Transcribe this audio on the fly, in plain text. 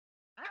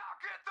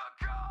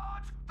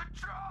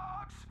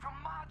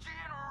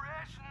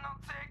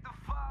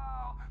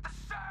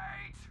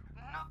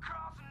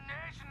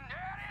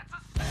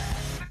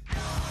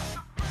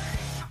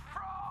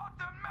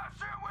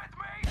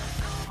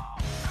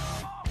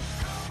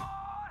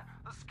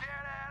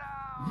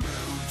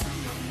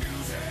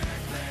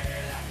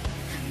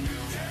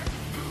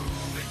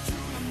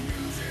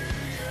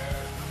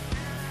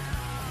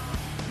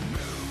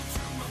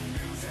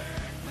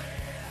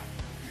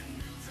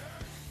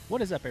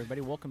What is up,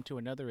 everybody? Welcome to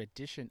another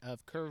edition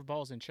of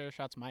Curveballs and Chair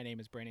Shots. My name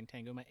is Brandon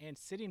Tanguma, and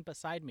sitting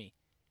beside me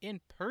in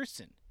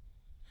person,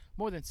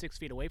 more than 6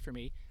 feet away from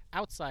me,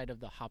 outside of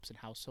the Hobson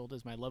household,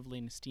 is my lovely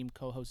and esteemed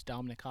co-host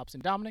Dominic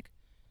Hobson. Dominic,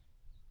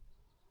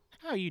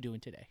 how are you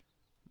doing today?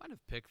 Might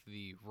have picked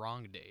the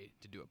wrong day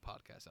to do a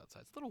podcast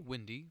outside. It's a little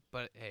windy,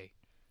 but hey,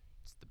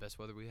 it's the best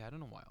weather we had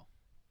in a while.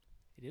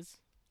 It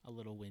is a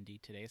little windy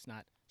today. It's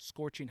not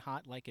scorching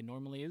hot like it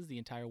normally is. The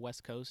entire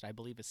West Coast, I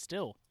believe, is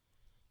still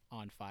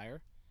on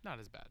fire. Not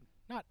as bad.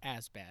 Not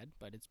as bad,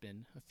 but it's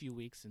been a few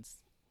weeks since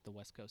the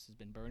West Coast has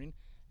been burning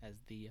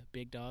as the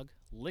big dog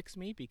licks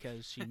me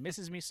because she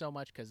misses me so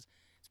much because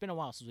it's been a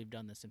while since we've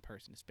done this in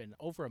person. It's been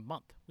over a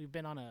month. We've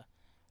been on a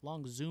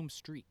long Zoom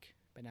streak,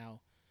 but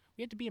now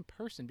we have to be in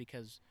person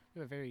because we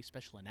have a very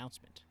special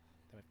announcement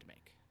that we have to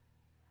make.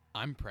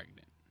 I'm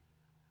pregnant.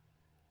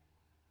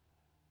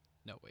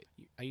 No, wait.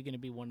 Are you going to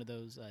be one of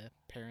those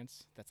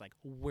parents that's like,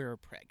 we're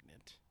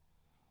pregnant?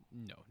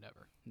 No,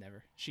 never.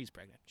 Never. She's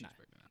pregnant. She's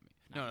pregnant, not me.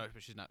 No,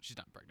 but she's not. She's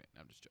not pregnant.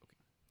 I'm just joking.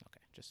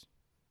 Okay, just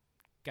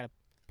gotta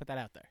put that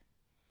out there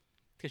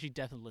because she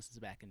definitely listens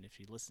back, and if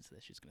she listens to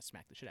this, she's gonna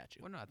smack the shit out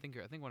you. Well, no, I think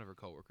one of her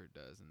coworkers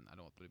does, and I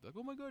don't want to be like,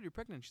 "Oh my God, you're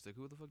pregnant." She's like,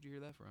 "Who the fuck did you hear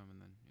that from?"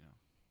 And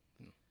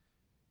then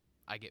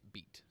I get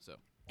beat. So,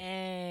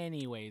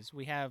 anyways,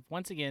 we have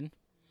once again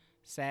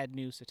sad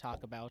news to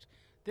talk about.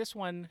 This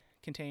one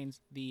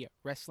contains the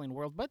wrestling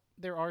world, but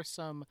there are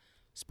some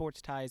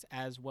sports ties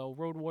as well.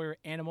 Road Warrior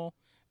Animal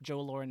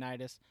Joe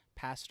Laurinaitis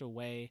passed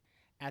away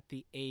at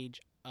the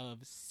age of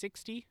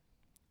 60.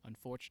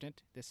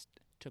 Unfortunate. This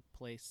took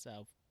place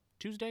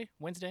Wednesday,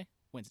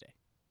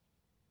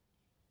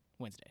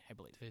 I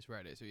believe. today's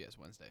Friday, so yes,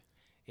 Wednesday.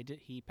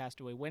 He passed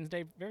away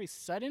Wednesday. Very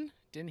sudden.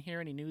 Didn't hear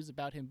any news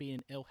about him being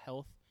in ill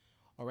health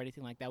or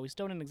anything like that. We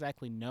still didn't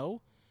exactly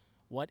know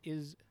what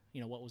was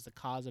the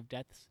cause of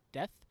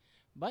death.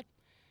 But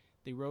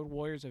the Road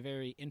Warriors are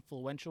very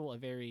influential, a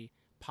very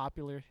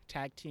popular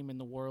tag team in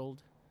the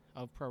world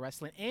of pro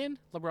wrestling. And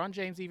LeBron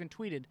James even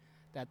tweeted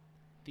that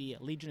the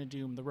Legion of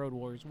Doom, the Road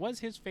Warriors, was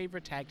his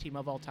favorite tag team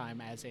of all time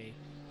as a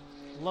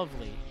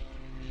lovely...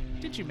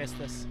 Did you miss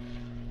this?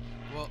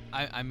 Well,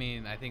 I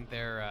mean, I think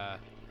they're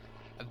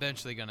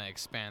eventually going to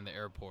expand the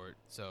airport,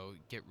 so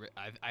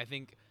I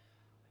think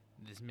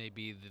this may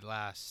be the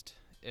last.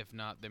 If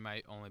not, there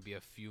might only be a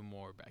few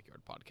more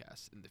backyard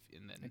podcasts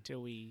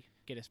Until we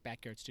get a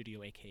backyard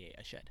studio, a.k.a.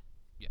 a shed.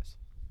 Yes.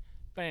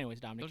 But anyways,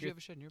 Dominic... Don't you have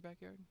a shed in your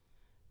backyard?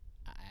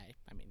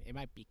 I mean, it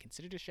might be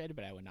considered a shed,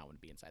 but I would not want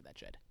to be inside that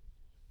shed.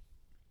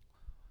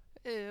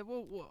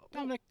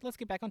 Dominic, let's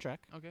get back on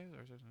track. Okay.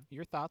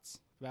 Your thoughts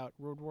about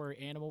Road Warrior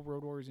Animal,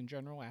 Road Warriors in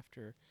general,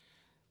 after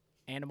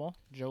Animal,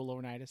 Joe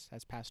Laurinaitis,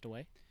 has passed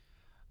away?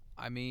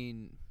 I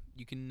mean,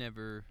 you can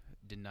never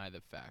deny the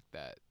fact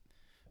that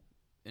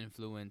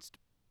influenced,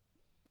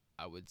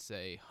 I would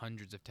say,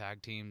 hundreds of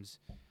tag teams.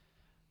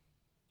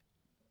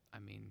 I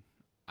mean,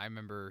 I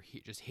remember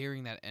just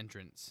hearing that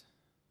entrance,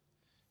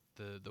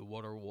 the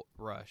Water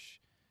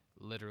Rush,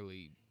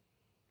 literally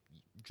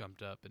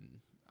jumped up and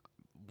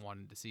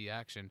wanted to see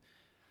action.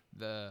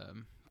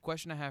 The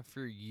question I have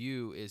for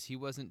you is, he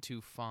wasn't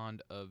too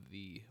fond of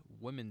the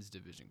women's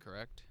division,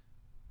 correct?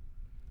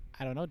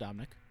 I don't know,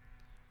 Dominic.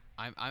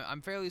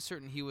 I'm fairly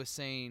certain he was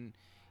saying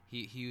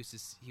he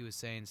was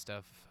saying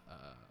stuff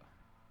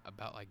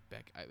about like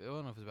Becky. I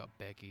don't know if it was about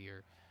Becky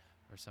or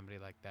somebody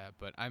like that,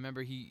 but I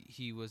remember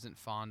he wasn't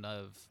fond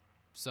of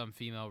some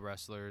female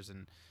wrestlers,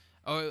 and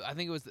I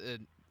think it was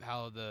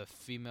how the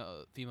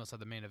females had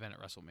the main event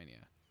at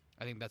WrestleMania.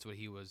 I think that's what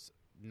he was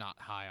not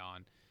high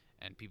on,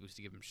 and people used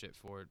to give him shit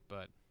for it.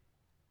 But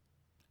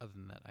other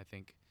than that, I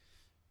think,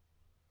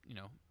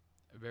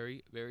 a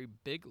very, very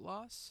big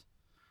loss,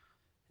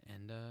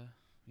 and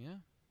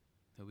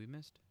he'll be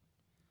missed.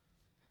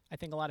 I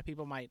think a lot of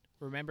people might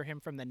remember him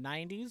from the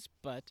 90s,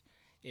 but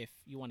if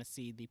you want to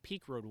see the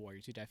peak Road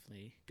Warriors, you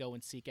definitely go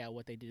and seek out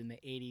what they did in the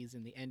 80s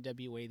in the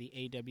NWA,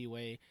 the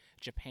AWA,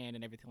 Japan,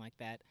 and everything like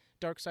that.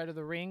 Dark Side of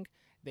the Ring,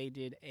 they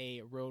did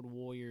a Road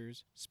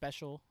Warriors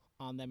special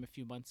on them a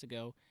few months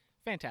ago.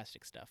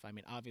 Fantastic stuff. I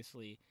mean,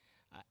 obviously,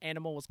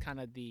 Animal was kind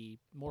of the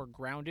more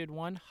grounded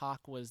one.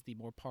 Hawk was the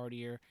more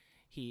partier.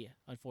 He,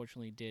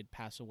 unfortunately, did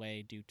pass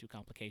away due to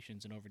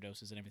complications and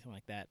overdoses and everything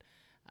like that,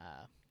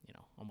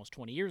 almost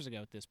 20 years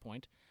ago at this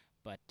point.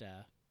 But,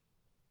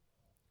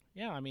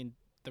 I mean,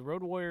 the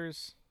Road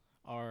Warriors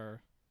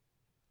are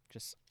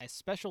just a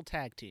special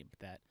tag team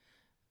that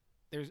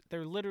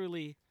they're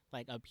literally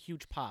like a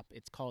huge pop.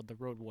 It's called the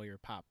Road Warrior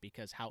Pop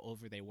because how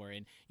over they were.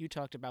 And you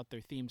talked about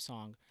their theme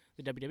song,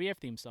 the WWF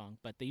theme song,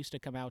 but they used to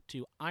come out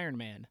to Iron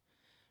Man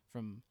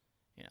from,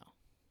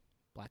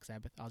 Black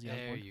Sabbath, Ozzy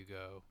Osbourne. There you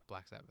go.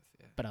 Black Sabbath,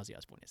 yeah. But Ozzy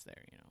Osbourne is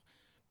there,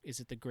 Is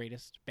it the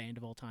greatest band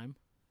of all time?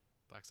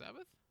 Black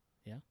Sabbath?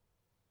 Yeah.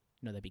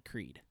 No, that'd be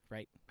Creed,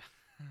 right?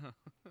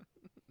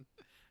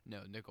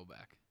 No,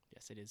 Nickelback.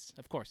 Yes, it is.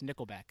 Of course,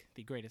 Nickelback,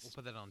 the greatest.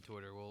 We'll put that on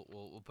Twitter.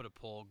 We'll put a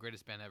poll: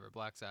 greatest band ever,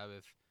 Black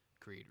Sabbath,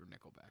 Creed, or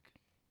Nickelback.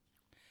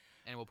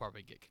 And we'll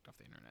probably get kicked off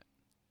the internet.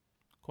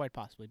 Quite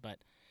possibly, but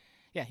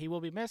Yeah, he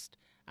will be missed.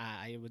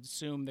 I would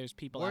assume there's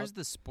people Where's out.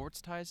 the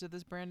sports ties to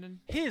this, Brandon?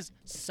 His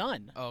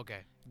son, Oh,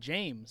 okay.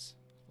 James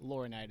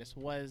Laurinaitis,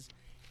 was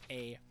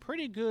a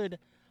pretty good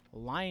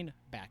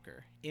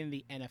linebacker in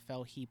the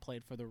NFL. He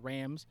played for the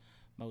Rams,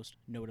 most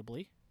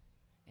notably.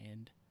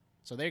 And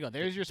so there you go.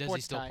 There's your Does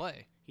sports he still tie.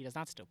 play? He does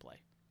not still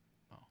play.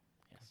 Oh.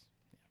 Yes.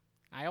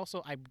 Yeah.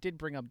 I did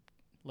bring up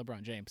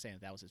LeBron James saying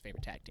that was his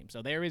favorite tag team.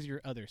 So there is your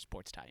other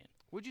sports tie-in.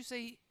 Would you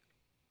say,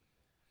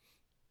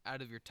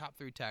 out of your top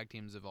 3 tag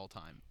teams of all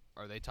time,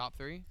 are they top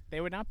 3?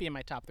 They would not be in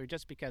my top 3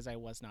 just because I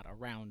was not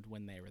around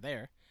when they were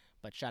there.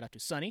 But shout out to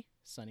Sonny.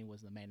 Sonny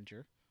was the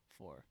manager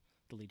for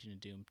the Legion of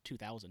Doom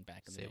 2000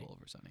 back in the day. Sable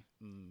over Sunny.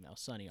 No,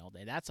 Sonny all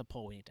day. That's a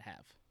poll we need to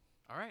have.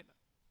 All right.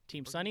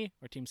 Team Okay. Sonny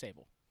or Team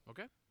Sable?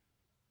 Okay.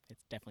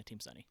 It's definitely Team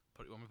Sonny.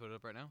 You want me to put it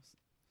up right now?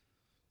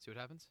 See what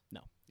happens?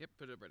 No. Yep,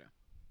 put it up right now.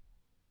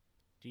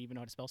 Do you even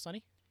know how to spell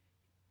Sonny?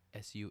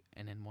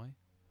 SUNNY.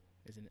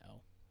 Is it an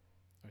O?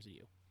 Or is it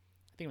U?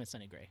 I think it was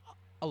Sonny Gray.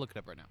 I'll look it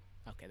up right now.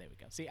 Okay, there we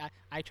go. See,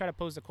 I try to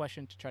pose the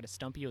question to try to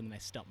stump you, and then I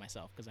stump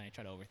myself because I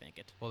try to overthink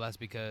it. Well, that's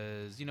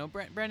because,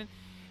 Brandon,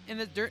 in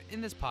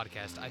this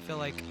podcast, I feel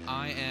like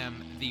I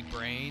am the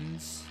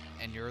brains,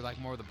 and you're like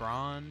more the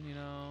brawn,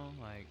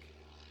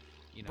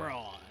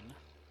 Braun.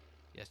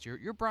 Yes,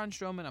 you're Braun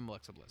Strowman, I'm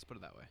Alexa Bliss, put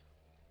it that way.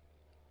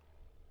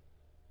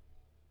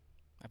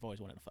 I've always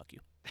wanted to fuck you.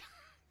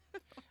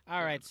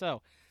 All right,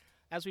 so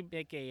as we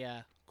make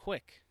a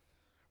quick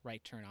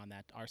right turn on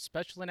that, our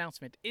special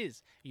announcement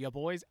is your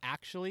boys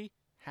actually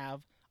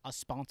have a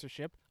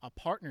sponsorship, a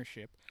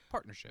partnership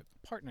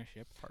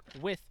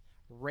with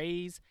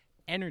Raze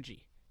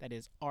Energy. That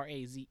is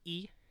RAZE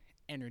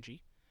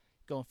Energy.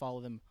 Go and follow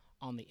them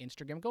on the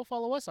Instagram. Go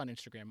follow us on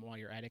Instagram while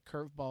you're at it,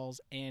 Curveballs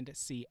and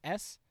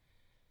CS.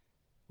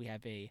 We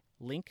have a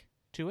link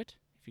to it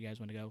if you guys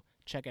want to go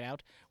check it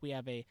out. We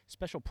have a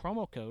special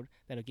promo code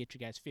that'll get you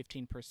guys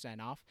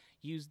 15% off.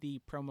 Use the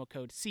promo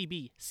code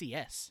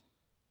CBCS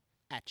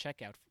at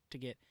checkout to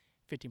get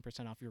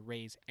 15% off your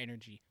Raze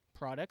Energy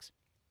products.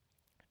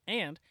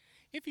 And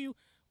if you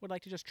would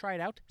like to just try it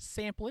out,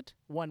 sample it,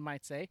 one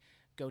might say,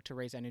 go to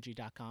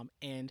razeenergy.com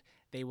and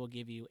they will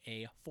give you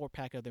a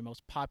 4-pack of their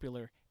most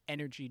popular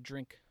energy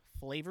drink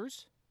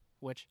flavors,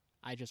 which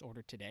I just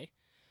ordered today.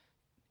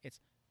 It's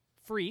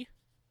free,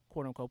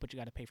 quote unquote, but you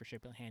got to pay for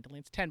shipping and handling.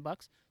 It's $10,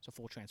 so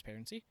full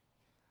transparency.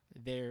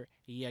 There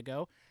you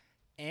go.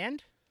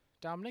 And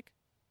Dominic,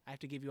 I have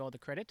to give you all the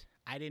credit.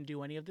 I didn't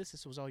do any of this.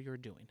 This was all you were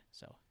doing.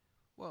 So,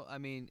 Well, I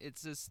mean, it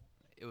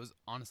was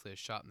honestly a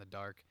shot in the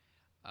dark.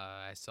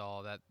 I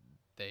saw that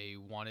they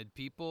wanted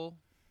people.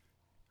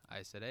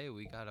 I said, hey,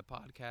 we got a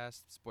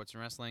podcast, sports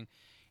and wrestling.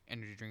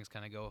 Energy drinks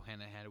kind of go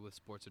hand in hand with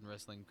sports and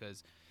wrestling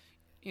because,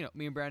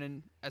 me and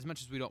Brandon, as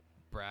much as we don't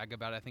brag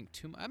about it, I think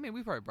too much. I mean,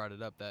 we probably brought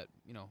it up that,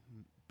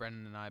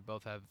 Brandon and I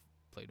both have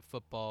played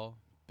football,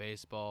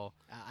 baseball.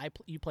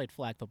 You played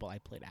flag football. I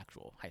played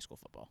actual high school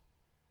football.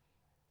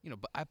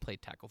 But I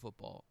played tackle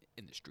football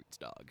in the streets,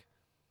 dog.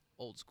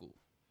 Old school.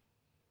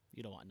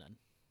 You don't want none.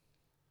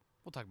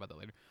 We'll talk about that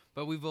later.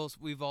 But we've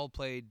all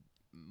played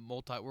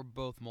we're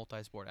both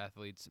multi-sport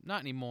athletes.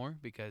 Not anymore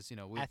because,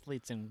 we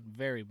Athletes in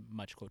very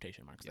much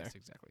quotation marks Yes, there.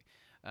 exactly.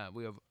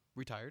 We have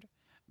retired,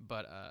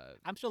 but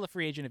I'm still a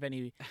free agent if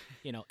any,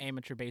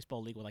 amateur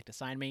baseball league would like to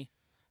sign me.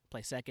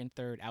 Play second,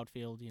 third,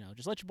 outfield,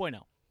 just let your boy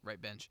know.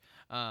 right bench.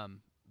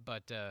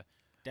 But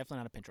Definitely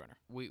not a pinch runner.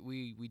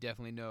 we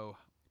definitely know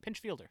Pinch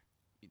fielder.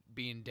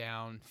 being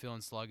down,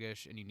 feeling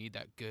sluggish, and you need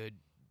that good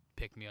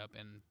pick-me-up,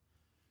 and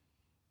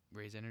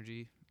Raze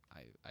Energy,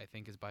 I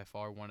think, is by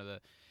far one of the,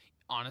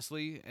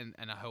 honestly, and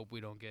I hope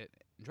we don't get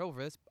in trouble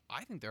for this,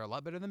 I think they're a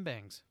lot better than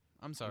Bangs.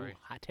 I'm sorry. Ooh,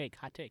 hot take.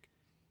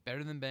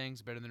 Better than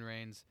Bangs, better than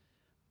Reigns.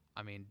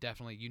 I mean,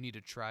 definitely, you need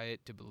to try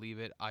it to believe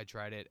it. I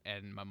tried it,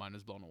 and my mind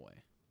was blown away.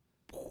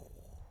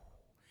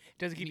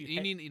 Does it give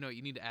You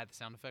need to add the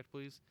sound effect,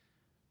 please.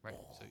 Right.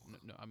 So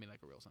no, I mean like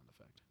a real sound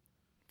effect.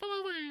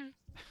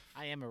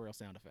 I am a real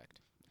sound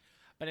effect.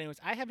 But anyways,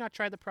 I have not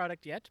tried the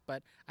product yet,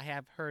 but I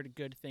have heard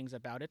good things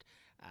about it.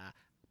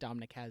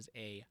 Dominic has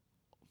a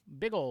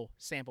big ol'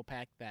 sample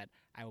pack that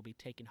I will be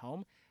taking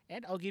home,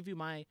 and I'll give you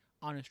my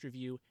honest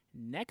review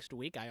next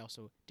week. I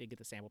also did get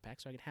the sample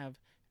pack, so I can have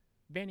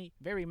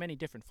very many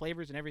different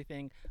flavors and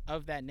everything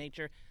of that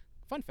nature.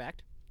 Fun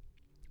fact,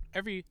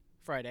 every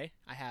Friday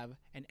I have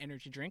an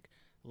energy drink,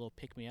 a little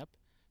pick-me-up,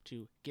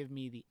 to give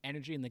me the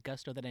energy and the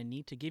gusto that I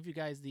need to give you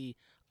guys the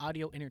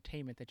audio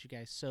entertainment that you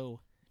guys so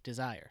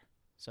desire.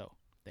 So,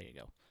 there you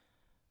go.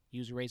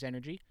 Use Raze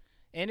Energy.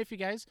 And if you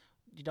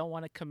don't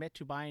want to commit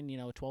to buying,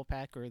 a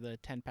 12-pack or the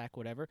 10-pack,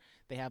 whatever,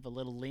 they have a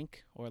little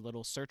link or a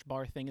little search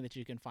bar thing that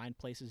you can find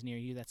places near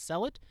you that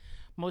sell it.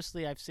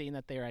 Mostly I've seen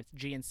that they're at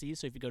GNC,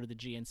 so if you go to the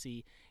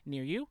GNC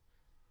near you,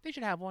 they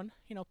should have one.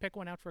 Pick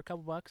one out for a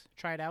couple bucks,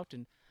 try it out,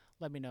 and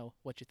let me know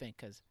what you think,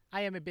 because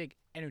I am a big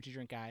energy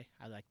drink guy.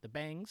 I like the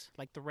Bangs,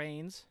 like the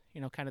Reigns,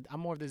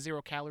 I'm more of the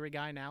zero-calorie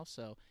guy now,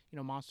 so,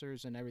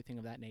 Monsters and everything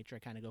of that nature, I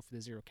kind of go for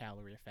the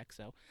zero-calorie effect.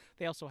 So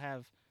they also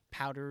have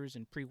powders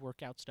and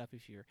pre-workout stuff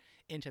if you're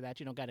into that.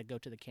 You don't got to go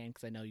to the can,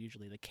 because I know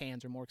usually the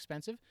cans are more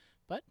expensive,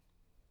 but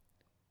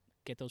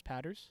get those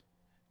powders,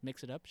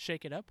 mix it up,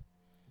 shake it up.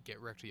 Get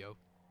wrecked, yo.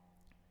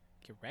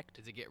 Get wrecked.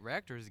 Does it get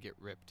wrecked or does it get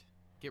ripped?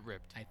 Get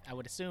ripped. I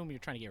would assume you're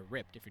trying to get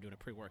ripped if you're doing a If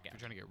pre-workout. you're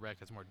trying to get wrecked,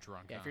 that's more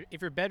drunk. Yeah, huh?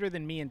 if you're better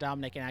than me and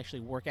Dominic and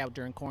actually work out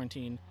during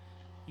quarantine,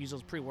 use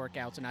those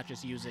pre-workouts and not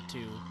just use it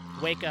to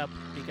wake up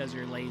because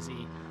you're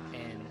lazy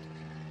and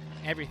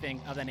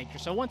everything of that nature.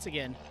 So once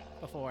again,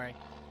 before I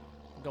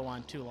go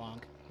on too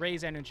long,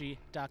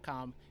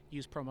 raiseenergy.com,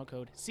 use promo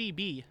code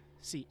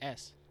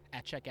CBCS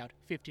at checkout,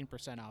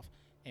 15% off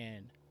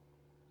and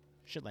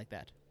shit like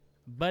that.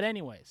 But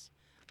anyways,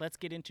 let's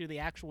get into the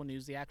actual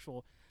news, the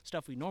actual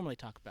stuff we normally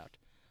talk about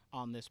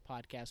on this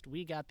podcast.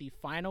 We got the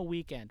final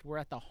weekend. We're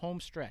at the home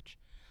stretch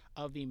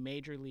of the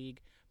Major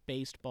League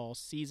Baseball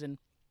season.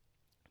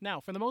 Now,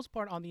 for the most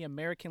part on the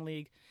American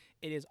League,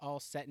 it is all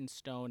set in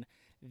stone.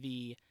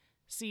 The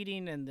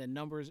seeding and the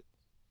numbers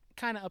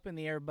kind of up in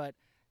the air, but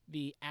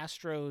the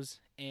Astros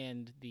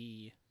and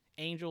the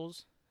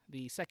Angels,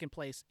 the second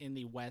place in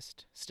the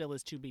West, still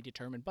is to be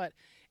determined. But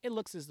it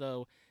looks as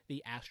though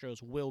the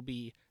Astros will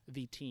be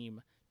the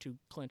team to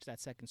clinch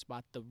that second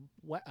spot.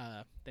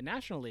 The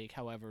National League,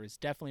 however, is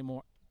definitely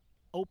more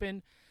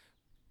open.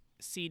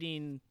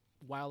 Seeding,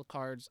 wild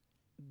cards,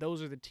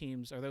 those are the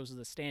teams, or those are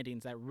the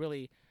standings that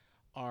really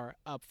are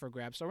up for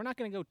grabs. So we're not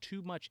going to go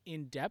too much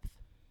in depth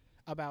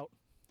about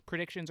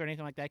predictions or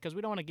anything like that because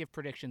we don't want to give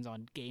predictions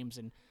on games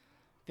and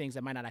things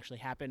that might not actually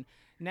happen.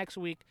 Next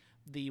week,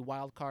 the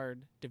wild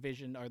card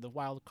division or the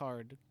wild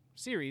card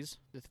series,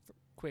 the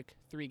quick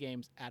 3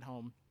 games at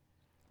home,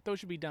 those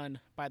should be done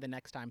by the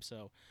next time.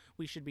 So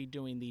we should be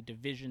doing the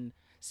division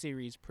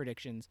series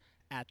predictions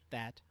at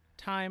that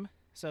time.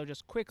 So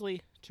just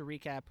quickly to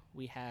recap,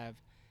 we have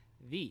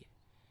the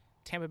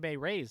Tampa Bay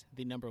Rays,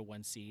 the number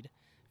 1 seed,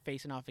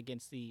 facing off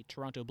against the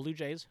Toronto Blue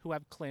Jays, who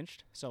have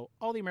clinched. So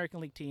all the American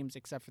League teams,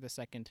 except for the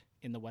second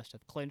in the West,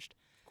 have clinched.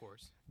 Of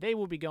course. They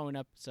will be going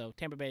up. So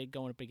Tampa Bay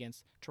going up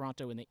against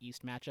Toronto in the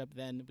East matchup.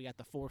 Then we got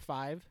the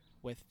 4-5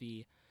 with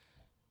the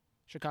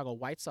Chicago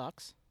White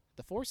Sox,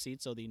 the 4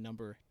 seed, so the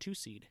number 2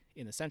 seed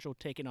in the Central,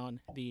 taking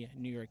on the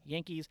New York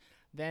Yankees.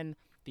 Then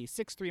the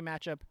 6-3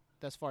 matchup,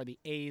 thus far the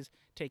A's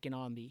taking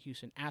on the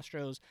Houston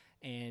Astros.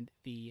 And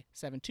the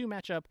 7-2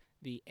 matchup,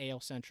 the AL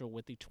Central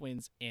with the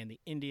Twins and the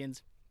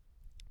Indians.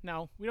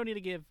 Now, we don't need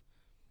to give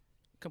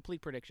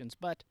complete predictions,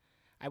 but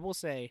I will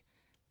say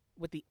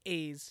with the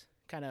A's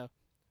kind of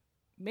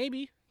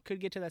maybe could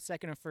get to that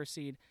second or first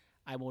seed,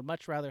 I would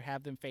much rather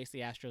have them face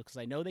the Astros because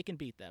I know they can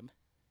beat them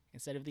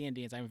instead of the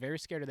Indians. I'm very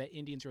scared of that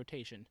Indians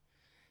rotation.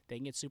 They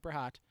can get super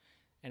hot,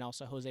 and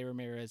also Jose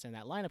Ramirez and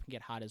that lineup can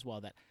get hot as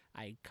well, that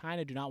I kind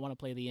of do not want to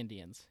play the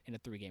Indians in a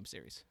 3-game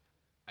series.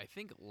 I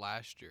think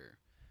last year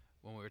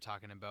when we were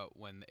talking about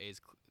when the A's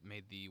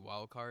made the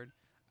wild card,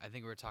 I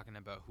think we were talking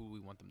about who we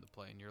want them to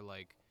play, and you're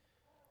like,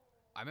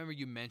 I remember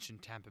you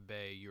mentioned Tampa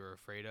Bay you were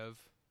afraid of,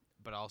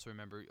 but I also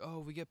remember, oh,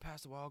 we get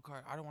past the wild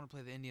card, I don't want to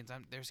play the Indians,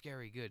 they're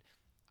scary good.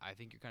 I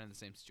think you're kind of in the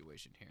same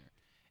situation here.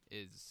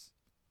 Is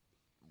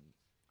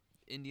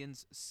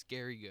Indians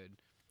scary good,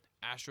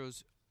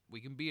 Astros we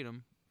can beat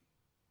them,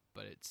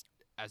 but it's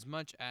as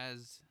much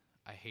as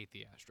I hate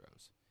the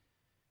Astros,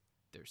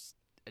 there's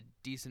a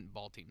decent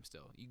ball team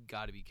still. You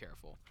got to be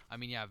careful. I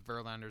mean, yeah,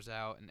 Verlander's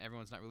out, and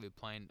everyone's not really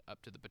playing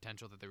up to the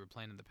potential that they were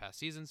playing in the past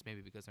seasons,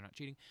 maybe because they're not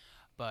cheating,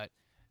 but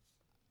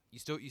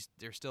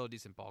they're still a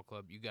decent ball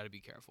club. You got to be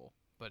careful.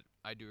 But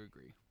I do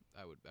agree.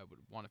 I would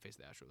want to face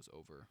the Astros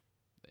over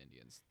the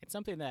Indians. It's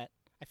something that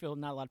I feel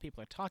not a lot of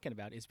people are talking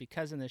about is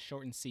because in this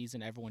shortened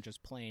season, everyone's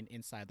just playing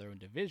inside their own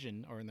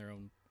division or in their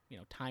own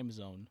time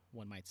zone,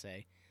 one might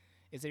say,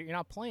 is that you're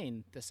not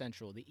playing the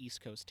Central, the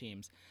East Coast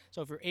teams.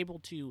 So if you're able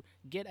to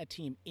get a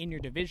team in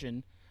your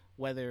division,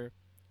 whether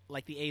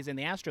like the A's and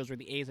the Astros, where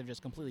the A's have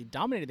just completely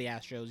dominated the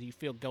Astros, you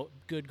feel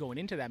good going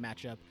into that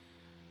matchup,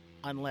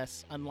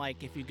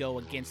 unlike if you go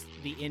against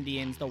the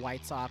Indians, the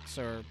White Sox,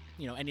 or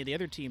any of the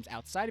other teams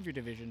outside of your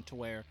division to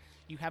where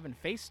you haven't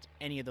faced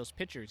any of those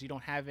pitchers. You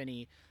don't have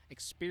any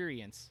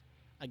experience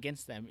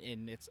against them,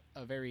 and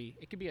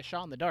it could be a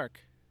shot in the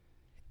dark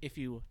if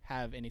you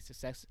have any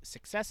success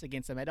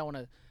against them. I don't want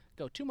to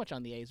go too much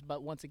on the A's,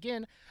 but once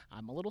again,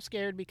 I'm a little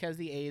scared because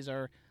the A's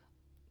are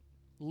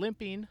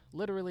limping,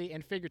 literally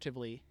and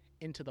figuratively,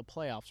 into the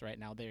playoffs right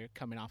now. They're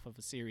coming off of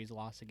a series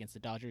loss against the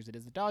Dodgers. It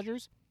is the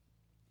Dodgers,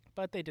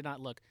 but they did not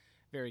look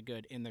very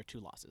good in their 2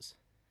 losses.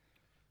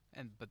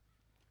 But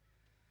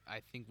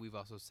I think we've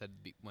also said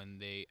when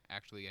they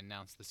actually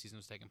announced the season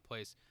was taking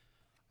place,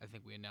 I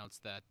think we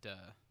announced that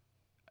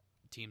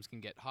teams can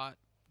get hot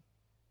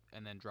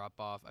and then drop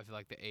off. I feel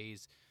like the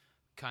A's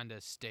kind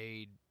of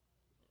stayed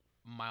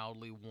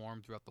mildly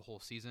warm throughout the whole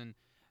season.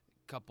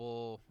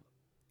 Couple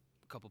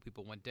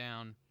people went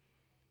down.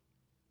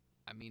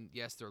 I mean,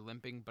 yes, they're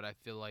limping, but I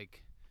feel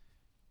like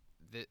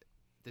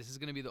this is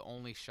going to be the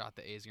only shot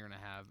the A's are going to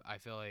have. I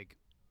feel like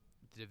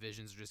the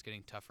divisions are just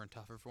getting tougher and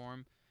tougher for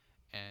them,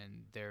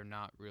 and they're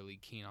not really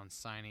keen on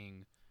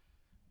signing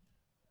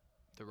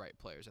the right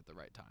players at the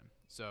right time.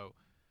 So,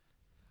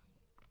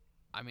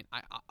 I mean,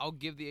 I'll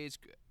give the A's.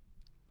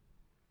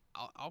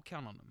 I'll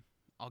count on them.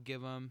 I'll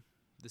give them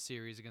the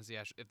series against the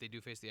Astros if they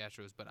do face the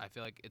Astros, but I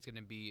feel like it's going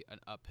to be an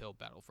uphill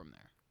battle from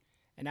there.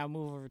 And now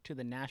move over to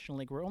the National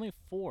League, where only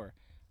 4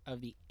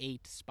 of the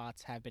 8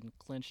 spots have been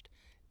clinched.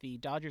 The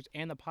Dodgers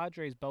and the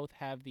Padres both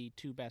have the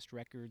 2 best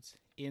records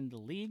in the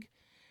league,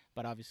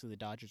 but obviously the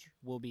Dodgers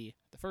will be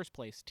the first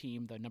place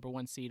team, the number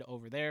 1 seed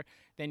over there.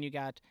 Then you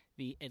got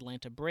the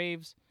Atlanta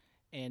Braves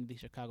and the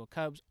Chicago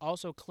Cubs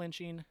also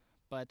clinching,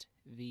 but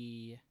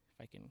if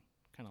I can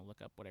kind of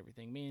look up what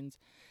everything means,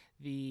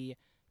 the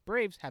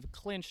Braves have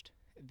clinched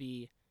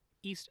the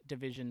East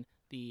Division.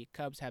 The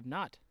Cubs have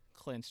not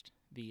clinched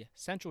the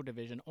Central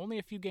Division. Only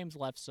a few games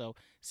left, so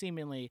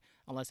seemingly,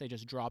 unless they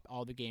just drop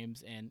all the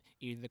games and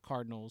either the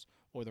Cardinals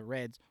or the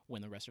Reds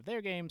win the rest of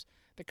their games,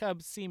 the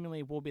Cubs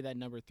seemingly will be that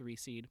number 3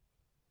 seed.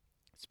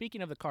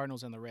 Speaking of the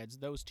Cardinals and the Reds,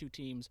 those 2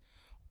 teams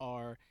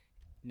are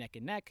neck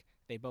and neck.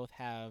 They're both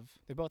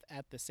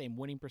at the same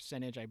winning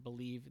percentage. I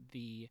believe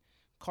the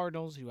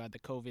Cardinals, who had the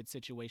COVID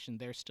situation,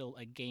 they're still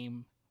a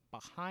game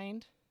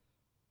behind.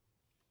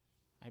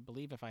 I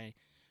believe if I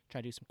try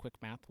to do some quick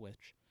math,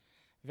 which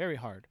very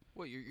hard.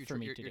 Well, you're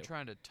do.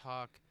 trying to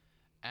talk,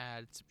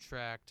 add,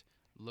 subtract,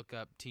 look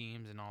up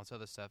teams, and all this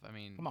other stuff. I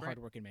mean, I'm a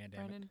hardworking man,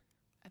 damn it. Brandon,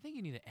 I think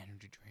you need an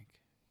energy drink.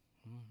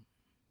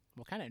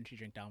 What kind of energy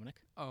drink, Dominic?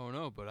 Oh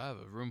no, but I have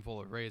a room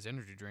full of Ray's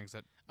energy drinks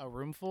that A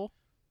room full?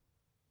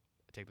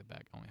 I take that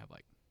back. I only have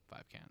like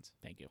 5 cans.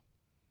 Thank you.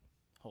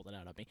 Hold it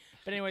out at me.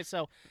 But anyway,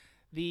 so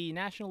the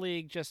National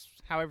League, just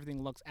how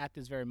everything looks at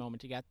this very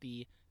moment. You got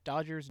the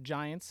Dodgers,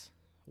 Giants,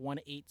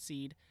 1-8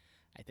 seed.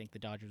 I think the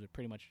Dodgers would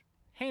pretty much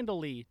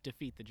handily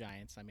defeat the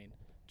Giants. I mean,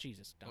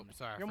 Jesus, Dominic.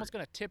 Sorry, You're almost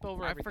going to tip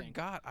over everything.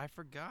 I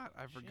forgot.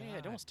 Yeah,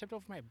 I almost tipped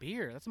over my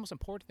beer. That's the most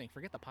important thing.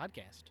 Forget the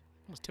podcast.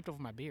 I almost tipped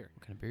over my beer.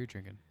 What kind of beer are you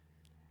drinking?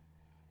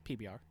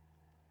 PBR.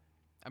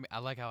 I mean, I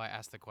like how I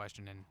asked the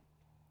question in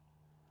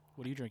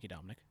What are you drinking,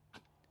 Dominic?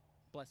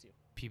 Bless you.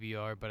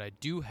 PBR, but I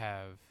do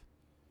have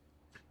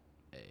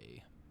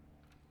a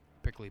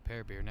prickly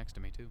pear beer next to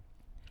me, too.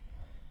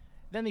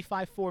 Then the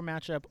 5-4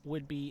 matchup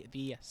would be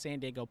the San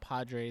Diego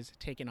Padres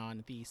taking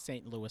on the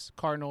St. Louis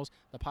Cardinals.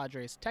 The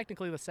Padres,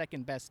 technically the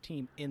second best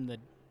team in the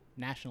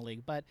National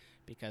League, but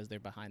because they're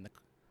behind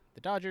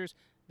the Dodgers,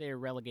 they're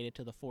relegated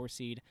to the 4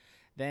 seed.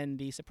 Then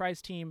the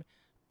surprise team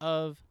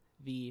of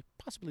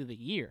possibly the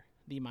year,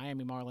 the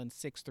Miami Marlins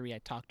 6-3. I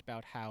talked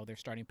about how their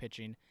starting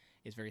pitching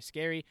is very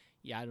scary.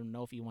 Yeah, I don't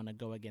know if you want to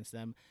go against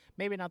them.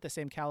 Maybe not the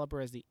same caliber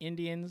as the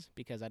Indians,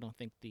 because I don't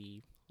think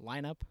the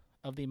lineup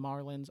of the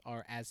Marlins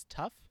are as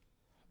tough.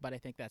 But I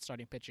think that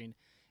starting pitching,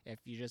 if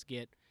you just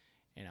get,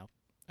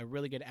 a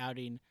really good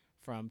outing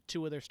from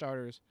 2 of their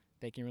starters,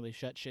 they can really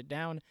shut shit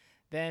down.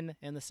 Then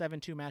in the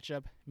 7-2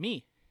 matchup,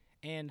 me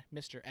and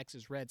Mr.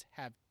 X's Reds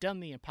have done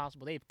the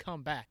impossible. They've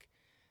come back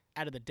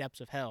out of the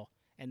depths of hell,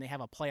 and they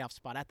have a playoff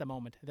spot at the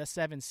moment, the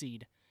 7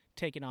 seed,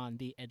 taking on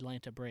the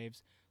Atlanta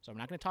Braves. So I'm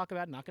not going to talk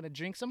about it, not going to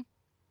jinx them.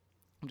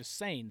 I'm just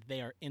saying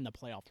they are in the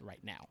playoffs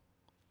right now.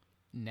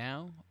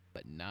 Now,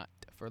 but not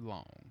for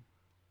long.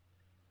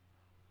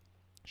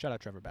 Shout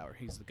out Trevor Bauer.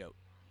 He's the GOAT.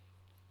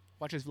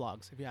 Watch his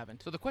vlogs if you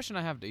haven't. So the question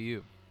I have to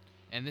you,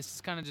 and this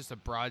is kind of just a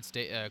broad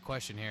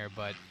question here,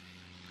 but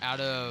out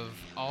of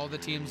all the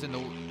teams in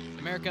the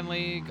American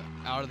League,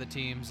 out of the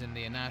teams in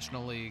the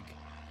National League,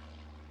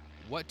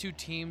 what 2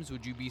 teams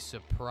would you be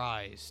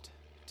surprised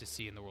to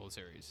see in the World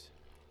Series?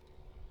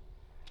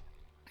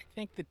 I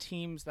think the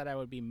teams that I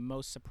would be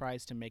most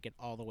surprised to make it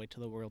all the way to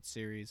the World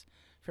Series.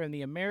 From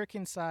the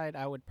American side,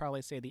 I would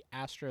probably say the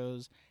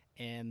Astros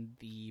and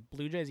the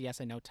Blue Jays.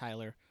 Yes, I know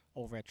Tyler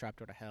over at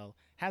Trapdoor to Hell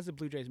has the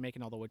Blue Jays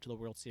making all the way to the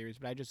World Series,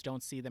 but I just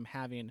don't see them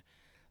having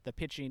the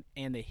pitching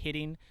and the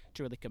hitting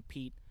to really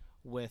compete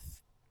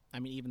with,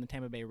 even the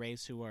Tampa Bay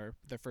Rays, who are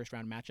their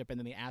first-round matchup, and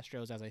then the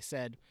Astros, as I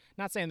said.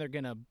 Not saying they're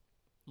going to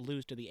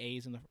lose to the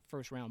A's in the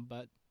first round,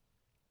 but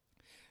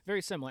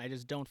very similar. I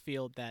just don't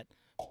feel that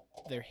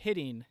their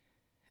hitting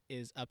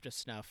is up to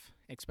snuff,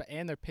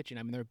 and their pitching.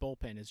 Their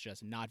bullpen is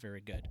just not very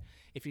good.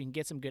 If you can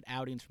get some good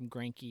outings from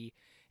Greinke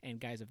and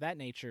guys of that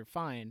nature,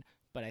 fine,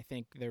 but I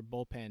think their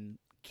bullpen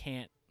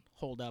can't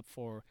hold up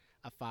for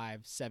a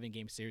 5-7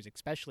 game series,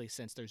 especially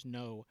since there's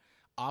no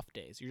off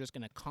days. You're just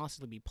going to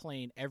constantly be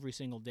playing every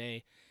single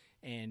day,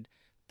 and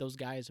those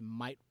guys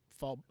might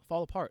fall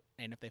apart.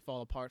 And if they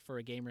fall apart for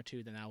a game or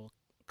 2, then that will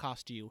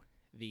cost you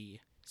the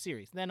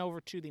series. Then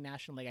over to the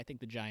National League, I think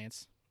the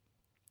Giants.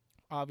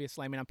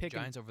 Obviously, I'm picking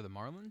Giants over the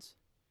Marlins?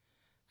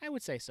 I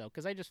would say so,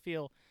 because I just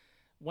feel,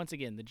 once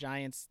again, the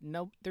Giants,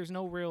 there's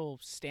no real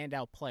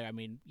standout player.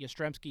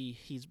 Yastrzemski,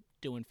 he's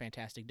doing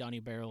fantastic. Donnie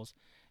Barrels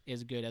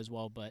is good as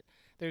well, but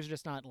there's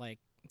just not like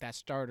that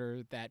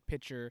starter, that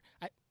pitcher.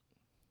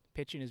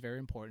 Pitching is very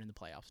important in the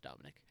playoffs,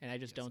 Dominic, and I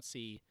just don't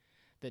see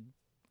the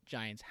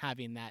Giants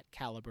having that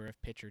caliber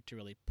of pitcher to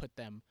really put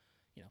them,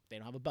 they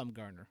don't have a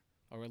Bumgarner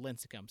or a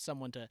Lincecum,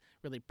 someone to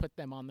really put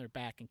them on their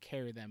back and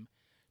carry them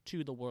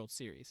to the World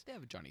Series. They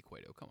have Johnny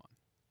Cueto, come on.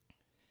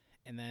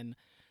 And then,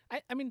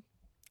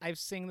 I've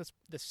sang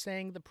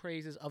the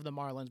praises of the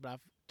Marlins, but I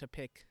have to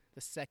pick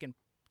the second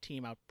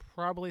team. I'll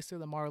probably say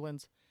the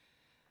Marlins.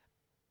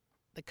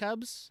 The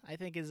Cubs, I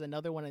think, is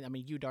another one.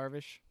 Yu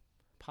Darvish,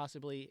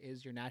 possibly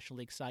is your National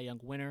League Cy Young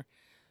winner.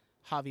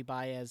 Javi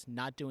Baez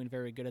not doing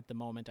very good at the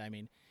moment. I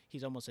mean,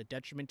 he's almost a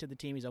detriment to the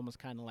team. He's almost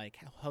kind of like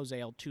Jose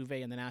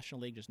Altuve in the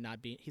National League, just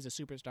not being. He's a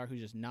superstar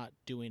who's just not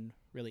doing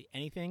really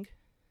anything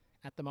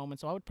at the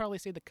moment. So I would probably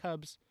say the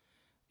Cubs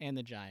and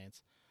the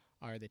Giants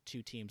are the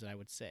two teams that I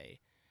would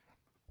say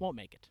won't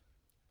make it.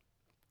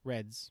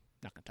 Reds,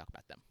 not going to talk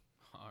about them.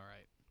 All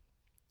right.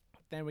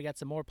 Then we got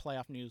some more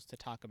playoff news to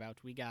talk about.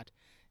 We got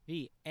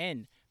the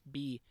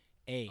NBA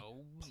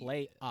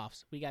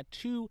playoffs. We got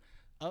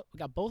we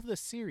got both of the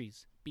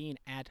series being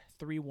at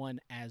 3-1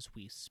 as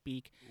we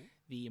speak. Ooh.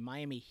 The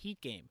Miami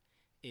Heat game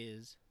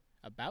is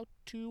about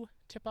to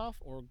tip off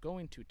or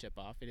going to tip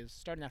off. It is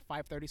starting at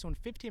 5:30, so in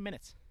 15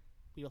 minutes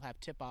we will have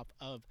tip-off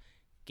of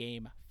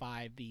Game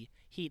 5. The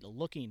Heat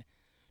looking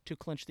to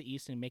clinch the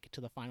East and make it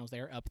to the finals. They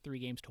are up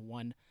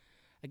 3-1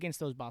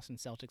 against those Boston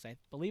Celtics. I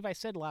believe I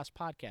said last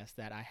podcast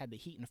that I had the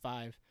Heat in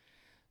 5.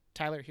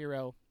 Tyler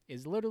Hero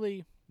is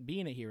literally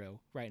being a hero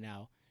right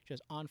now,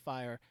 just on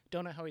fire.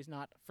 Don't know how he's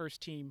not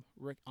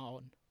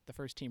on the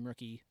first team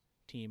rookie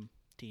team.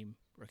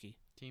 Rookie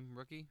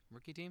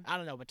team? I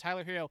don't know, but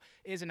Tyler Hero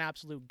is an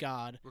absolute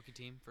god. Rookie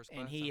team, first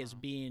class. And he is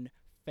being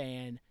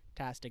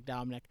fantastic.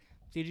 Dominic,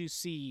 did you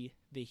see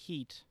the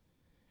Heat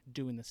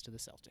doing this to the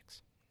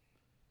Celtics?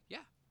 Yeah.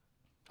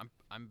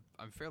 I'm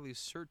fairly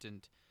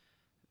certain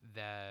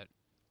that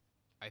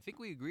I think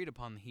we agreed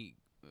upon the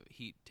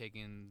Heat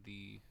taking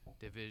the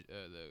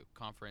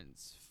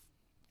conference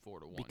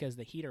 4-1 because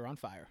the Heat are on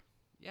fire.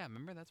 Yeah,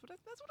 remember that's what I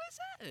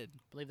said. I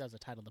believe that was the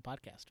title of the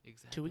podcast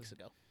Exactly. 2 weeks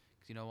ago.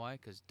 Because you know why?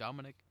 Because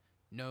Dominic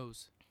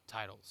knows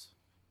titles.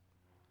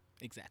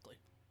 Exactly.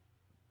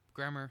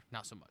 Grammar,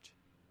 not so much.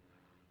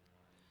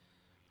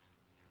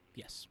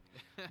 Yes,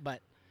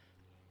 but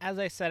as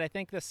I said, I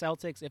think the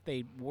Celtics, if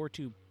they were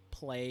to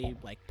play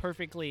like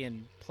perfectly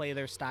and play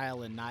their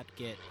style and not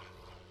get.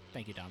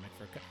 Thank you, Dominic,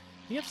 for.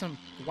 You have some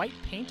white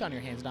paint on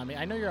your hands,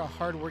 Dominic. I know you're a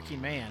hard-working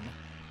man.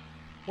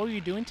 What were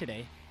you doing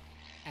today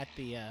at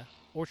the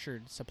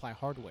Orchard Supply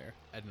Hardware?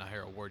 I did not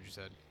hear a word you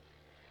said.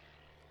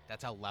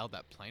 That's how loud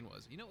that plane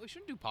was. You know, we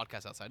shouldn't do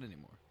podcasts outside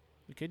anymore.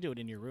 We could do it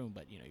in your room,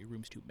 but your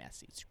room's too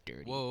messy. It's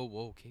dirty.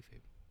 Whoa,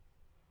 kayfabe.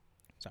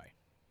 Sorry.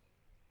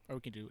 Or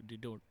we could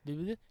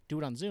do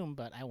it on Zoom,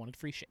 but I wanted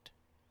free shit.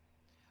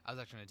 I was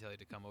actually going to tell you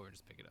to come over and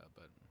just pick it up,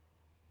 but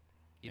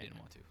you didn't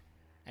want to.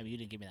 I mean, you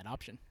didn't give me that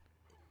option.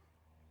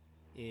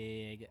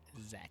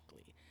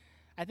 Exactly.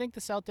 I think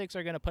the Celtics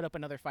are going to put up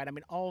another fight. I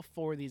mean, all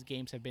 4 of these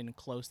games have been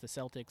close. The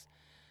Celtics,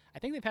 I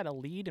think they've had a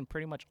lead in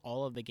pretty much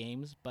all of the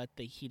games, but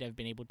the Heat have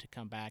been able to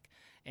come back.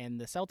 And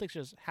the Celtics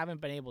just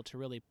haven't been able to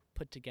really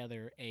put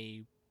together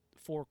a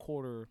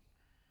 4-quarter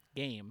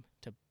game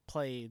to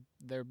play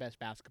their best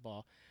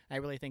basketball. I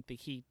really think the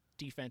Heat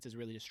defense is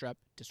really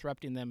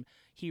disrupting them.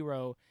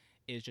 Hero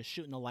is just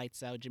shooting the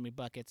lights out. Jimmy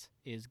Buckets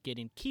is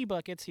getting key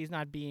buckets. He's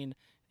not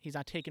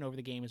taking over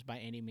the games by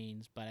any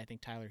means, but I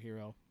think Tyler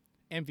Hero,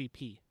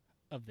 MVP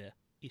of the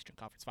Eastern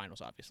Conference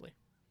Finals, obviously.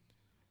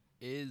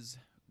 Is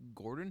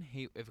Gordon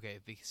Hayward...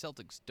 if the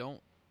Celtics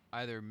don't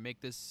either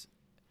make this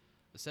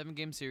a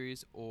 7-game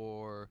series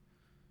or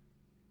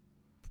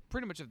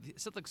pretty much if the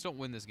Celtics don't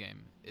win this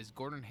game, is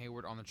Gordon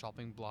Hayward on the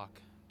chopping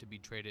block to be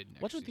traded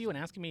next What's with season? you and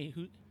asking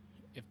me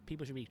if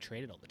people should be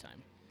traded all the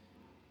time?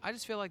 I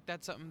just feel like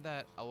that's something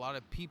that a lot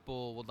of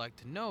people would like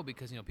to know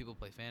because, people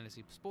play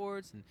fantasy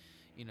sports and,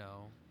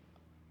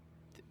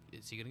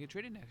 is he going to get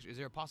traded next year? Is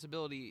there a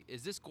possibility?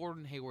 Is this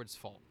Gordon Hayward's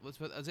fault?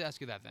 Let's ask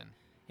you that then.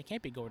 It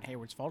can't be Gordon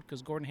Hayward's fault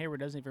because Gordon Hayward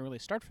doesn't even really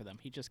start for them.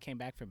 He just came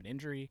back from an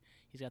injury.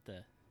 He's got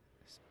the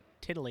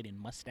titillating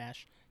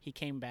mustache. He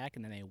came back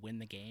and then they win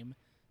the game.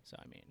 So,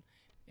 I mean,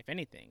 if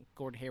anything,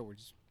 Gordon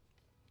Hayward's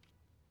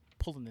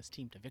pulling this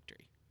team to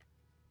victory.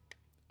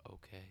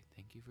 Okay,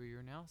 thank you for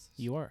your analysis.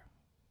 You are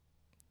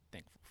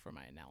thankful for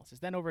my analysis.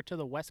 Then over to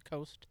the West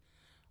Coast,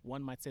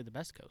 one might say the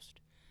best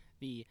coast.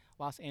 The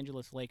Los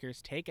Angeles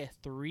Lakers take a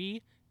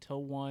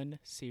 3-1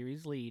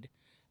 series lead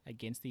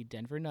against the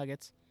Denver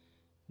Nuggets.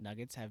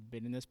 Nuggets have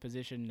been in this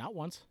position not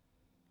once,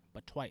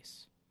 but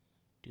twice.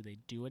 Do they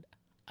do it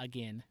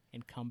again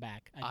and come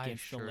back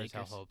against the Lakers? I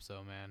sure as hell hope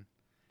so, man.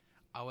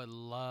 I would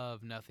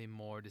love nothing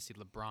more to see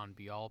LeBron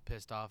be all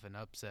pissed off and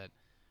upset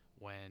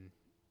when...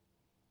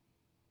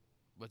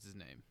 What's his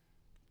name?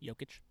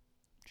 Jokic?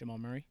 Jamal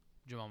Murray?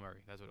 Jamal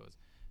Murray, that's what it was.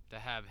 To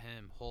have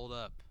him hold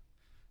up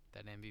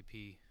that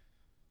MVP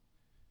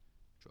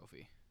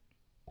trophy.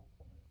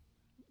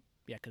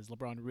 Yeah, because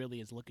LeBron really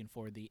is looking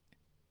for the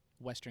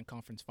Western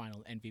Conference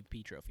Final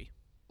MVP trophy.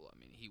 Well, I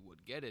mean, he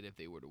would get it if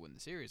they were to win the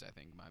series, I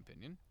think, in my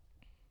opinion.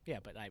 Yeah,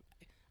 but I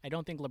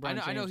don't think LeBron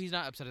James... I know he's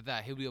not upset at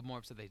that. He'll be more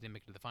upset that he didn't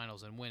make it to the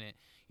finals and win it,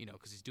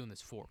 because he's doing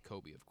this for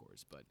Kobe, of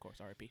course. But, of course,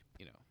 RIP.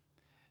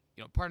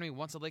 Part of me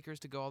wants the Lakers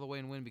to go all the way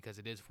and win because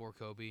it is for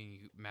Kobe, and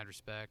you mad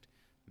respect,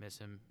 miss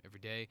him every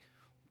day.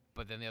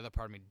 But then the other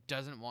part of me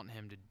doesn't want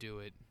him to do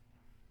it.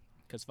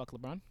 Because fuck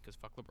LeBron? Because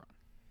fuck LeBron.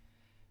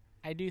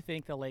 I do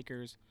think the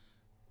Lakers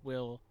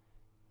will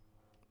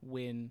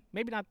win.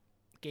 Maybe not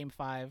Game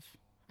 5.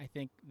 I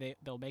think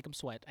they'll make them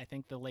sweat. I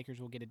think the Lakers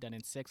will get it done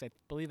in 6. I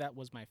believe that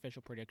was my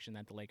official prediction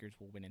that the Lakers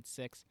will win in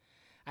 6.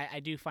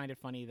 I do find it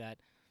funny that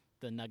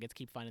the Nuggets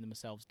keep finding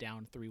themselves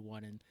down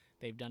 3-1, and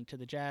they've done it to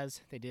the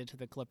Jazz. They did it to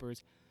the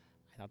Clippers.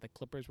 I thought the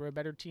Clippers were a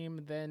better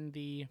team than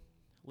the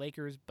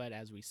Lakers, but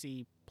as we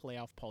see,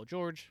 playoff Paul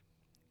George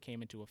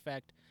came into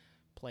effect.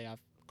 Playoff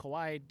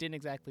Kawhi didn't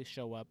exactly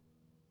show up,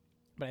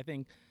 but I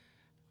think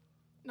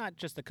not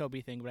just the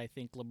Kobe thing, but I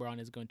think LeBron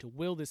is going to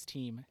will this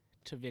team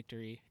to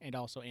victory, and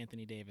also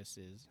Anthony Davis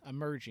is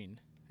emerging.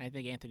 I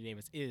think Anthony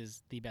Davis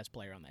is the best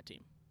player on that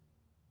team.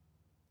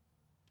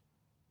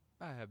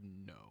 I have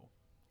no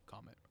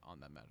comment on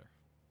that matter.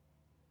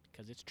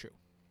 Because it's true.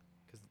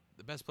 Because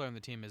the best player on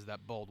the team is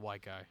that bald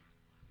white guy.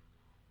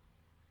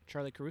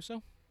 Charlie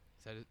Caruso?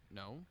 Is that it?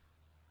 No.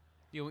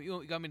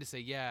 You got me to say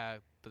yeah,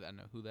 but I don't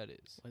know who that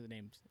is. What's his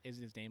name? Is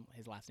his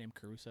last name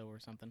Caruso or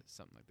something?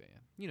 Something like that, yeah.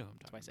 You know who I'm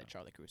That's talking why I said about.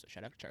 Charlie Caruso.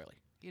 Shout out to Charlie.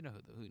 You know who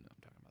I'm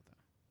talking about, though.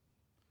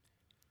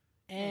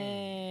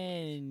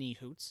 Any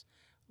hoots.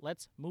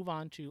 Let's move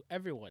on to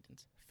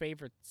everyone's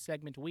favorite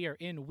segment. We are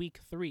in week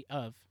 3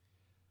 of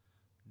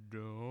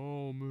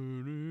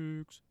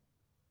Dominic's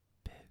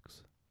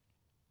Picks.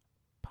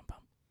 Pum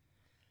Pum.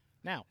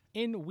 Now,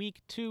 in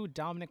week 2,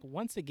 Dominic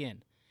once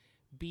again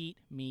beat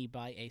me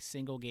by a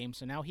single game.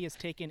 So now he has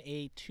taken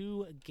a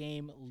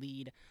 2-game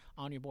lead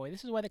on your boy.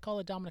 This is why they call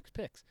it Dominic's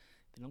Picks.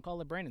 They don't call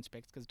it Brandon's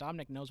Picks because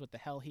Dominic knows what the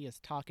hell he is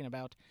talking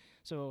about.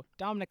 So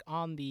Dominic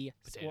on the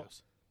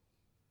Potatoes.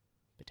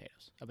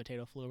 Potatoes. A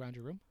potato flew around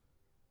your room?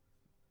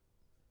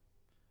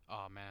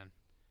 Oh, man.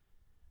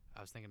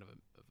 I was thinking of a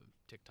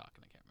TikTok,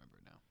 and I can't remember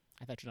it now.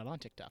 I thought you're not on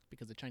TikTok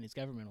because the Chinese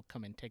government will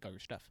come and take all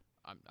your stuff.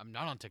 I'm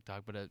not on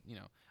TikTok, but, I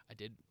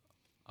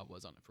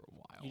was on it for a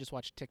while. You just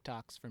watch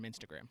TikToks from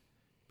Instagram.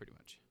 Pretty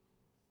much.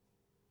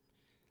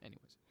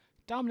 Anyways.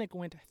 Dominic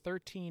went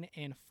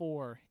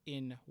 13-4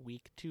 in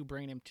week 2,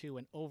 bringing him to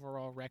an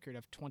overall record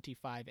of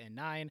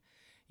 25-9.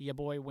 Your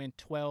boy went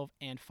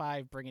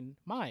 12-5, bringing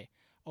my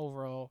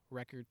overall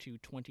record to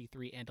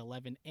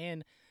 23-11.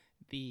 And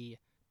the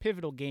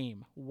pivotal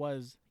game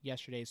was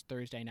yesterday's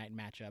Thursday night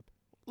matchup.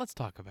 Let's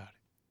talk about it.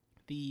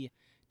 The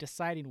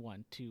deciding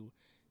one to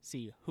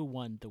see who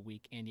won the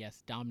week. And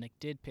yes, Dominic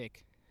did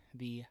pick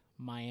the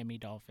Miami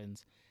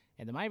Dolphins.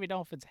 And the Miami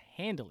Dolphins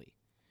handily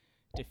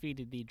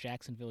defeated the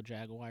Jacksonville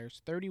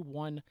Jaguars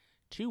 31-13.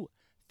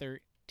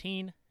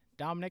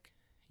 Dominic,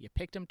 you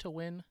picked them to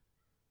win.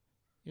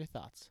 Your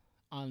thoughts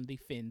on the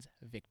Finns'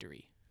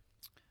 victory?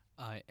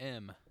 I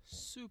am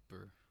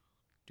super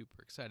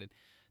duper excited.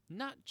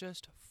 Not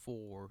just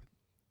for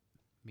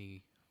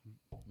me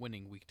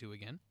winning week 2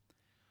 again.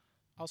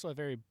 Also a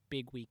very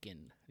big week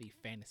in the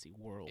fantasy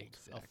world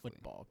of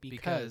football.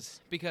 Because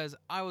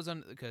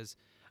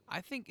I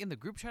think in the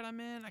group chat I'm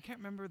in, I can't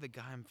remember the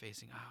guy I'm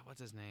facing.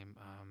 What's his name?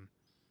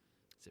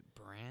 Is it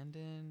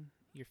Brandon?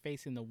 You're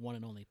facing the one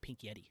and only Pink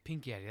Yeti.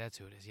 Pink Yeti, that's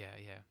who it is. Yeah.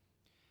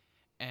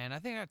 And I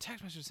think I got a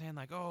text message saying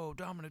like, "Oh,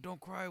 Dominic,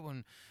 don't cry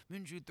when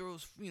Minshew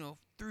throws,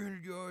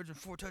 300 yards and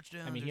 4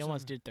 touchdowns." I mean, he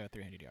almost did throw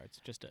 300 yards.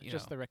 Just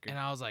the record. And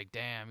I was like,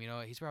 "Damn,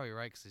 he's probably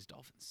right because his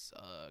Dolphins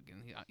suck,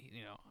 and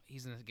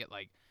he's gonna get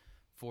like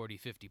 40,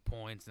 50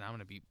 points, and I'm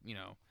gonna be,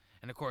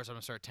 and of course I'm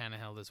gonna start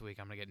Tannehill this week.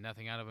 I'm gonna get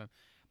nothing out of him."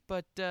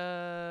 But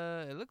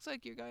it looks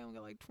like your guy only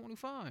got like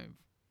 25.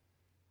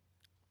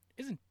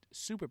 Isn't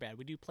super bad.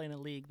 We do play in a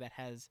league that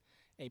has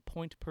a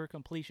point per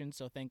completion,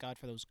 so thank God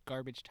for those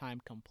garbage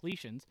time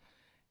completions.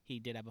 He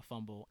did have a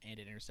fumble and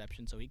an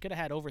interception, so he could have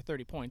had over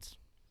 30 points,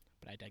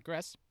 but I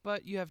digress.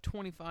 But you have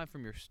 25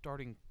 from your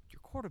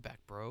quarterback,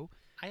 bro.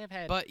 I have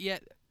had... But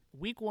yet...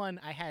 Week 1,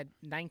 I had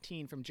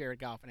 19 from Jared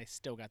Goff, and I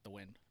still got the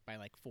win by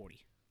like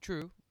 40.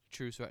 True.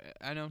 So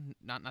I know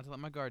not to let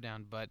my guard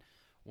down, but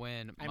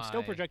when I'm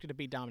still projected to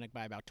beat Dominic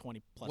by about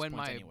 20 plus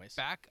points anyways.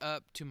 When my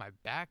backup to my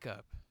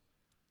backup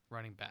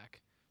running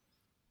back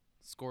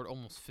scored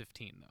almost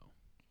 15, though.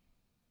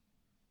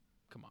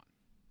 Come on.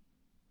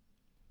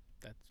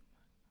 That's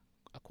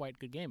a quite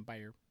good game by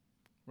your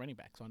running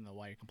back, so I don't know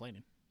why you're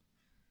complaining.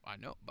 I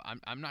know, but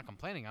I'm not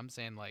complaining. I'm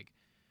saying, like,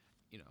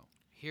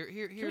 here.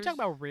 Can we talk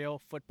about real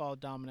football,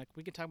 Dominic?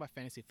 We can talk about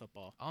fantasy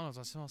football. I don't know if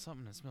I smell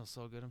something that smells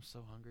so good. I'm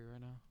so hungry right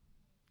now.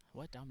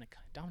 What, Dominic?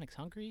 Dominic's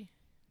hungry?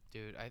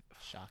 Dude,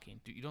 Shocking.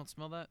 Dude, you don't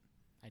smell that?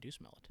 I do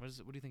smell it. What is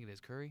it? What do you think it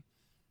is? Curry?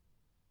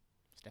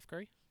 Steph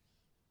Curry?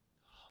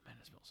 Oh, man,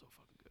 it smells so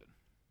fucking good.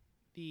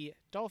 The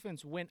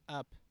Dolphins went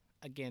up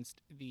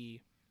against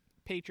the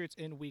Patriots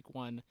in week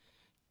 1,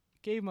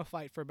 gave them a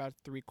fight for about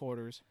 3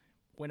 quarters,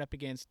 went up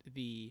against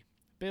the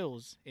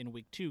Bills in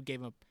week 2,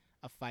 gave them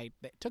a fight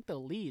that took the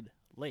lead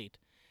late,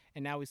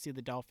 and now we see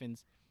the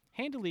Dolphins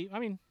handily,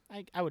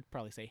 I would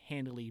probably say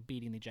handily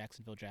beating the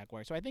Jacksonville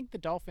Jaguars. So I think the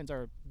Dolphins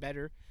are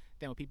better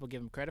than what people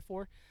give them credit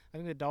for. I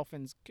think the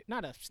Dolphins,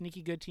 not a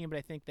sneaky good team, but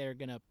I think they're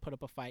going to put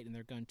up a fight and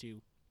they're going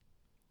to,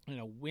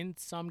 win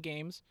some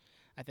games.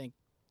 I think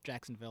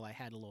Jacksonville, I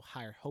had a little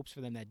higher hopes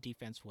for them. That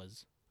defense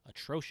was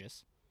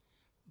atrocious.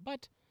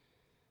 But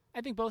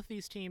I think both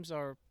these teams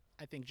are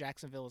I think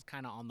Jacksonville is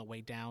kind of on the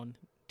way down,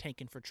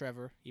 tanking for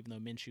Trevor, even though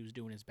Minshew's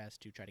doing his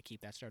best to try to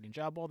keep that starting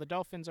job. While the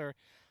Dolphins are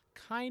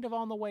kind of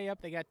on the way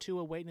up. They got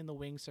Tua waiting in the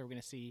wings, so we're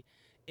going to see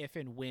if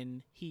and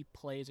when he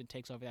plays and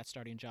takes over that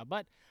starting job.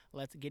 But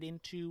let's get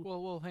into...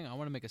 Well, hang on. I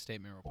want to make a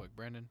statement real quick.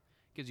 Brandon,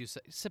 gives you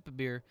a sip of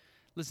beer.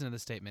 Listen to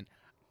this statement.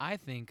 I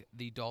think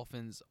the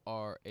Dolphins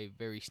are a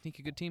very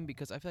sneaky good team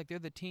because I feel like they're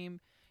the team,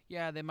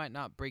 yeah, they might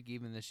not break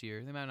even this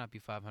year. They might not be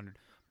 500,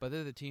 but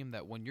they're the team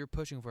that when you're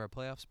pushing for a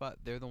playoff spot,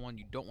 they're the one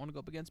you don't want to go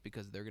up against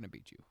because they're going to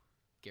beat you.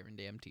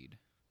 Guaranteed.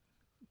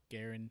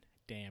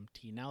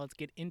 Guaranteed. Now let's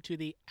get into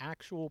the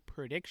actual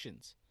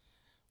predictions.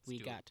 We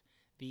got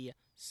the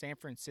San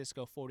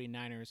Francisco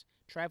 49ers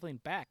traveling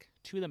back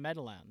to the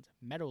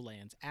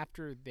Meadowlands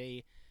after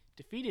they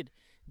defeated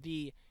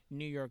the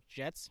New York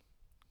Jets.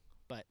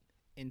 But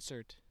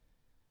insert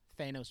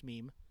Thanos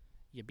meme,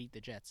 you beat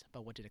the Jets,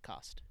 but what did it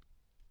cost?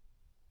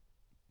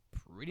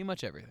 Pretty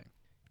much everything.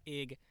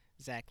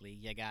 Exactly.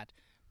 You got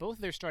both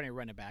their starting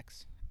running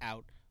backs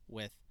out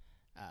with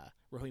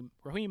Raheem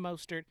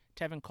Mostert,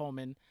 Tevin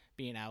Coleman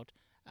being out.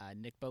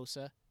 Nick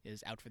Bosa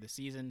is out for the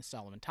season.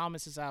 Solomon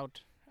Thomas is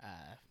out.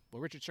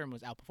 Richard Sherman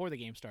was out before the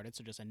game started,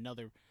 so just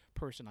another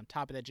person on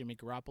top of that. Jimmy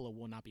Garoppolo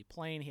will not be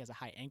playing. He has a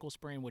high ankle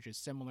sprain, which is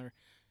similar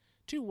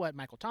to what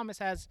Michael Thomas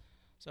has.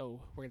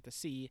 So we're going to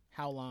see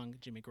how long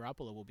Jimmy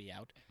Garoppolo will be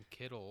out.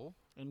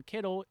 And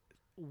Kittle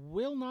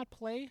will not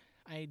play,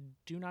 I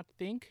do not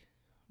think,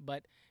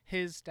 but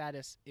his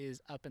status is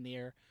up in the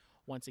air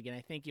once again. I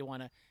think you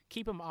want to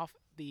keep him off.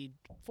 The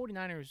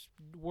 49ers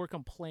were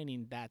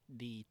complaining that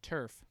the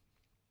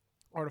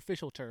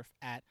artificial turf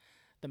at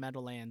the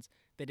Meadowlands,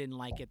 they didn't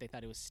like it. They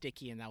thought it was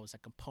sticky, and that was a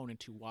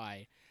component to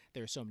why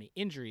there were so many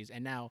injuries.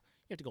 And now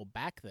you have to go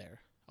back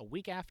there a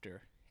week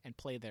after and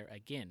play there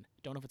again.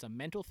 Don't know if it's a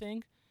mental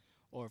thing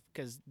or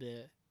because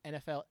the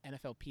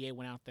NFLPA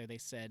went out there. They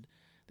said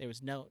there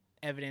was no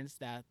evidence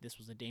that this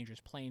was a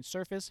dangerous playing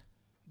surface,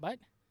 but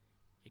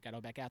you got to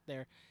go back out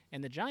there.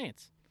 And the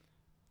Giants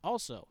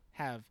also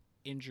have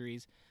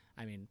injuries.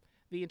 I mean,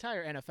 the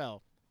entire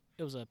NFL,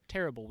 it was a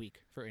terrible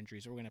week for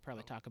injuries. We're going to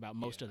probably talk about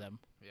most of them.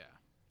 Yeah.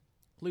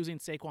 Losing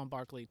Saquon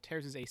Barkley,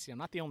 tears his ACL.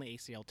 Not the only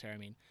ACL tear. I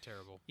mean,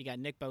 terrible. You got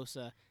Nick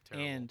Bosa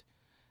and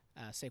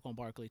Saquon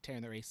Barkley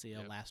tearing their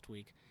ACL last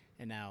week.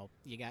 And now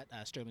you got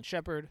Sterling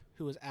Shepard,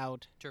 who is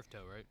out. Turf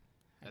toe, right?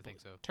 I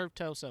think so. Turf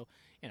toe. So,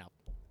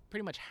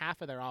 pretty much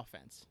half of their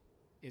offense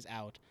is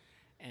out.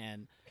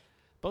 And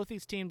both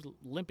these teams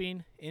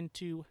limping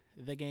into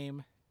the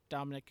game.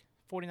 Dominic,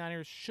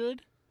 49ers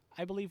should,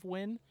 I believe,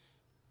 win.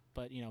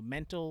 But,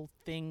 mental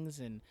things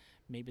and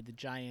maybe the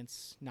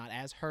Giants not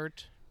as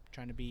hurt.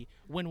 Trying to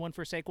win one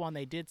for Saquon.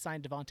 They did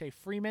sign Devontae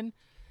Freeman.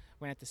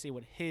 We're going to have to see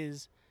what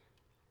his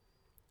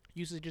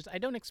usage is. I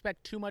don't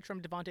expect too much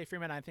from Devontae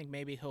Freeman. I think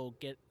maybe he'll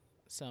get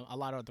a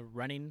lot of the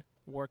running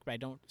work, but I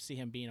don't see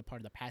him being a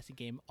part of the passing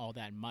game all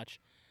that much.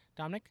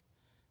 Dominic,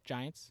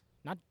 Giants.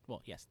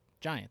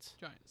 Giants.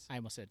 I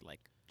almost said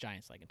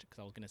Giants, because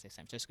I was going to say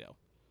San Francisco.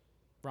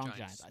 Wrong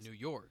Giants. New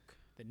York.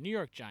 The New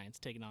York Giants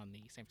taking on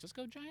the San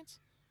Francisco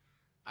Giants.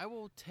 I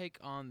will take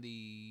on the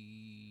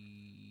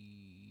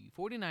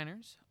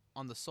 49ers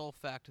on the sole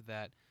fact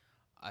that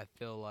I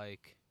feel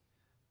like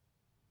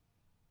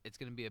it's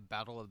going to be a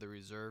battle of the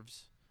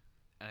reserves,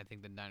 and I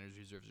think the Niners'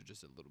 reserves are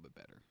just a little bit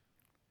better.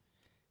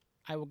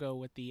 I will go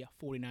with the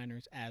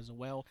 49ers as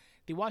well.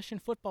 The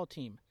Washington football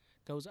team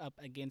goes up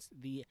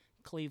against the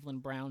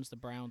Cleveland Browns. The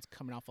Browns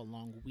coming off a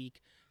long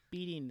week,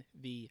 beating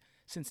the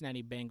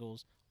Cincinnati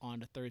Bengals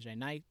on Thursday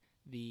night.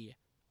 The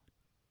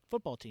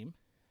football team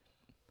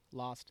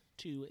lost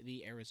to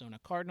the Arizona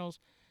Cardinals.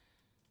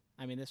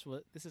 I mean, this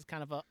is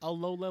kind of a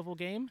low-level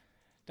game.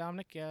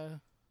 Dominic,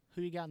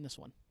 who you got in this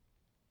one?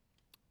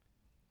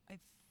 I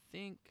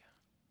think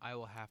I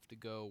will have to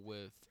go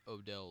with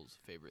Odell's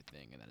favorite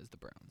thing, and that is the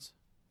Browns.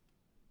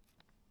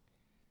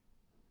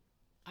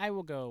 I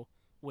will go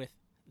with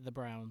the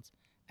Browns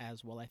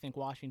as well. I think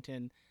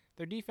Washington,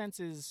 their defense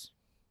is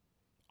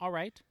all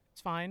right.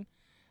 It's fine.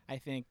 I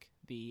think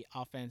the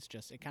offense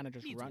it kind of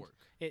just needs runs. Work.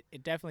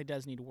 It definitely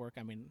does need work.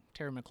 I mean,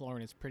 Terry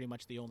McLaurin is pretty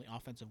much the only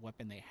offensive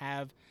weapon they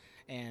have,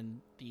 and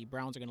the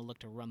Browns are going to look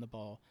to run the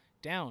ball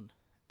down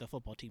the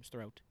football team's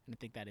throat, and I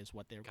think that is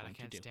what they're going to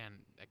do.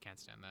 I can't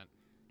stand that.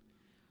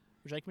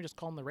 Would you like me to just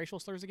call them the racial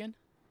slurs again?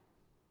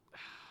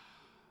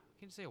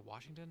 Can you say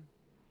Washington?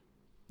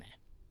 Nah.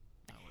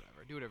 No,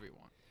 whatever. Do whatever you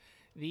want.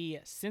 The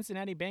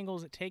Cincinnati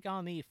Bengals take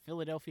on the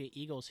Philadelphia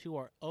Eagles, who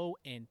are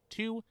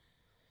 0-2.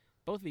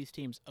 Both of these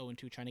teams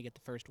 0-2, trying to get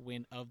the first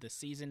win of the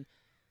season.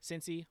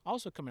 Cincy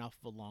also coming off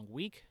of a long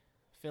week.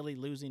 Philly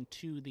losing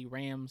to the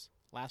Rams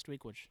last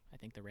week, which I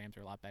think the Rams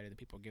are a lot better than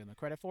people are giving them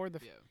credit for. The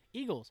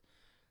Eagles,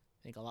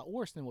 I think, a lot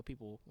worse than what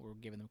people were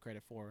giving them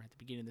credit for at the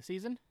beginning of the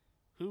season.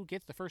 Who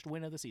gets the first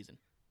win of the season?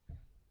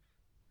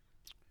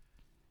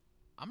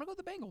 I'm going to go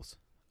with the Bengals.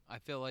 I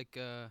feel like,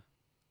 in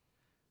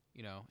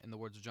the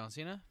words of John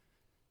Cena,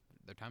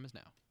 their time is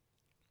now.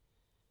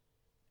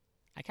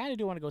 I kind of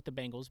do want to go with the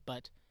Bengals,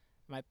 but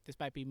this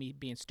might be me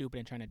being stupid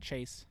and trying to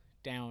chase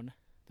down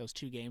those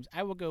two games.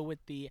 I will go with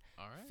the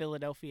All right.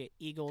 Philadelphia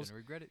Eagles. Gonna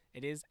regret it.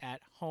 It is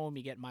at home.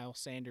 You get Miles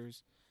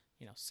Sanders.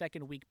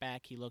 Second week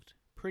back, he looked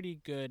pretty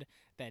good.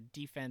 That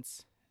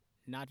defense,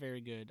 not very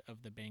good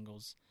of the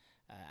Bengals.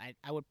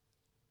 I would.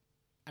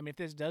 I mean, if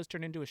this does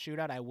turn into a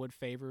shootout, I would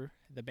favor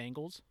the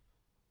Bengals,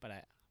 but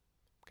I'm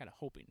kind of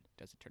hoping it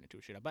doesn't turn into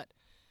a shootout. But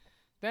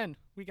then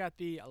we got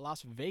the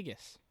Las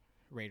Vegas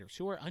Raiders,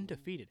 who are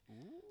undefeated.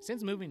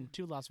 Since moving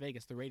to Las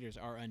Vegas, the Raiders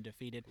are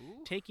undefeated,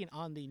 taking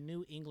on the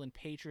New England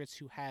Patriots,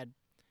 who had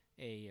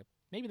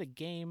maybe the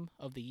game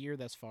of the year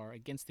thus far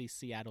against the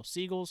Seattle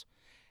Seagulls.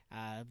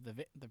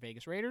 The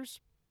Vegas Raiders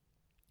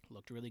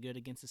looked really good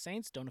against the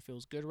Saints. Don't know if it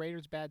was good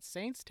Raiders, bad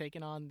Saints,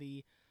 taking on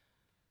the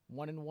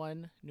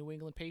 1-1 New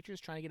England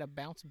Patriots, trying to get a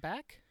bounce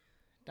back.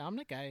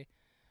 Dominic, I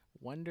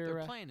wonder.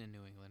 They're playing in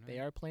New England, right? They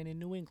are playing in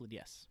New England,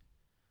 yes.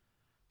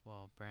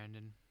 Well,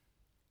 Brandon,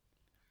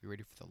 you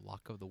ready for the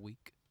lock of the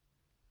week?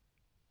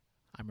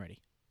 I'm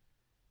ready.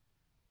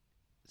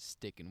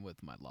 Sticking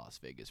with my Las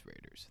Vegas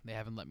Raiders. They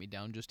haven't let me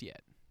down just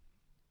yet.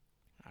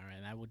 All right,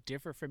 and I will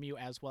differ from you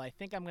as well. I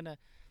think I'm going to.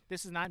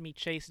 This is not me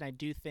chasing. I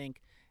do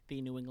think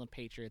the New England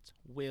Patriots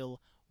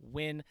will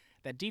win.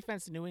 That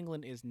defense in New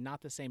England is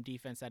not the same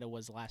defense that it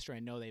was last year. I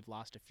know they've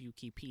lost a few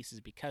key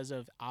pieces because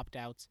of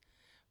opt-outs,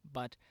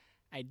 but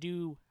I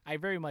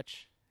very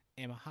much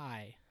am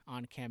high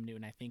on Cam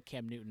Newton. I think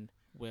Cam Newton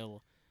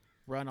will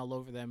run all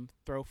over them,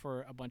 throw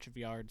for a bunch of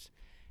yards,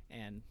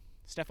 and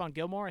Stephon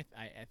Gilmore,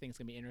 I think it's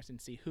going to be interesting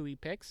to see who he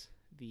picks.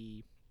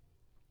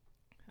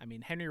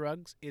 Henry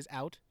Ruggs is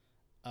out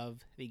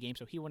of the game,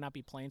 so he will not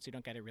be playing, so you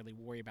don't got to really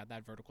worry about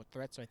that vertical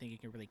threat. So I think you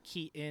can really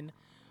key in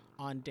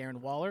on Darren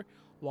Waller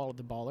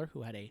the baller,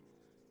 who had a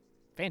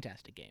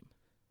fantastic game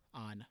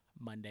on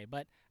Monday.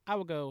 But I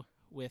will go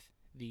with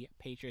the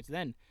Patriots.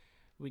 Then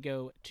we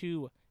go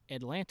to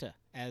Atlanta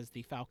as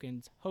the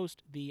Falcons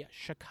host the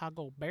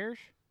Chicago Bears.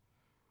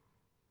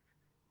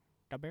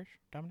 The Bears,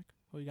 Dominic,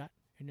 who you got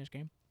in this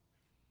game?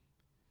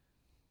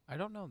 I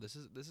don't know. This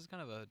is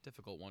kind of a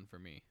difficult one for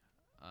me.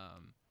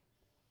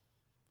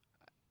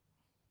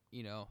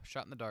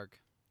 Shot in the dark.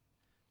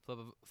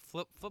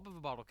 Flip of a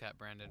bottle cap,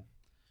 Brandon.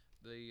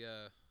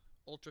 The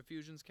Ultra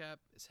Fusions cap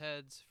is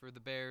heads for the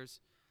Bears.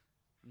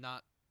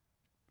 Not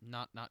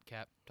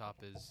cap.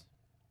 Top is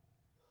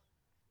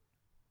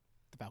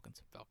The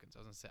Falcons. Falcons.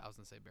 I was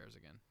gonna say Bears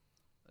again.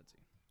 Let's see.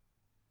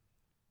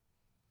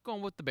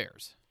 Going with the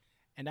Bears.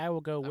 And I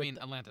will go with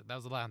Atlanta. That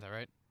was Atlanta,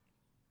 right?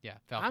 Yeah,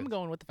 Falcons. I'm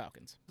going with the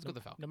Falcons. Let's go with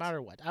the Falcons. No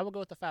matter what. I will go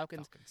with the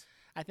Falcons.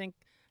 I think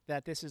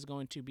that this is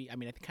going to be,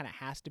 it kind of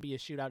has to be a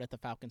shootout if the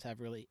Falcons have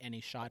really any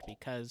shot,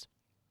 because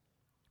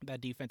that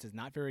defense is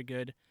not very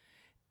good.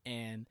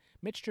 And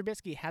Mitch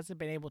Trubisky hasn't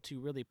been able to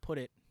really put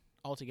it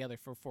all together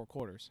for 4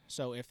 quarters.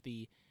 So if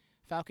the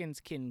Falcons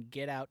can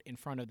get out in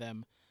front of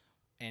them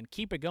and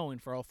keep it going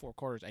for all 4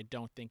 quarters, I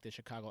don't think the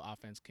Chicago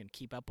offense can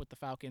keep up with the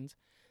Falcons.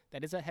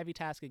 That is a heavy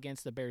task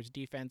against the Bears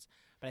defense,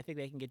 but I think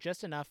they can get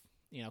just enough,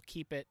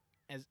 keep it.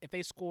 As if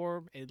they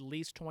score at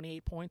least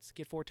 28 points,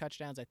 get 4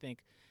 touchdowns, I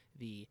think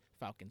the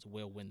Falcons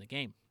will win the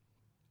game.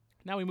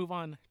 Now we move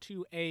on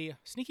to a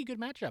sneaky good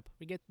matchup.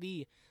 We get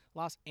the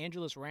Los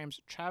Angeles Rams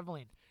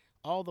traveling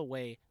all the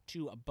way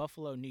to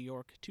Buffalo, New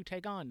York, to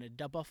take on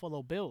the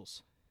Buffalo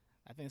Bills.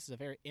 I think this is a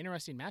very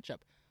interesting matchup.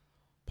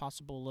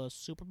 Possible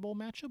Super Bowl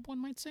matchup,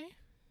 one might say.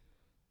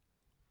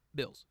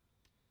 Bills.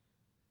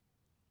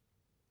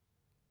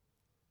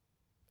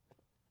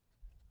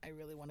 I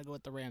really want to go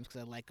with the Rams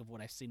because I like of what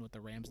I've seen with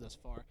the Rams thus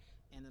far.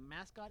 And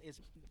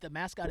the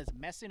mascot is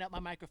messing up my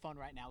microphone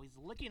right now. He's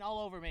licking all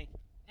over me.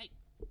 Hey,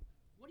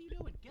 what are you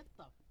doing? Get the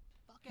fuck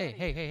out of here.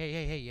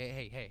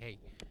 Hey.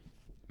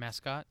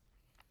 Mascot?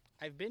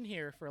 I've been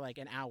here for like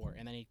an hour,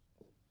 and then he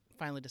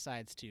finally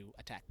decides to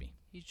attack me.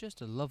 He's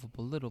just a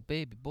lovable little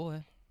baby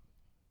boy.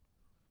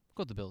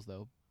 Go with the Bills,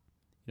 though.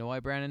 You know why,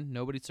 Brandon?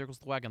 Nobody circles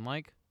the wagon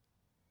like?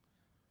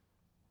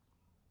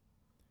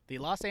 The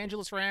Los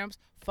Angeles Rams,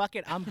 fuck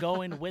it, I'm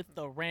going with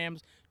the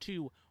Rams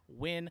to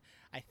win.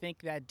 I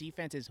think that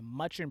defense is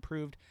much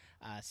improved.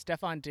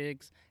 Stephon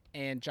Diggs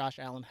and Josh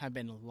Allen have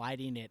been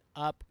lighting it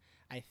up.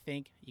 I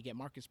think you get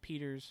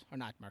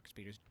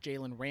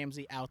Jalen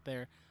Ramsey out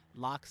there,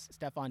 locks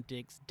Stephon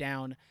Diggs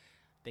down.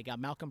 They got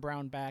Malcolm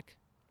Brown back,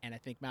 and I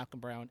think Malcolm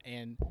Brown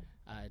and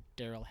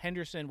Darrell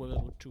Henderson will be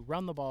able to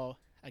run the ball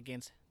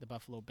against the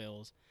Buffalo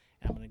Bills.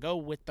 And I'm going to go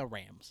with the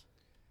Rams.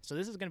 So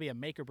this is going to be a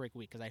make-or-break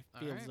week because I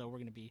feel as though we're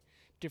going to be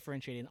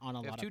differentiating on a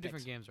lot of picks. We have 2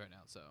 different games right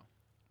now, so.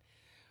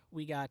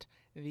 We got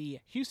the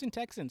Houston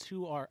Texans,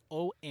 who are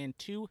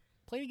 0-2,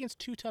 played against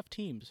 2 tough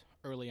teams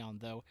early on,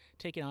 though,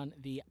 taking on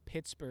the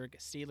Pittsburgh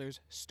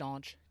Steelers'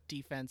 staunch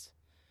defense.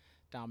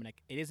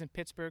 Dominic, it is in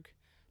Pittsburgh.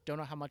 Don't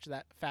know how much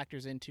that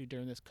factors into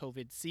during this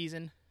COVID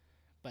season,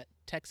 but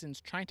Texans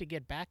trying to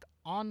get back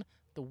on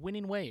the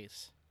winning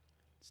ways.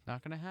 It's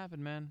not going to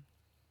happen, man.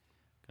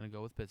 Going to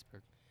go with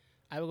Pittsburgh.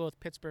 I will go with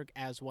Pittsburgh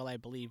as well. I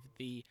believe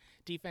the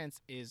defense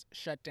is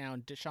shut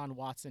down. Deshaun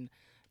Watson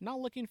not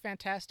looking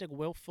fantastic.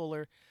 Will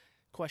Fuller,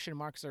 question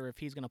marks are if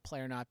he's going to play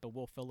or not, but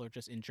Will Fuller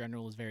just in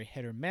general is very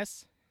hit or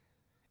miss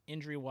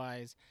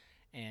injury-wise.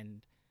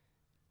 And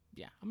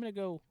Yeah, I'm going to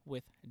go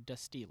with the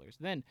Steelers.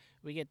 Then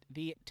we get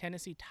the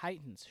Tennessee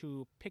Titans,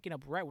 who picking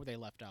up right where they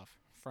left off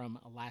from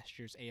last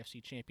year's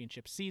AFC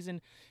Championship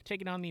season,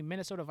 taking on the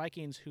Minnesota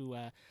Vikings, who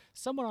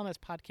someone on this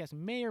podcast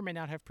may or may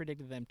not have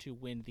predicted them to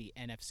win the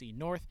NFC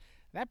North.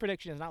 That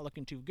prediction is not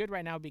looking too good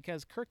right now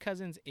because Kirk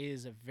Cousins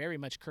is very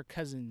much Kirk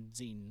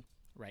Cousinsing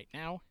right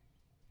now.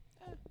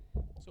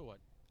 So what?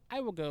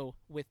 I will go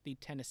with the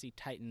Tennessee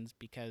Titans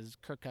because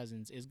Kirk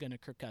Cousins is going to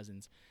Kirk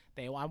Cousins.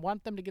 I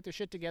want them to get their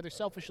shit together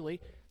selfishly,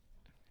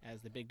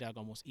 as the big dog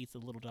almost eats the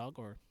little dog,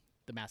 or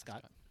the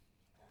mascot,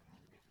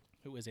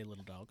 who is a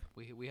little dog.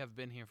 We have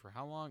been here for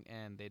how long,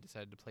 and they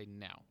decided to play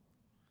now?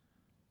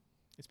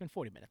 It's been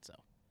 40 minutes,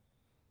 though.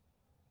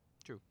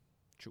 True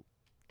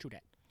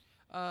that.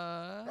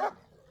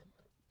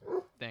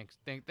 Thanks.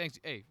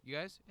 Hey, you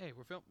guys. Hey,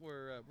 we're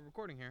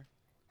recording here.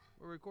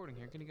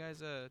 Can you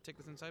guys take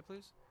this inside,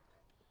 please?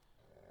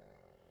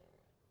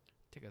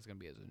 I think that's gonna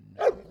be as a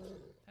no.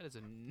 That is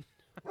a.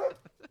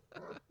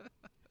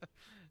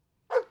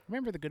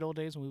 Remember the good old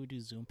days when we would do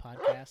Zoom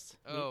podcasts?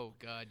 Oh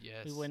God,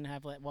 yes. We wouldn't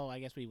have I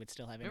guess we would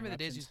still have. Remember the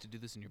days you used to do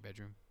this in your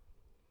bedroom?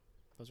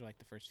 Those were like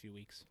the first few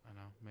weeks. I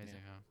know,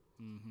 amazing, Yeah.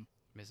 huh? Mm-hmm.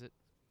 Miss it?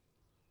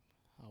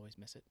 Always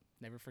miss it.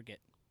 Never forget.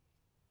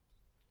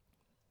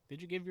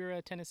 Did you give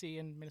your Tennessee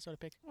and Minnesota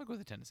pick? I'll go with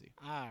the Tennessee.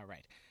 All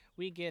right.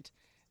 We get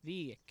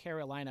the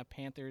Carolina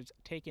Panthers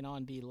taking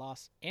on the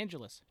Los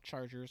Angeles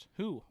Chargers,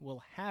 who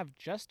will have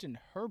Justin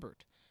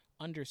Herbert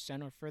under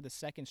center for the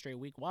second straight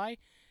week. Why?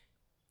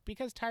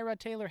 Because Tyrod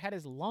Taylor had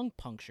his lung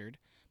punctured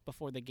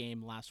before the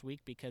game last week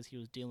because he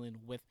was dealing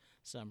with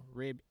some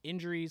rib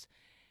injuries.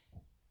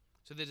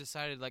 So they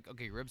decided, like,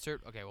 okay, rib cert?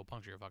 Okay, we'll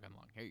puncture your fucking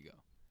lung. Here you go.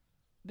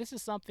 This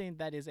is something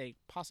that is a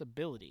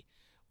possibility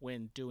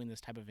when doing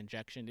this type of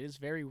injection. It is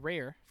very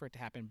rare for it to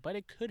happen, but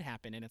it could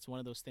happen, and it's one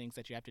of those things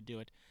that you have to do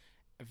it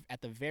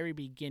at the very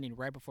beginning,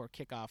 right before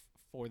kickoff,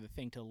 for the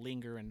thing to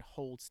linger and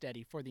hold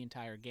steady for the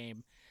entire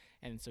game.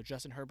 And so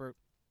Justin Herbert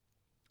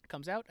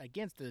comes out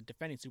against the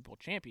defending Super Bowl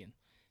champion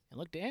and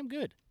looked damn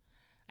good.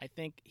 I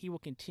think he will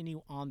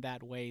continue on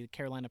that way. The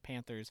Carolina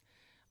Panthers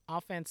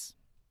offense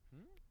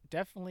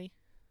definitely.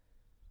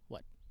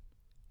 What?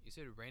 You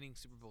said reigning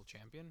Super Bowl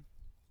champion?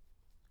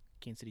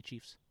 Kansas City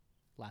Chiefs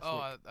last Oh,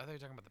 week. I thought you were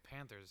talking about the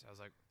Panthers. I was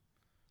like,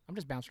 I'm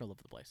just bouncing all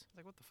over the place.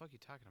 what the fuck are you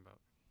talking about?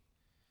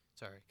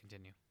 Sorry,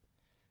 continue.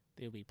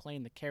 They'll be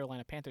playing the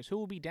Carolina Panthers, who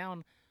will be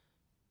down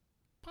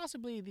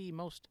possibly the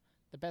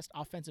best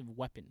offensive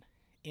weapon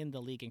in the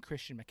league in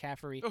Christian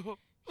McCaffrey.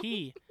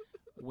 He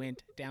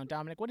went down.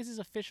 Dominic, what is his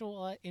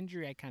official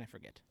injury? I kind of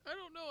forget. I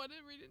don't know. I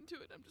didn't read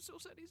into it. I'm just so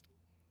sad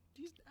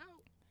he's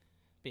out.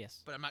 But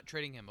yes, But I'm not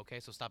trading him, okay?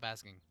 So stop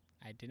asking.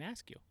 I didn't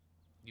ask you.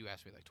 You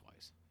asked me like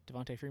twice.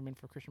 Devontae Freeman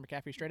for Christian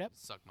McCaffrey straight up?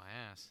 Suck my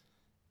ass.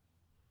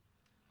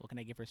 What can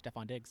I give for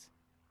Stephon Diggs?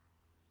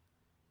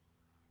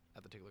 I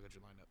have to take a look at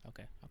your lineup.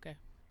 Okay.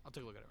 I'll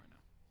take a look at it right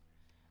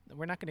now.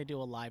 We're not going to do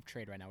a live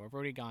trade right now. We've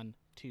already gone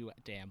too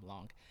damn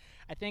long.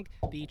 I think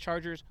the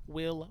Chargers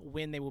will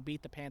win. They will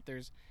beat the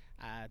Panthers.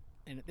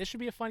 And this should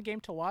be a fun game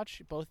to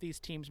watch. Both these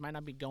teams might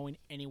not be going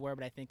anywhere,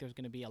 but I think there's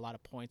going to be a lot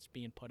of points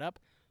being put up.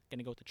 Going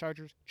to go with the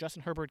Chargers.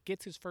 Justin Herbert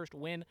gets his first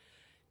win.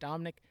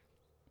 Dominic,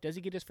 does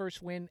he get his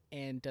first win?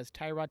 And does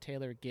Tyrod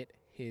Taylor get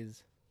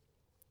his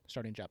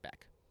starting job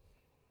back?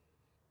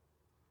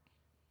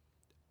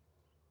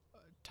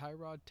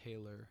 Tyrod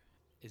Taylor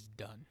is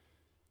done.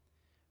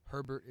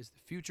 Herbert is the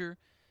future.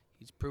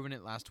 He's proven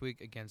it last week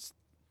against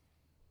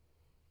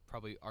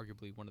probably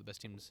arguably one of the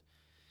best teams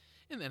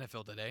in the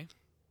NFL today.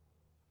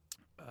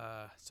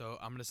 So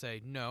I'm going to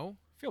say no.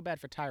 Feel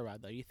bad for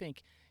Tyrod, though. You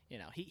think,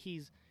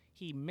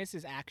 he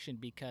misses action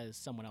because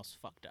someone else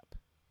fucked up.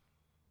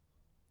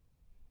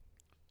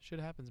 Shit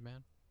happens,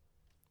 man.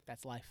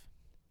 That's life.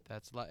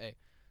 Hey,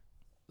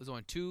 there's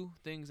only two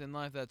things in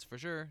life that's for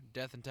sure: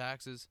 death and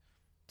taxes.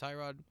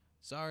 Tyrod,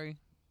 sorry,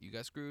 you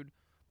got screwed.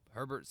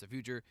 Herbert's the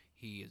future.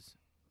 He has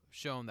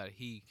shown that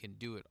he can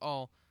do it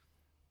all.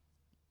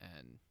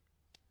 And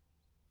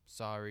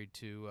sorry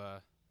to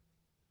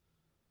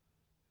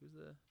who's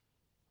the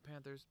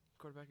Panthers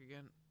quarterback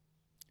again?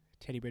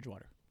 Teddy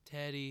Bridgewater.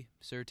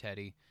 Sir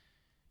Teddy.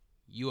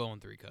 You own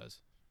 3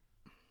 cuz.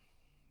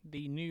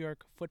 The New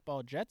York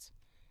Football Jets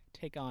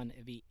take on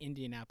the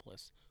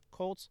Indianapolis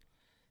Colts.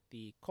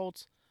 The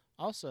Colts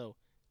also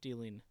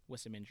dealing with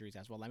some injuries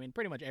as well. I mean,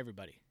 pretty much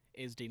everybody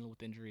is dealing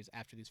with injuries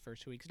after these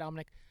first 2 weeks.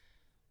 Dominic,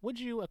 what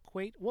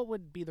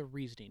would be the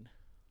reasoning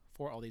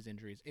for all these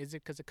injuries? Is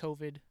it because of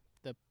COVID,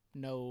 the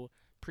no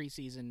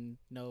preseason,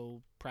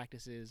 no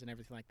practices and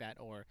everything like that,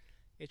 or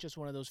it's just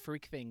one of those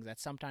freak things that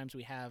sometimes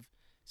we have?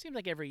 Seems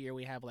like every year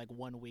we have like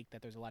 1 week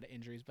that there's a lot of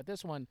injuries, but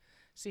this one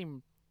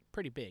seemed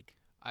pretty big.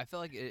 I feel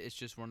like it's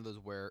just one of those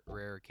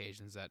rare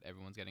occasions that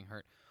everyone's getting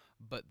hurt.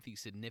 But the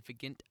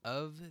significance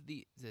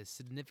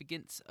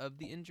of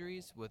the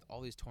injuries with all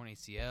these torn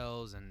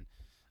ACLs and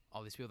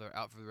all these people that are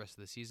out for the rest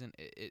of the season,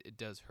 it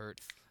does hurt.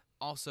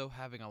 Also,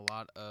 having a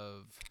lot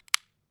of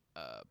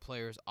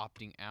players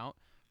opting out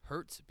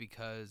hurts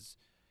because,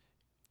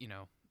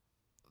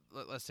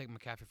 let's take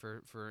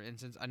McCaffrey for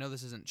instance. I know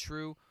this isn't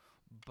true,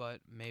 but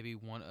maybe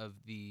one of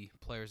the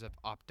players that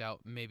opt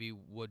out maybe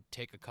would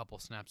take a couple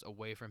snaps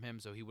away from him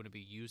so he wouldn't be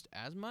used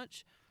as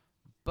much.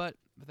 But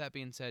with that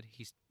being said,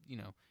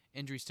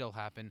 injuries still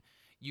happen.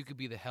 You could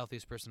be the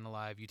healthiest person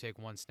alive. You take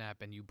one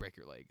snap and you break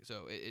your leg.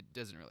 So it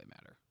doesn't really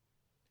matter.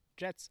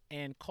 Jets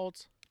and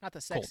Colts, not the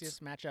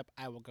sexiest matchup.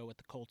 I will go with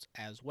the Colts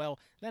as well.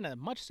 Then a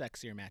much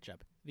sexier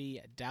matchup,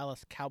 the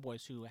Dallas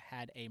Cowboys, who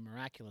had a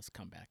miraculous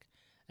comeback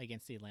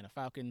against the Atlanta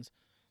Falcons.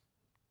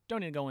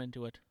 Don't need to go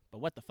into it, but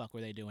what the fuck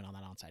were they doing on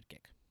that onside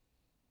kick?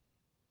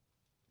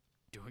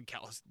 Doing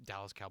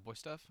Dallas Cowboy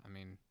stuff? I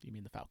mean... You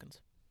mean the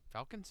Falcons?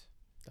 Falcons?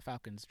 The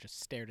Falcons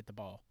just stared at the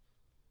ball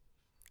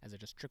as it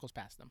just trickles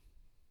past them.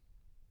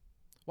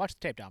 Watch the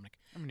tape, Dominic.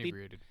 I'm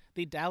inebriated.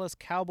 The Dallas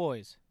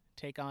Cowboys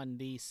take on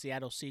the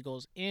Seattle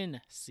Seagulls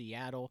in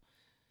Seattle.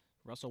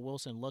 Russell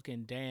Wilson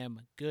looking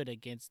damn good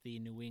against the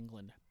New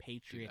England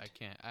Patriots.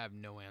 Dude, I have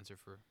no answer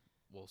for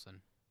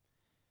Wilson.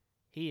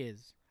 He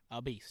is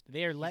a beast.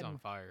 He's on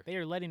fire. They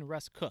are letting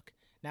Russ cook.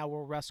 Now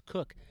will Russ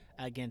cook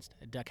against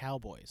the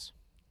Cowboys?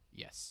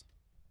 Yes.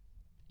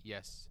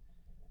 Yes.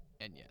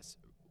 And yes.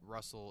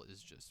 Russell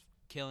is just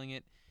killing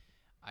it.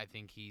 I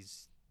think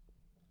he's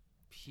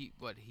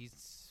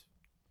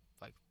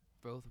like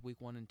both week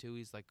 1 and 2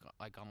 he's like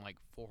on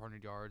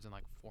 400 yards and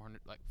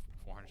 400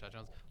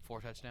 touchdowns,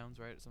 4 touchdowns,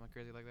 right? Something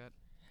crazy like that.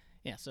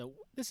 Yeah, so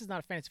this is not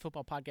a fantasy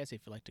football podcast.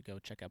 If you'd like to go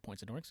check out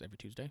Points and Dorks every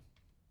Tuesday.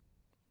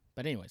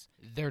 But anyways,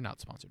 they're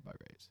not sponsored by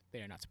Rays. They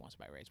are not sponsored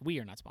by Rays. We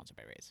are not sponsored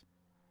by Rays.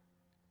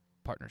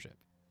 Partnership.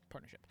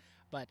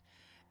 But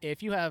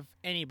if you have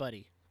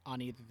anybody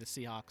on either the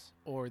Seahawks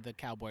or the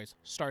Cowboys,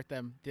 start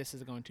them. This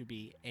is going to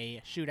be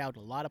a shootout, a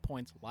lot of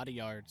points, a lot of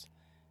yards.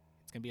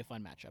 It's going to be a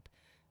fun matchup.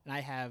 And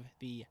I have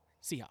the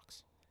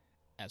Seahawks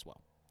as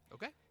well.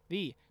 Okay.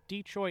 The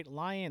Detroit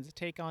Lions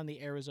take on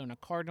the Arizona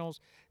Cardinals.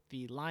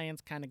 The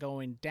Lions kind of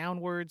going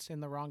downwards in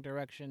the wrong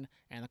direction,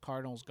 and the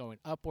Cardinals going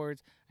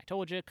upwards. I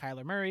told you,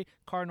 Kyler Murray,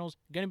 Cardinals,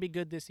 going to be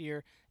good this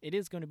year. It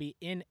is going to be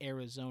in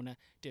Arizona.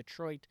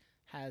 Detroit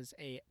has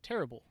a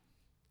terrible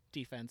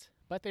defense,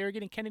 but they are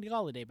getting Kenny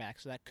Golladay back,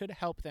 so that could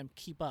help them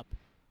keep up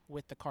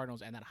with the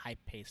Cardinals and that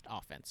high-paced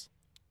offense.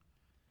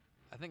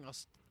 I think I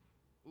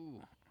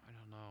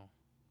don't know.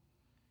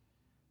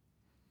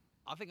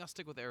 I think I'll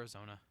stick with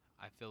Arizona.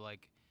 I feel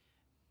like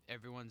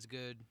everyone's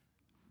good.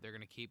 They're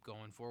going to keep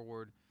going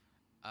forward.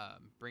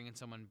 Bringing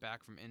someone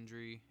back from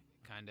injury,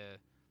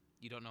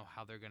 you don't know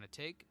how they're going to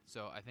take.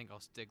 So I think I'll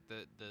stick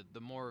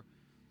the more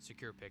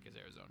secure pick is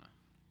Arizona.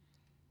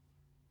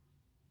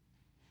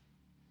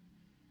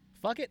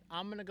 Fuck it.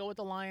 I'm going to go with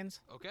the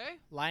Lions. Okay.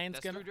 Lions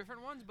That's 3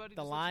 different ones, buddy.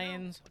 The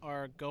Lions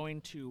are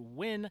going to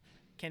win.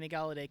 Kenny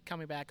Golladay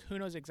coming back. Who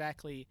knows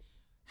exactly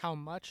how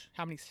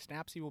many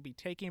snaps he will be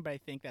taking, but I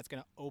think that's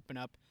going to open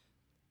up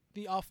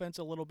the offense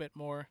a little bit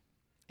more.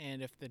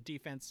 And if the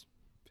defense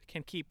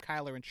can keep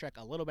Kyler in check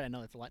a little bit, I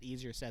know that's a lot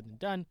easier said than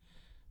done,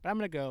 but I'm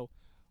going to go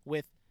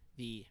with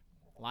the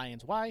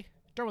Lions. Why?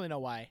 Don't really know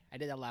why. I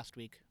did that last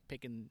week,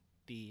 picking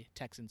the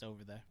Texans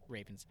over the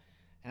Ravens,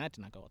 and that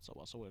did not go out so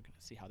well, so we're going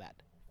to see how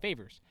that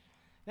favors.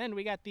 Then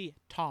we got the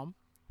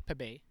Tampa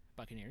Bay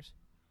Buccaneers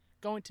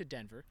going to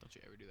Denver. Don't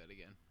you ever do that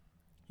again.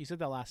 You said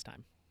that last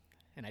time,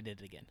 and I did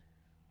it again.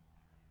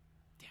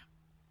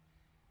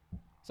 Damn.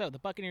 So the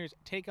Buccaneers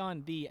take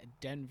on the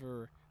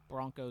Denver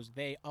Broncos.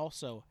 They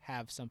also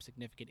have some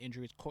significant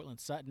injuries. Cortland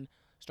Sutton,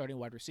 starting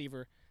wide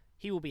receiver,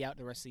 he will be out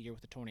the rest of the year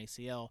with a torn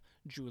ACL.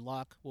 Drew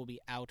Lock will be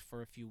out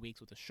for a few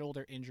weeks with a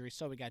shoulder injury.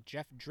 So we got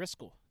Jeff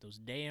Driscoll, those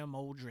damn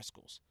old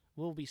Driscolls,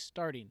 will be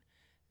starting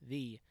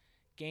the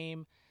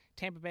game.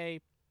 Tampa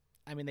Bay,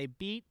 they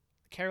beat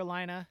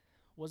Carolina.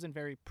 Wasn't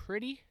very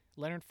pretty.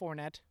 Leonard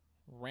Fournette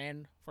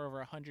ran for over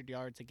 100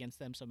 yards against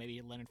them, so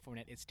maybe Leonard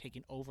Fournette is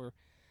taking over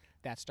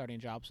that starting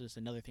job, so it's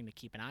another thing to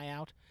keep an eye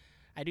out.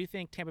 I do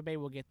think Tampa Bay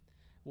will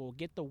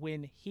get the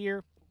win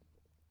here.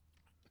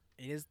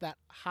 It is that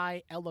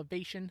high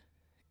elevation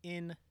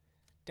in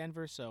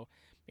Denver, so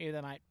maybe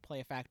that might play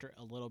a factor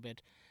a little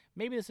bit.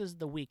 Maybe this is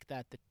the week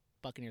that the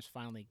Buccaneers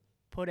finally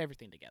put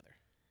everything together.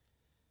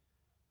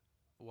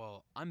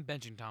 Well, I'm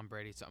benching Tom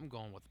Brady, so I'm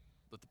going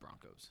with the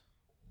Broncos.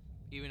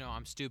 Even though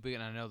I'm stupid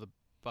and I know the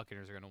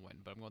Buccaneers are going to win,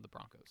 but I'm going with the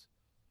Broncos.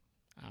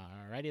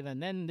 Alrighty then.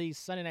 Then the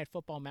Sunday Night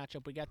Football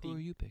matchup, we got Who are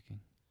you picking?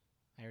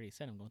 I already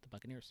said I'm going with the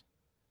Buccaneers.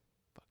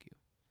 Fuck you.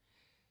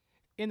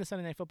 In the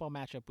Sunday Night Football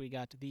matchup, we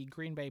got the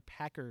Green Bay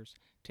Packers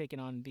taking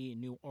on the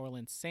New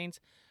Orleans Saints.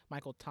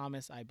 Michael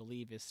Thomas, I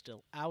believe, is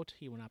still out.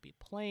 He will not be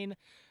playing.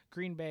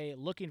 Green Bay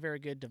looking very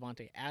good.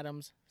 Devontae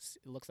Adams,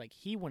 it looks like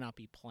he will not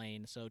be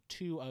playing. So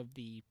 2 of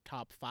the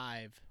top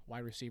 5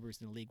 wide receivers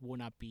in the league will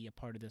not be a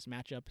part of this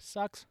matchup.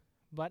 Sucks,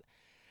 but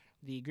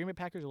the Green Bay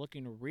Packers are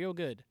looking real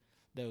good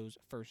those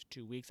first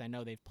 2 weeks. I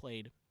know they've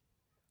played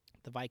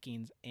the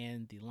Vikings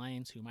and the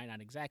Lions, who might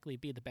not exactly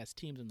be the best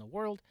teams in the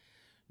world.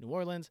 New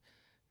Orleans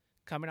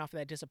coming off of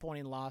that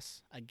disappointing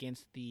loss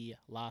against the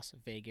Las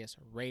Vegas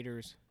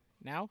Raiders.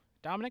 Now,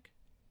 Dominic,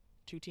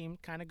 2 teams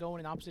kind of going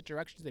in opposite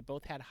directions. They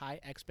both had high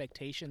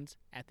expectations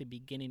at the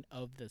beginning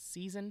of the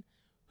season.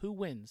 Who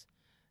wins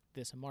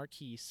this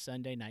marquee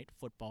Sunday Night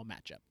Football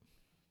matchup?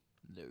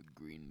 The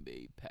Green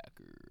Bay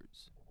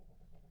Packers.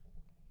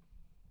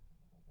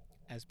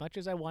 As much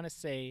as I want to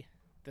say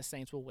the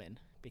Saints will win,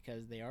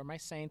 because they are my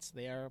Saints,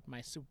 they are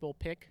my Super Bowl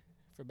pick,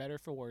 for better or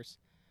for worse,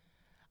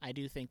 I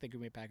do think the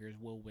Green Bay Packers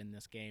will win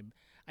this game.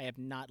 I have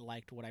not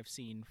liked what I've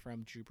seen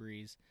from Drew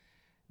Brees.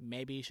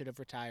 Maybe he should have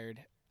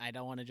retired. I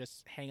don't want to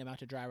just hang him out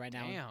to dry right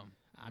now. Damn.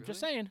 I'm just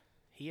saying,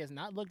 he has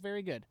not looked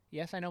very good.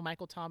 Yes, I know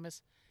Michael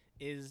Thomas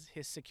is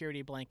his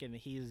security blanket, and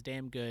he is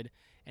damn good,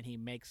 and he's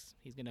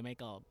going to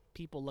make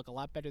people look a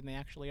lot better than they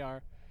actually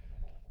are.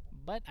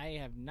 But I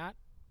have not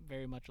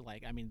very much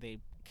they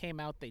came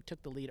out, they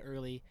took the lead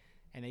early,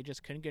 and they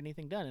just couldn't get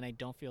anything done. And I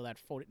don't feel that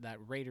that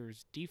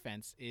Raiders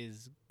defense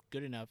is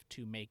good enough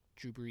to make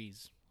Drew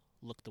Brees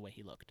look the way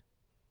he looked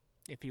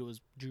if he was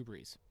Drew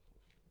Brees.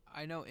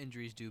 I know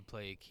injuries do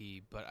play a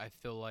key, but I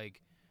feel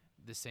like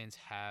the Saints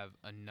have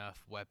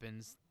enough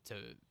weapons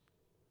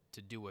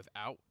to do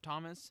without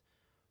Thomas.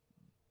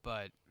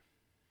 But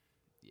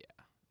yeah,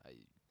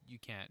 you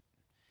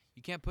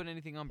can't put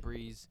anything on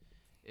Brees.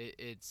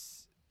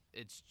 It's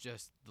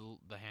just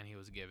the hand he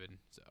was given.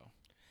 So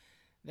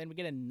then we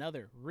get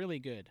another really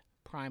good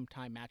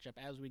primetime matchup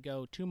as we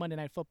go to Monday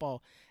Night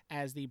Football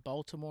as the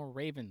Baltimore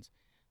Ravens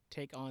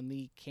take on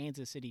the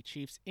Kansas City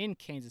Chiefs in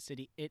Kansas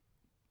City. It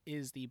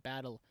is the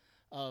battle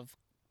of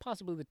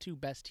possibly the two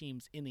best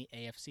teams in the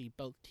AFC,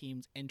 both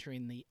teams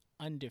entering the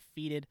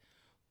undefeated.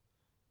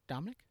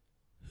 Dominic,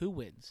 who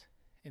wins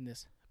in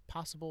this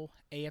possible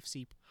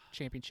AFC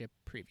championship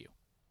preview?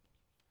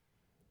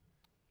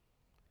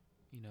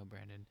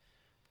 Brandon,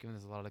 given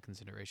this a lot of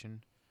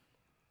consideration,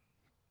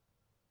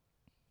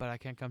 but I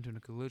can't come to a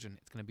conclusion.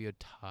 It's going to be a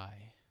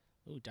tie.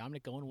 Ooh,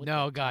 Dominic going with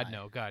no, the God, tie.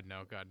 no, God,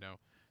 no, God, no.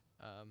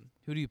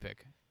 Who do you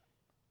pick?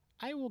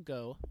 I will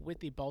go with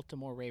the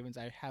Baltimore Ravens.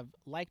 I have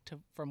liked,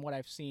 from what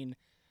I've seen,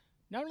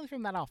 not only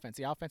from that offense.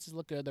 The offenses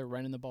look good. They're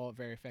running the ball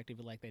very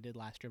effectively like they did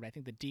last year. But I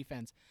think the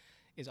defense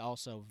is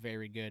also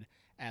very good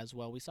as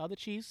well. We saw the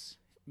Chiefs.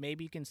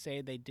 Maybe you can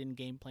say they didn't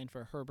game plan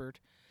for Herbert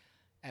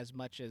as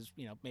much as,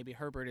 maybe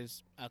Herbert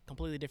is a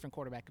completely different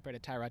quarterback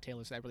compared to Tyrod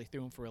Taylor, so that really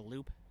threw him for a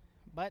loop.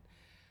 But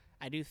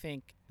I do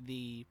think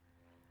the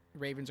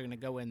Ravens are going to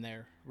go in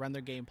there, run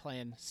their game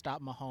plan,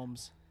 stop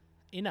Mahomes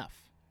enough.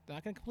 They're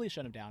not going to completely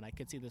shut him down. I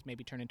could see this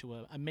maybe turn into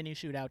a mini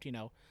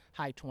shootout,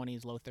 high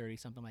 20s, low 30s,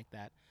 something like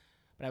that.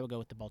 But I will go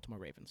with the Baltimore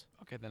Ravens.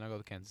 Okay, then I'll go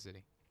with Kansas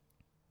City.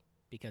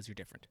 Because you're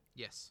different.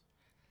 Yes.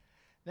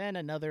 Then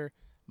another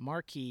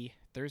marquee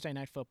Thursday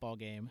night football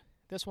game.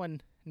 This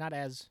one not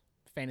as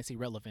fantasy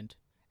relevant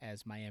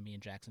as Miami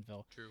and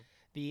Jacksonville. True.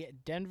 The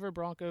Denver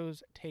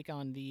Broncos take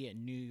on the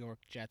New York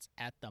Jets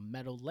at the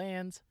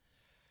Meadowlands.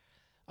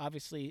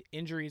 Obviously,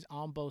 injuries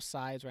on both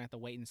sides. We're going to have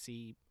to wait and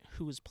see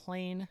who's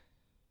playing.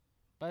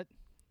 But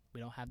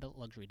we don't have the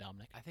luxury,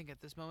 Dominic. I think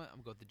at this moment, I'm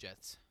going to go with the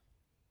Jets.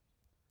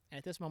 And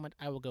at this moment,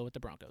 I will go with the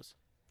Broncos.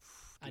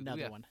 Dude, Another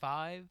we have one.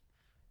 5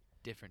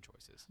 different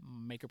choices.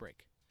 Make or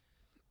break.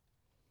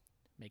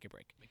 Make or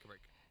break. Make a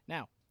break.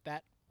 Now,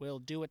 that will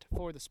do it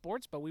for the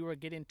sports, but we will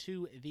get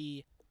into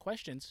the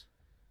questions.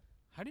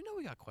 How do you know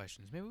we got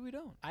questions? Maybe we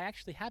don't. I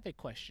actually have a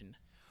question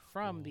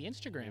from the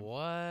Instagram.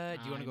 What?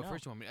 Do you want to go know.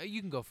 first?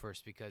 You can go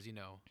first because,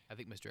 I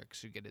think Mr. X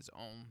should get his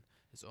own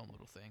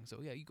little thing. So,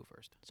 yeah, you go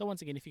first. So,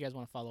 once again, if you guys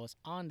want to follow us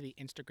on the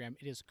Instagram,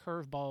 it is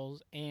Curveballs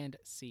and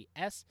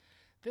CS.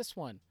 This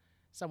one,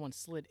 someone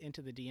slid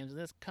into the DMs, and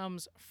this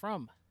comes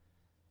from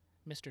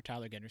Mr.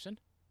 Tyler Genderson.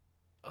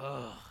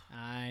 Ugh.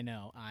 I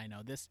know.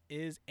 This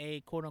is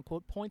a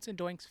quote-unquote points and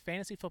doinks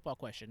fantasy football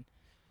question,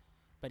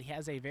 but he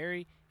has a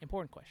very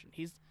important question.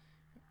 He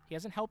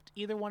hasn't helped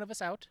either one of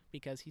us out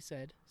because he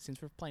said,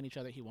 since we're playing each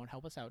other, he won't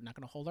help us out, not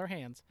going to hold our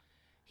hands.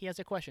 He has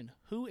a question.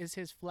 Who is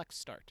his flex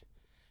start?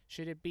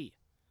 Should it be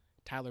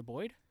Tyler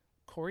Boyd,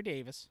 Corey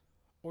Davis,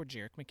 or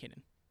Jerick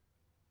McKinnon?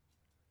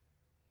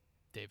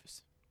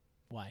 Davis.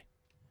 Why?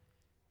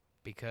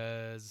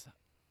 Because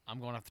I'm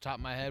going off the top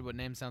of my head what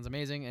name sounds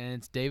amazing, and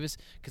it's Davis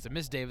because of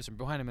Miss Davis from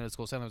Bohanna Middle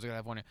School, San Jose,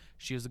 California.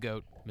 She was the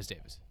GOAT, Miss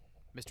Davis.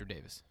 Mr.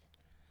 Davis.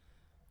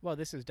 Well,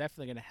 this is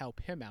definitely going to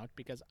help him out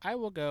because I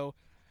will go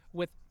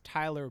with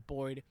Tyler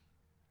Boyd.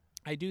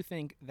 I do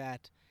think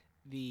that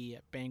the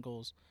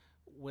Bengals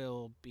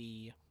will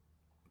be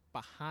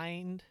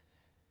behind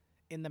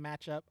in the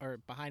matchup or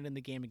behind in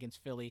the game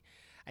against Philly.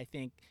 I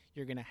think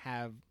you're going to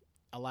have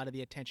a lot of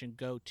the attention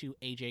go to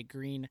A.J.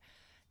 Green.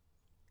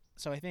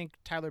 So I think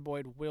Tyler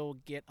Boyd will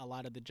get a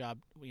lot of the job.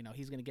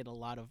 He's going to get a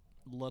lot of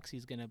looks.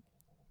 He's going to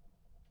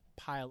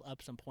pile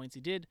up some points.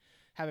 He did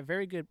have a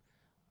very good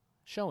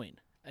showing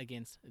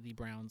against the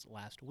Browns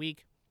last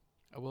week.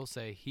 I will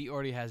say he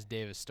already has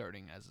Davis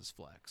starting as his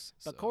flex.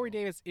 But Corey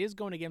Davis is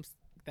going against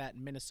that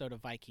Minnesota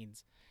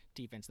Vikings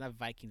defense. That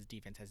Vikings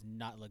defense has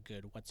not looked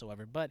good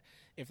whatsoever. But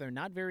if they're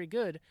not very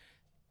good,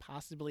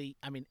 possibly,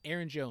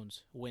 Aaron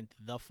Jones went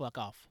the fuck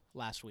off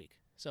last week.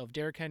 So if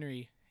Derrick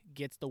Henry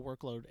gets the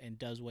workload and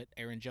does what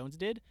Aaron Jones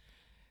did,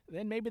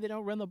 then maybe they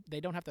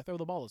don't have to throw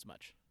the ball as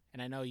much.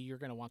 And I know you're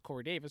going to want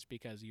Corey Davis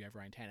because you have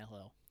Ryan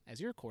Tannehill as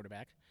your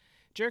quarterback.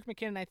 Jerick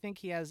McKinnon, I think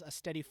he has a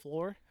steady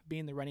floor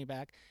being the running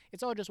back.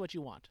 It's all just what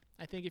you want.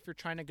 I think if you're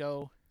trying to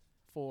go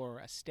for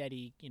a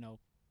steady,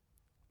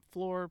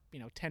 floor,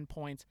 10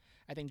 points,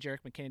 I think Jerick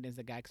McKinnon is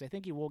the guy because I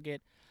think he will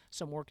get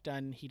some work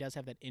done. He does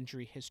have that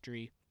injury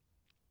history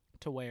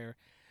to where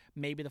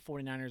maybe the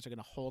 49ers are going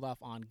to hold off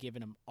on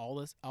giving him all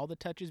the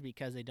touches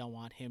because they don't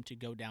want him to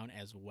go down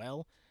as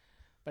well.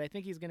 But I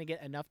think he's going to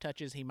get enough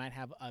touches. He might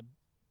have a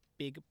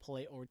big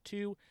play or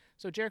two.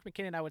 So Jerick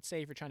McKinnon, I would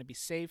say if you're trying to be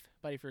safe,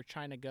 but if you're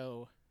trying to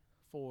go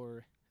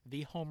for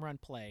the home run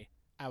play,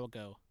 I will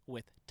go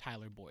with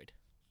Tyler Boyd.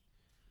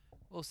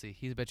 We'll see.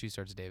 I bet you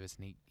starts Davis,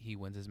 and he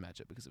wins his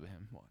matchup because of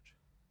him. Watch.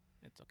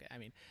 It's okay. I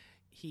mean,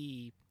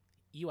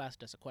 you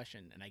asked us a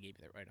question, and I gave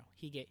you the right.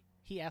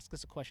 He asked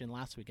us a question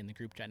last week in the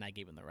group chat, and I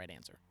gave him the right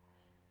answer.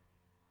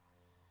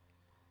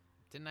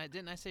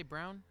 Didn't I say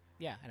Brown?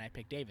 Yeah, and I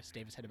picked Davis.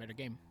 Davis had a better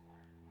game.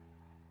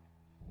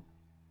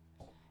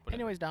 Whatever.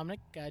 Anyways,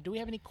 Dominic, do we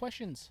have any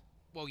questions?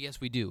 Well,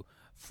 yes, we do.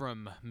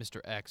 From Mr.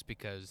 X,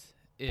 because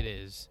it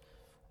is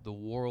the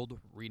world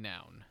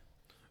renowned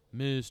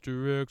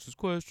Mr. X's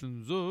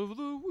questions of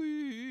the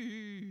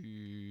week.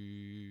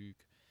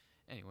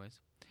 Anyways,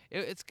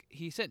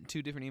 he sent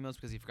 2 different emails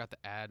because he forgot to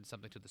add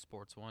something to the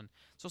sports one.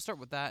 So I'll start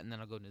with that, and then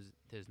I'll go to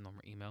his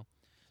normal email.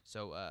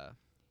 So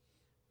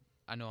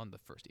I know on the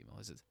first email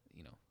this is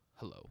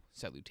hello,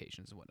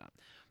 salutations and whatnot.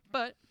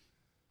 But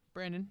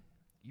Brandon,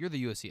 you're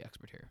the UFC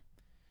expert here.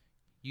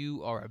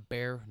 You are a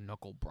bare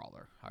knuckle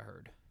brawler, I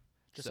heard.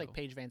 Just like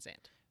Paige Van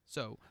Zandt.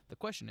 So the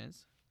question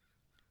is,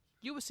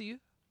 UFC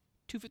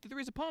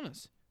 253 is upon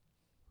us.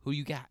 Who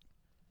you got?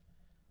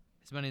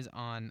 His money's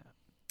on,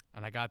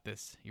 and I got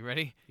this. You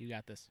ready? You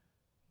got this.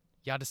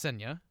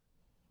 Adesanya.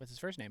 What's his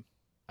first name?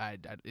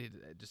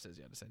 It just says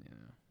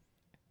Adesanya.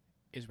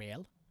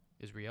 Israel.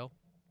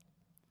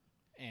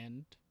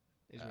 And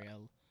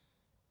Israel.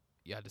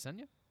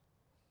 Adesanya?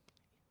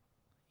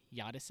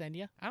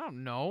 Adesanya? I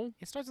don't know.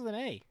 It starts with an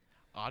A.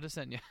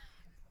 Adesanya.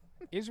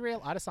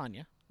 Israel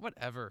Adesanya.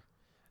 Whatever.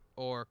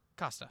 Or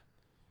Costa.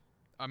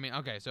 I mean,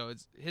 okay, so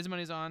it's his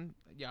money's on.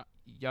 Yeah.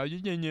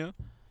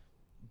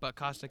 But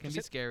Costa can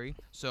be scary,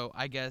 so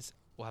I guess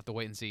we'll have to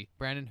wait and see.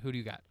 Brandon, who do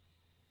you got?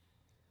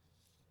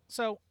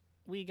 So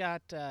we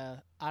got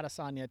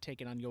Adesanya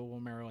taking on Yoel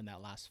Romero in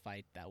that last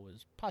fight. That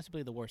was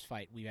possibly the worst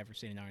fight we've ever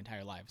seen in our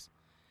entire lives.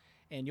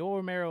 And Yoel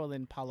Romero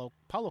and Paulo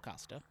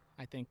Costa,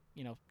 I think,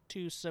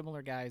 2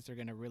 similar guys are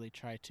going to really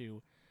try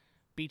to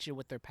beat you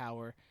with their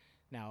power.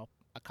 Now,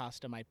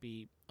 Acosta might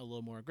be a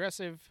little more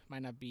aggressive,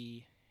 might not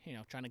be,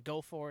 trying to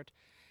go for it.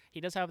 He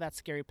does have that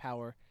scary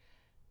power.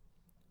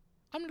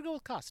 I'm going to go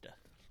with Costa.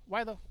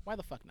 Why the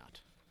fuck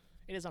not?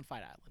 It is on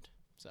Fight Island,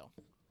 so.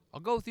 I'll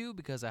go with you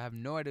because I have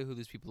no idea who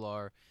these people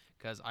are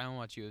because I don't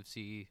watch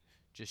UFC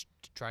just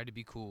to try to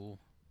be cool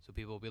so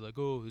people will be like,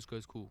 oh, this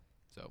guy's cool.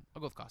 So I'll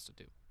go with Costa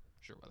too.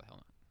 Sure, why the hell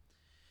not?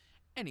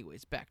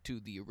 Anyways, back to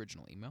the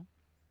original email.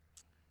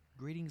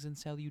 Greetings and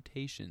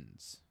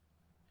salutations.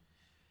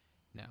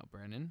 Now,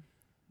 Brandon,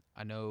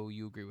 I know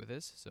you agree with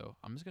this, so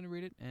I'm just going to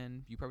read it,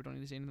 and you probably don't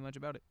need to say anything much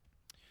about it.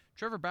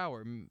 Trevor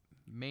Bauer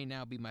may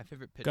now be my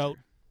favorite pitcher. Goat.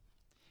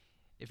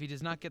 If he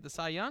does not get the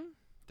Cy Young,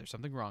 there's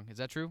something wrong. Is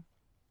that true?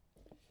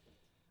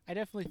 I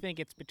definitely think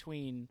it's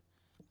between,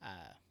 I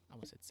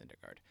almost said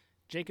Syndergaard,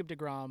 Jacob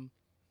deGrom,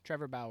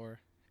 Trevor Bauer,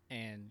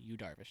 and Yu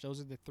Darvish.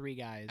 Those are the 3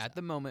 guys. At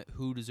the moment,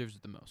 who deserves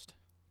it the most?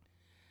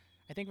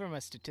 I think from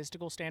a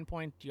statistical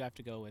standpoint, you have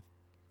to go with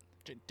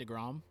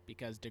deGrom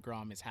because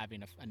deGrom is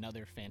having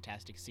another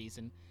fantastic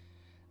season.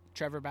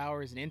 Trevor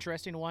Bauer is an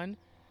interesting one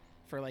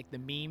for like the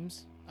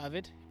memes of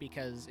it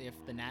because if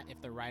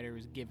the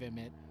writers give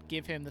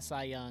him the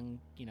Cy Young,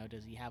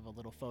 does he have a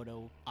little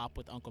photo op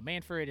with Uncle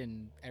Manfred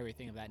and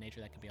everything of that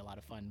nature? That could be a lot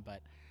of fun.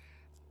 But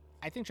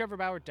I think Trevor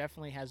Bauer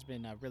definitely has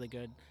been really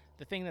good.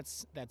 The thing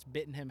that's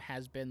bitten him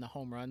has been the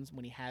home runs.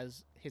 When he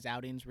has his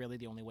outings, really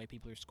the only way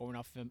people are scoring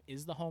off of him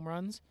is the home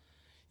runs.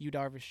 Yu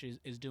Darvish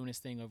is doing his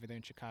thing over there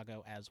in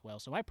Chicago as well.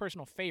 So my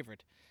personal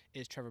favorite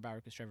is Trevor Bauer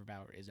because Trevor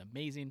Bauer is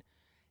amazing.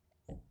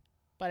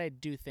 But I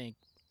do think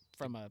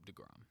from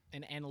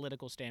an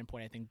analytical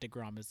standpoint, I think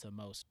deGrom is the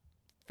most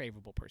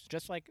favorable person.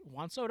 Just like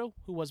Juan Soto,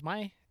 who was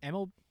my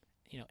NL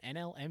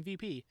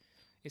MVP,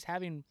 is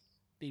having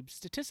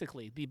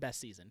statistically the best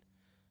season.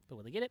 But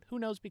will they get it? Who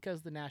knows?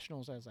 Because the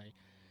Nationals, as I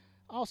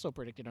also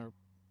predicted, are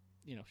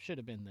should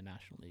have been the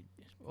National League.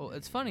 Well,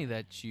 it's funny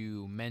that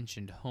you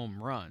mentioned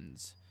home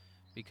runs.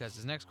 Because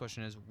his next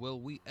question is, will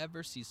we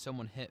ever see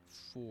someone hit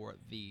for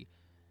the,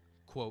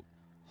 quote,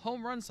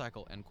 home run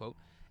cycle, end quote,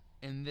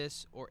 in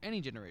this or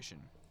any generation?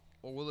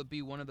 Or will it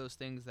be one of those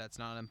things that's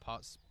not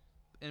impossible?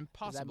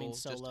 Does that mean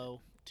solo,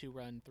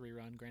 2-run,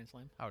 3-run Grand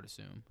Slam? I would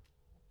assume.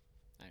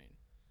 I mean,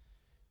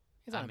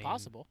 it's not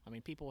impossible. I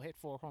mean, people hit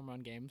 4 home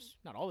run games,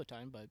 not all the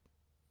time, but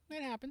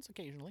it happens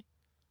occasionally.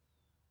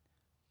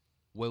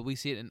 Will we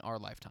see it in our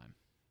lifetime?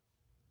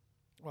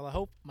 Well, I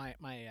hope my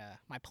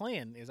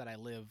plan is that I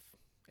live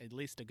at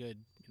least a good,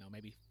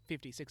 maybe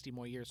 50, 60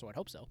 more years, so I'd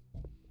hope so.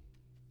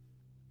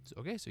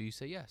 Okay, so you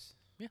say yes.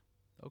 Yeah.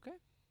 Okay.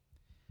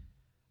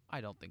 I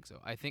don't think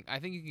so. I think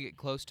you can get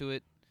close to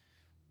it,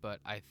 but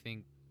I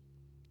think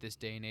this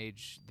day and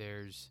age,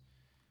 there's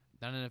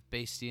not enough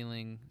base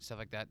stealing, stuff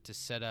like that, to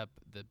set up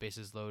the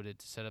bases loaded,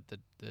 to set up the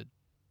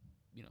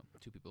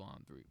 2 people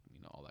on, 3,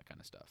 all that kind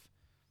of stuff.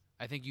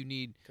 I think you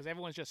need Because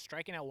everyone's just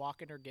striking out,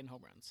 walking, or getting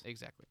home runs.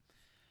 exactly.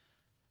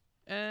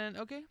 And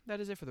okay, that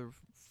is it for the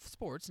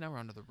sports. Now we're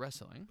on to the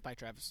wrestling. Bye,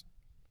 Travis.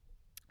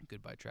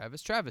 Goodbye,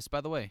 Travis. Travis,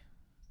 by the way,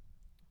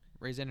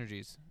 Raise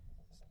Energies,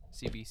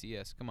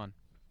 CBCS. Come on,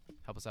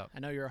 help us out. I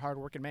know you're a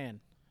hard-working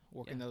man,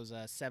 working those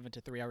 7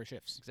 to 3 hour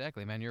shifts.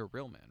 Exactly, man. You're a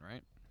real man,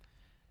 right?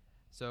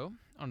 So,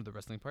 on to the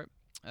wrestling part.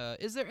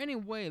 Is there any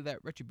way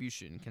that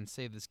Retribution can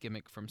save this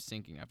gimmick from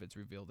sinking after it's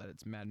revealed that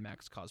it's Mad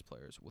Max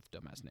cosplayers with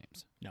dumbass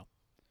names? No.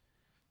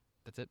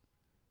 That's it?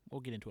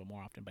 We'll get into it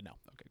more often, but no.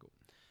 Okay, cool.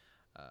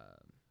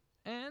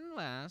 And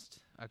last,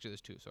 actually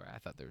there's 2, sorry. I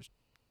thought there was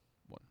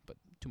 1, but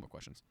 2 more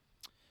questions.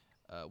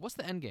 What's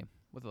the end game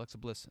with Alexa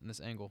Bliss in this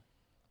angle?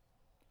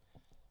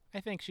 I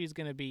think she's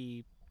going to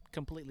be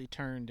completely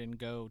turned and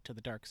go to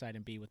the dark side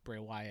and be with Bray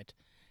Wyatt.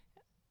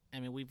 I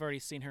mean, we've already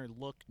seen her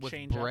look With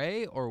change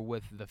Bray or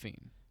with The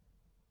Fiend?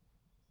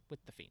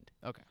 with the Fiend.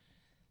 Okay.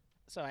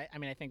 So, I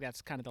mean, I think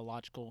that's kind of the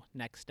logical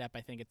next step.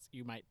 I think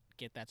you might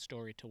get that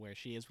story to where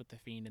she is with the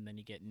Fiend, and then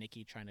you get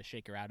Nikki trying to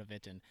shake her out of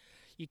it. And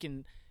you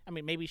can, I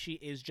mean, maybe she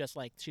is just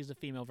like, she's a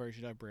female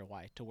version of Bray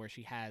Wyatt, to where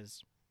she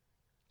has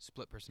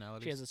Split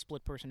personalities? She has a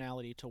split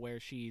personality to where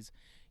she's,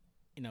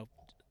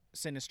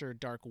 sinister,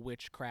 dark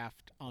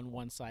witchcraft on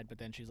one side, but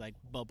then she's like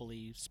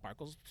bubbly,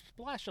 sparkles,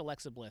 splash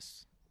Alexa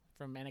Bliss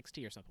from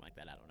NXT or something like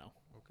that. I don't know.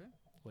 Okay.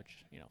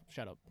 Which,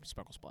 shout out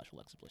Sparkle Splash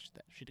Alexa Bliss.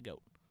 She's the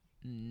GOAT.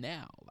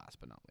 Now, last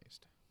but not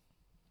least,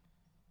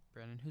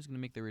 Brandon, who's going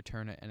to make their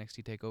return at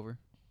NXT TakeOver?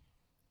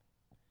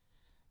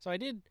 So I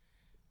did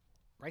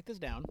write this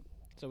down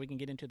so we can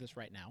get into this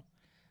right now.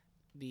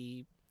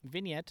 The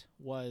vignette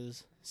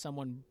was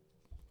someone,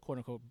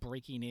 quote-unquote,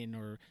 breaking in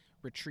or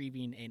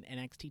retrieving an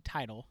NXT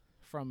title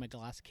from a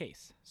glass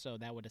case. So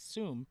that would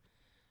assume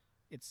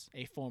it's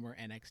a former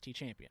NXT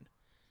champion.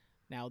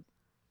 Now,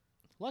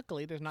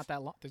 luckily, there's not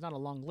a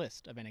long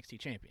list of NXT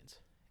champions.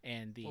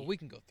 And Well, we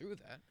can go through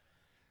that.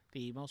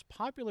 the most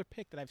popular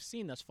pick that I've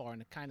seen thus far,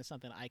 and kind of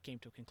something I came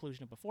to a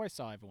conclusion of before I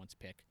saw everyone's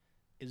pick,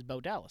 is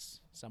Bo Dallas,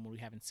 someone we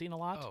haven't seen a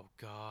lot. Oh,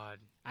 God.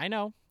 I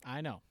know.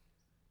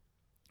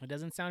 It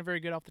doesn't sound very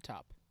good off the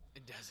top.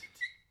 It doesn't.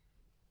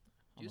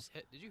 Almost.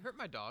 Did you hurt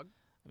my dog?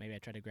 Maybe I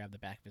try to grab the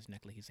back of his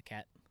neck like he's a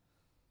cat.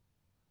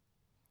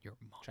 You're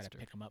a monster. Try to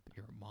pick him up.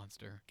 You're a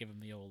monster. Give him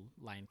the old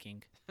Lion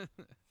King.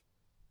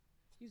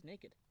 He's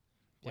naked.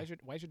 Yeah.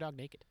 Why is your dog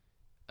naked?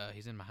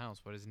 He's in my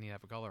house. Why doesn't he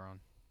have a collar on?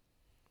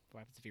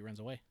 What happens if he runs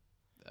away?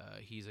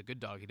 He's a good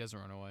dog. He doesn't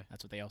run away.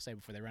 That's what they all say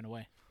before they run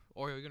away.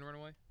 Or are you going to run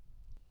away?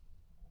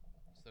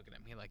 He's looking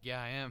at me like,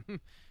 yeah, I am. Come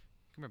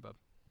here, bub.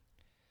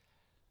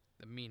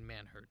 The mean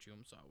man hurt you.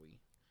 I'm sorry.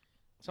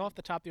 So off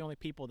the top, the only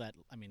people that,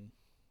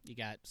 you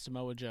got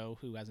Samoa Joe,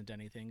 who hasn't done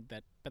anything,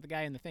 but the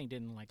guy in the thing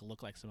didn't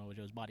look like Samoa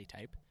Joe's body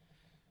type.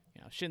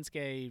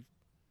 Shinsuke,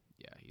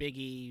 Yeah. Big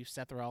E,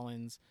 Seth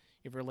Rollins.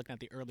 If we're looking at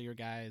the earlier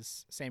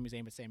guys, Sami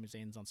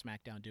Zayn's on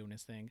SmackDown doing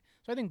his thing.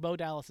 So I think Bo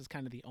Dallas is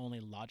kind of the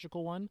only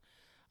logical one,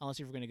 unless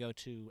if we're going to go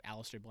to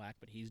Aleister Black,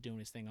 but he's doing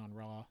his thing on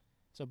Raw.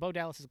 So Bo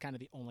Dallas is kind of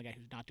the only guy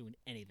who's not doing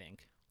anything.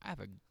 I have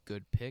a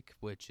good pick,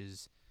 which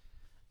is,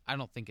 I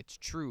don't think it's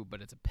true,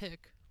 but it's a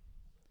pick.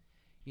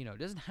 It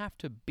doesn't have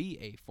to be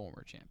a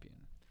former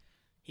champion.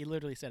 He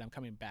literally said, I'm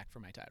coming back for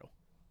my title.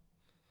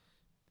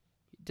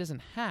 It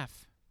doesn't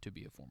have to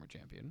be a former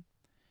champion.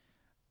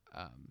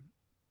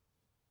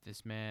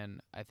 This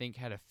man, I think,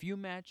 had a few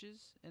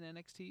matches in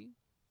NXT.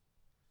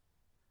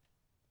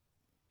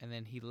 And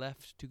then he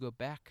left to go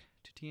back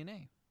to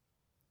TNA.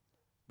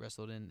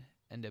 Wrestled in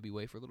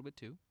NWA for a little bit,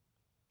 too.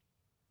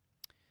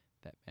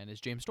 That man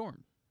is James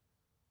Storm.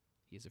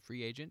 He is a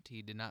free agent.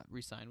 He did not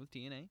re-sign with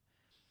TNA.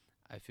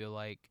 I feel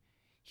like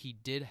he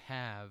did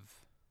have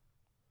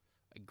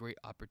a great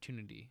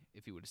opportunity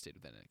if he would have stayed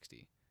with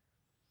NXT.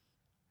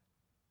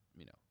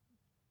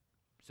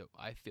 So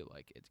I feel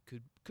like it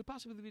could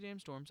possibly be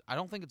James Storms. I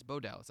don't think it's Bo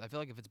Dallas. I feel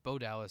like if it's Bo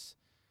Dallas,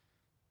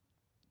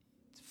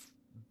 it's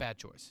bad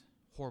choice.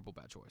 Horrible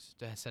bad choice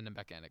to send him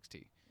back to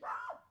NXT.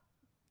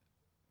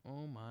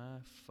 Oh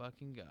my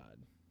fucking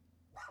God.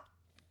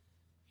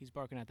 He's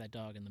barking at that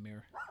dog in the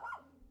mirror.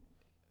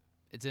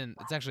 It's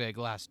actually a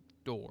glass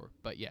door,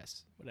 but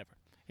yes. Whatever.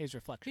 His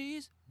reflection.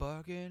 He's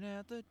barking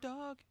at the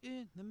dog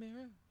in the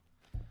mirror.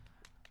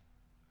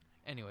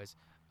 Anyways.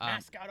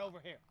 Mascot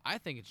over here. I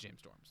think it's James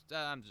Storms.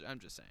 I'm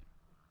just saying.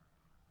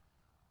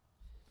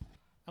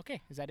 Okay,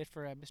 is that it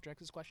for Mr.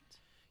 X's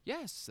questions?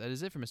 Yes, that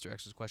is it for Mr.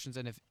 X's questions.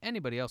 And if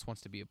anybody else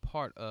wants to be a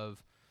part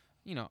of,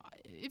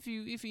 if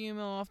you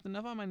email often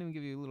enough, I might even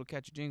give you a little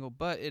catchy jingle.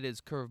 But it is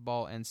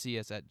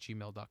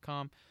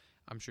curveballandcs@gmail.com.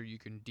 I'm sure you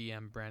can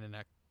DM Brandon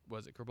at,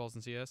 was it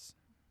curveballsandcs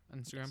on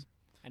Instagram? Yes.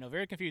 I know,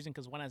 very confusing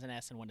because one has an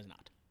S and one does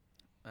not.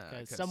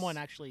 Because 'cause- someone,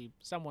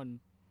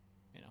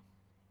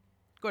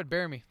 Go ahead,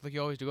 bury me. Like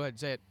you always do. Go ahead,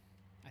 say it.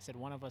 I said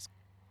one of us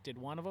did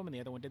one of them and the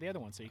other one did the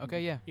other one. So you can,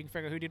 Okay, yeah. you can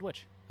figure out who did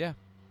which.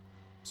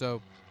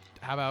 So,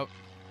 how about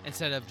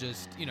instead of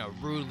just,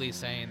 rudely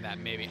saying that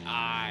maybe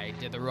I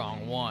did the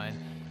wrong one,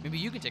 Maybe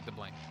you can take the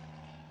blame.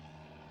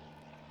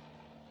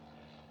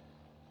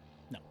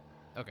 No.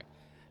 Okay.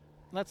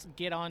 Let's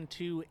get on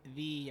to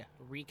the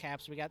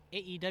recaps. We got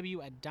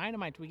AEW at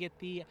Dynamite. We get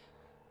the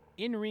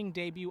in-ring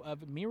debut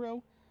of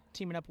Miro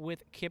teaming up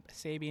with Kip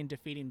Sabian,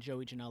 defeating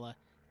Joey Janela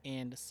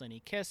and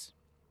Sonny Kiss.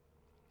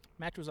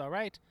 Match was all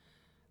right.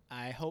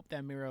 I hope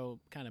that Miro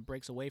kind of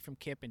breaks away from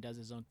Kip and does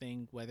his own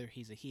thing, whether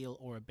he's a heel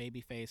or a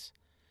babyface.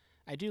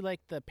 I do like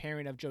the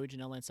pairing of Joey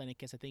Janela and Sonny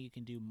Kiss. I think you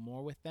can do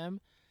more with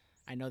them.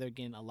 I know they're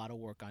getting a lot of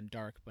work on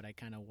Dark, but I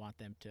kind of want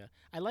them to...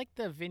 I like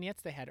the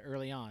vignettes they had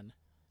early on,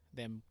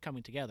 them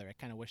coming together. I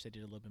kind of wish they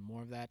did a little bit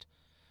more of that.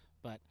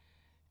 But,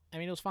 I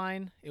mean, it was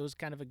fine. It was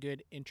kind of a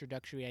good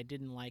introductory. I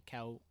didn't like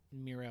how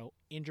Miro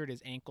injured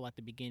his ankle at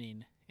the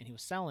beginning, and he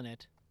was selling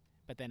it,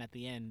 but then at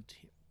the end,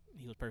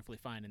 he was perfectly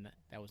fine, and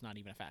that was not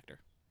even a factor.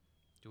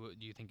 Do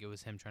you think it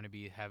was him trying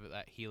to have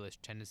that heelish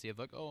tendency of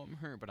like, oh, I'm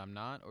hurt, but I'm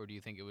not? Or do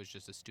you think it was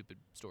just a stupid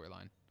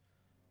storyline?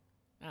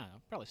 I don't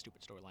know. Probably a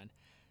stupid storyline.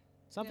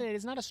 Something that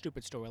is not a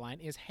stupid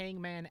storyline is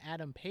Hangman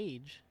Adam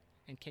Page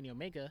and Kenny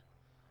Omega,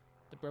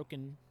 the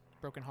broken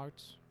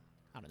hearts.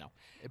 I don't know.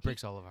 It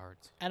breaks all of our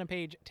hearts. Adam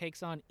Page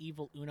takes on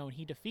Evil Uno, and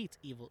he defeats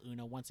Evil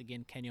Uno. Once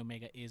again, Kenny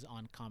Omega is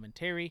on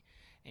commentary,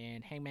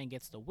 and Hangman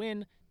gets the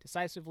win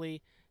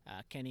decisively.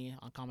 Kenny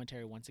on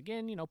commentary once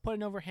again,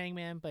 putting over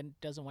Hangman, but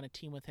doesn't want to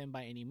team with him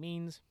by any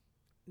means.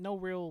 No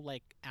real,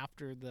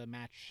 after the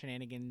match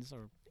shenanigans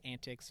or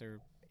antics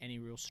or any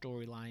real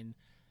storyline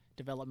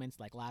developments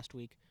like last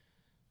week.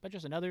 But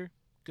just another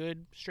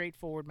good,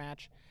 straightforward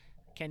match.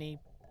 Kenny,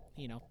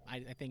 I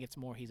think it's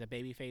more he's a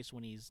babyface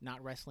when he's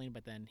not wrestling,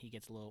 but then he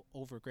gets a little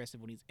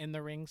over-aggressive when he's in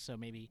the ring, so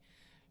maybe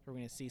we're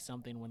going to see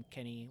something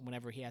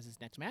whenever he has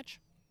his next match.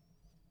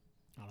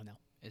 I don't know.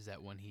 Is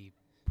that when he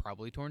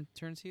probably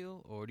turns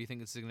heel, or do you think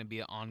this is going to be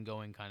an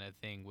ongoing kind of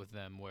thing with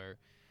them where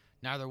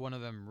neither one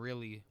of them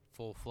really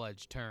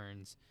full-fledged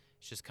turns?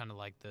 It's just kind of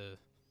like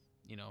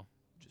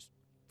just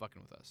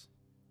fucking with us.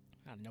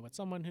 I don't know, but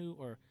someone who,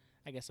 or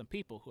I guess some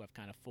people who have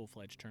kind of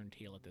full-fledged turned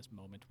heel at this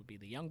moment would be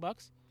the Young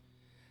Bucks.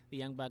 The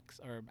Young Bucks,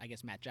 or I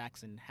guess Matt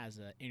Jackson, has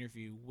an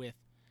interview with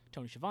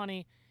Tony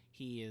Schiavone.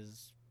 He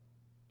is,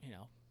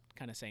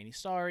 kind of saying he's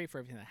sorry for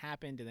everything that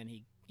happened, and then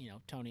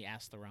Tony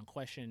asks the wrong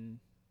question,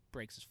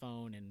 breaks his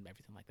phone, and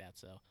everything like that.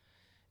 So,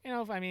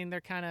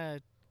 they're kind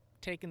of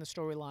taking the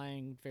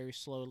storyline very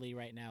slowly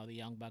right now. The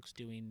Young Bucks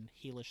doing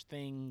heelish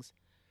things.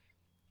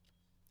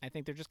 I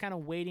think they're just kind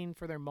of waiting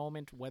for their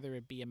moment, whether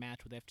it be a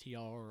match with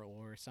FTR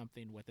or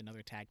something with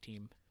another tag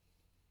team.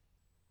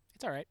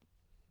 It's all right.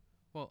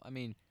 Well, I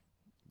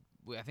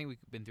think we've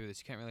been through this.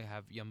 You can't really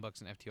have Young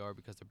Bucks and FTR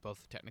because they're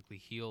both technically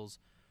heels.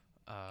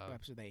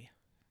 Perhaps they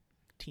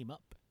team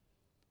up.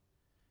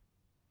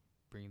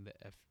 Bring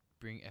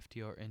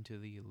FTR into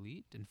the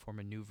Elite and form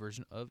a new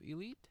version of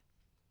Elite.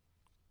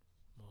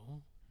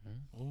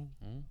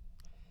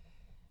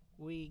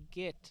 We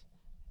get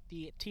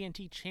the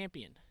TNT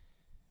champion,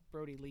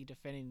 Brody Lee,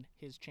 defending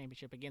his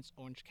championship against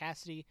Orange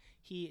Cassidy.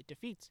 He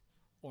defeats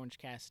Orange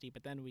Cassidy,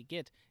 but then we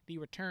get the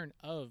return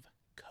of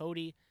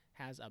Cody.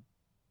 Has a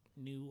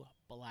new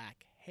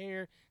black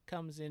hair,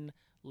 comes in,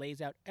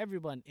 lays out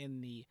everyone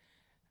in the...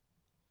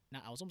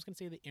 Now, I was almost going to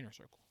say the inner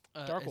circle.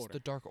 Dark Order. The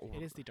Dark Order.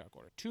 It is the Dark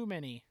Order. Too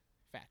many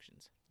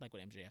factions, like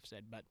what MJF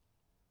said, but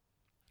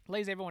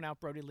lays everyone out.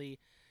 Brody Lee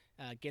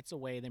gets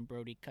away, then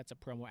Brody cuts a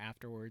promo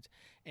afterwards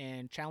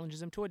and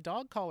challenges him to a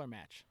dog collar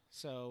match.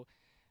 So,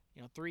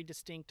 3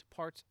 distinct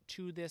parts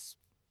to this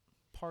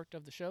part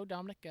of the show.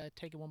 Dominic,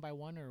 take it one by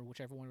one, or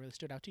whichever one really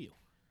stood out to you.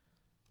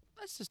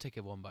 Let's just take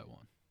it one by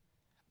one.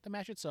 The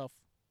match itself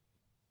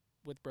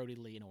with Brody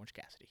Lee and Orange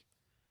Cassidy.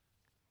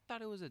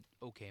 Thought it was an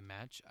okay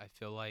match. I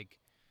feel like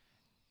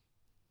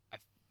I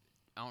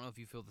don't know if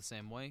you feel the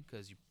same way,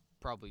 because you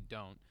probably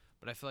don't,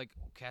 but I feel like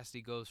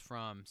Cassidy goes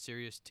from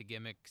serious to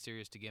gimmick,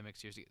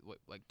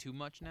 too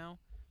much now.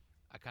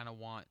 I kind of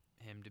want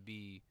him to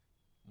be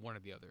one or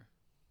the other.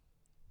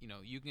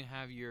 You can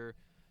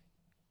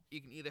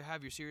either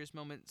have your serious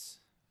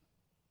moments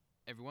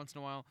every once in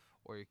a while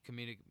or your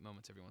comedic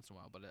moments every once in a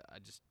while, but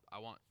I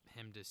want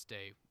him to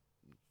stay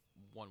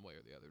one way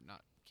or the other,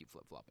 not keep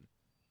flip-flopping.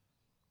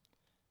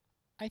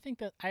 I think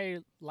that I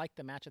like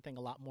the match, a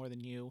lot more than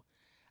you.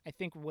 I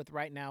think with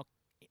right now,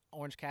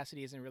 Orange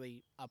Cassidy isn't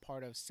really a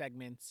part of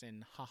segments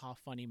and haha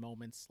funny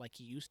moments like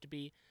he used to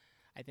be.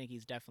 I think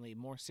he's definitely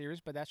more serious,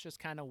 but that's just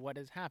kind of what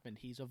has happened.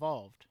 He's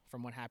evolved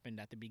from what happened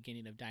at the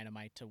beginning of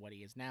Dynamite to what he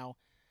is now.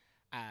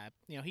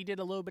 He did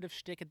a little bit of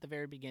shtick at the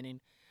very beginning,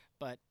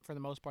 but for the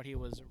most part, he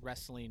was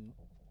wrestling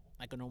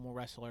like a normal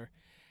wrestler.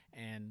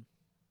 And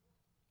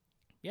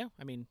yeah,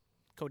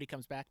 Cody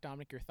comes back.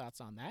 Dominic, your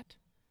thoughts on that?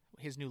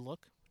 His new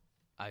look?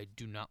 I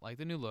do not like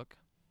the new look.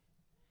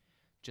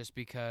 Just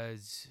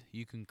because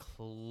you can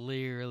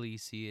clearly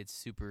see it's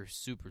super,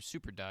 super,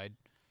 super dyed.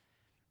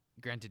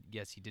 Granted,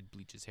 yes, he did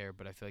bleach his hair,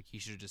 but I feel like he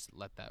should have just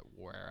let that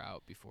wear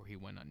out before he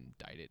went and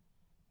dyed it.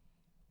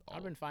 I'd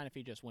have been fine if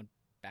he just went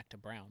back to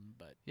brown,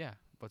 but... Yeah,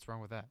 what's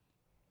wrong with that?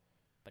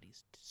 But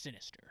he's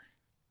sinister.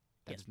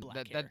 He has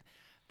black hair.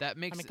 That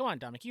makes... come on,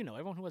 Dominic,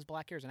 everyone who has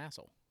black hair is an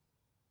asshole.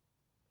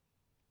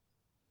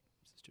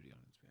 Studio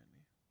audience behind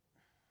me.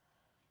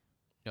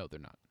 No, they're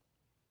not.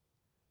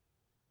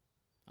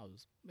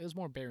 It was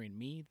more burying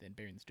me than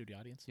burying the studio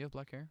audience. You have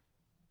black hair?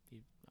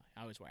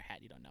 I always wear a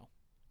hat. You don't know.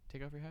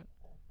 Take off your hat.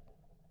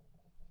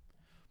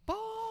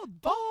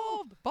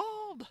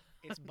 Bald.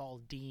 It's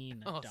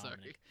Baldine, Oh, Dominic.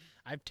 sorry.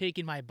 I've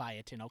taken my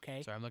biotin,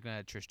 okay? Sorry, I'm looking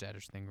at Trish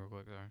Stratus thing real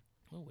quick. Sorry.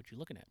 Oh, what you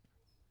looking at?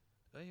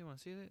 Oh, you want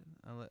to see it?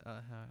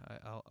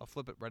 I'll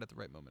flip it right at the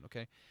right moment.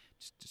 Okay,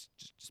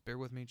 just bear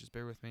with me. Just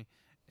bear with me,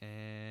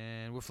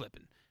 and we're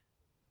flipping.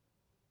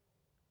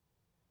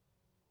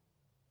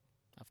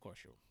 Of course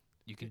you.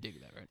 You can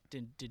dig that, right?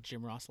 Did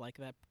Jim Ross like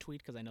that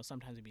tweet? Because I know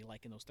sometimes he'd be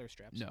liking those thirst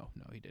traps. No,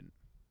 he didn't.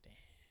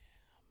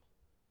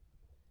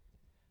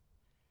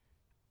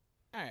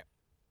 All right.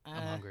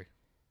 I'm hungry.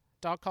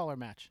 Dog collar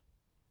match.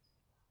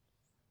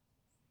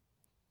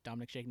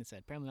 Dominic shaking his head.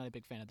 Apparently not a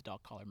big fan of the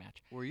dog collar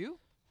match. Were you?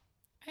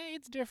 Hey,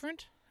 it's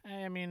different.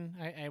 I mean,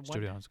 I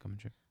Studio audience coming,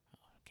 Jim. Oh,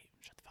 okay,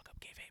 shut the fuck up,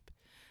 gay vape.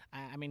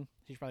 I mean,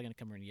 she's probably gonna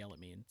come here and yell at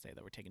me and say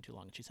that we're taking too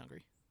long and she's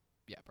hungry.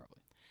 Yeah, probably.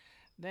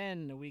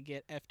 Then we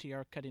get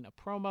FTR cutting a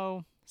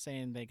promo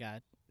saying they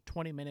got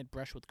 20-minute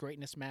Brush with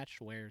Greatness match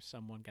where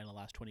someone got to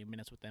last 20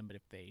 minutes with them, but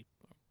if they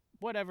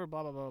whatever,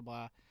 blah blah blah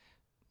blah.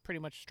 Pretty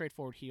much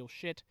straightforward heel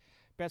shit.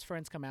 Best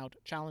friends come out,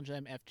 challenge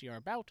them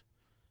FTR bout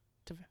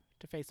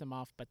to face them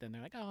off, but then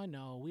they're like, "Oh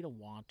no, we don't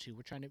want to.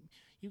 We're trying to.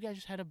 You guys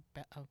just had a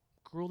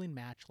grueling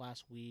match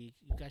last week.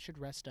 You guys should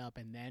rest up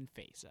and then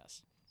face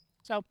us."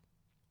 So,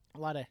 a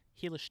lot of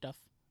heelish stuff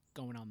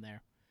going on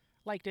there.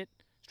 Liked it.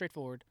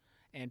 Straightforward.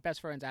 And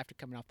best friends, after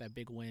coming off that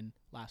big win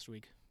last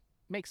week,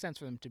 makes sense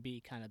for them to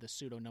be kind of the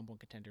pseudo number one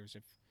contenders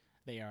if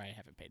they are. I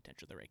haven't paid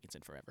attention to the rankings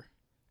in forever.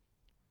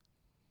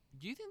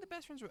 Do you think the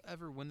best friends will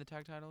ever win the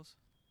tag titles?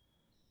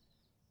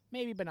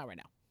 Maybe, but not right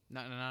now.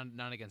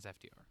 Not against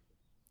FTR.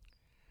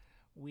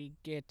 We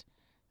get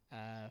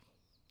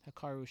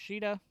Hikaru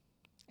Shida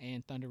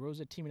and Thunder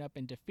Rosa teaming up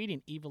and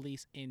defeating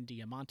Ivelisse and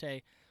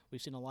Diamante.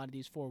 We've seen a lot of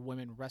these four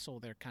women wrestle.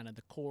 They're kind of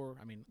the core.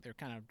 I mean, they're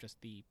kind of just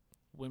the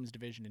women's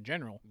division in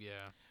general.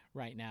 Yeah.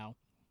 Right now.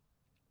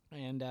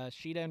 And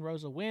Shida and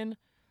Rosa win.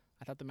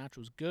 I thought the match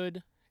was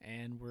good,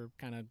 and we're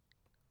kind of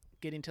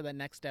getting to that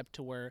next step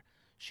to where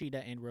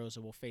Shida and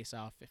Rosa will face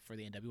off for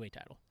the NWA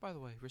title. By the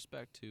way,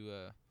 respect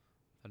to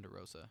Thunder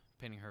Rosa,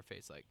 painting her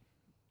face like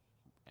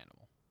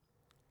animal.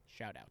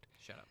 Shout out.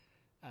 Shut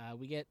up.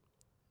 We get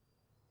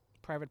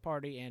Private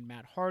Party and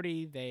Matt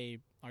Hardy. They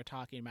are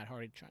talking. Matt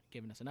Hardy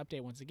giving us an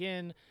update once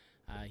again.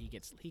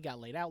 He got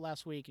laid out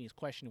last week, and he's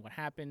questioning what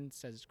happened.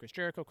 Says it's Chris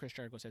Jericho. Chris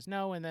Jericho says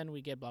no, and then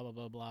we get blah blah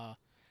blah blah.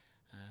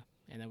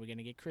 And then we're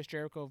gonna get Chris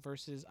Jericho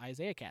versus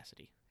Isaiah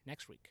Cassidy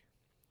next week.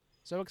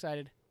 So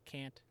excited,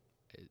 can't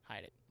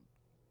hide it.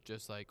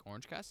 Just like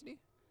Orange Cassidy?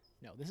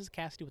 No, this is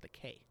Cassidy with a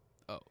K.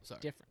 Oh, sorry.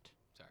 Different.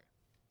 Sorry.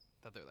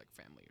 Thought they were like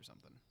family or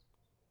something.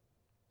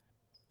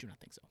 Do not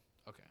think so.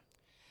 Okay.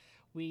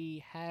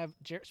 We have,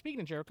 speaking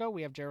of Jericho,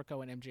 we have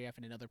Jericho and MJF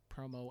in another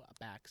promo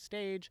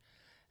backstage.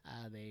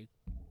 They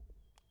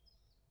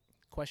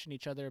question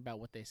each other about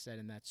what they said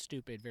in that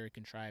stupid, very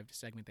contrived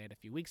segment they had a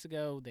few weeks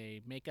ago.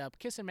 They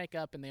kiss and make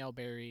up, and they all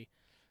bury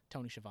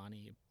Tony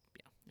Schiavone.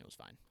 Yeah, it was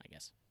fine, I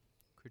guess.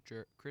 Chris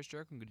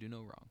Jericho could do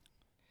no wrong.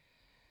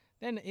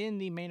 Then in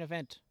the main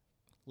event,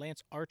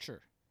 Lance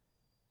Archer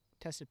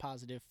tested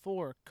positive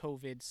for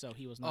COVID, so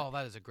he was not. Oh,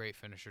 that is a great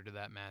finisher to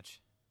that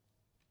match.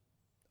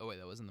 Oh, wait,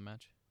 that wasn't the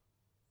match?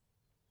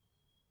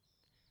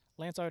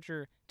 Lance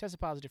Archer tested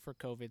positive for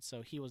COVID,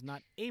 so he was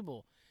not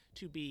able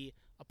to be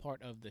a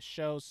part of the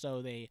show.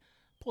 So they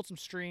pulled some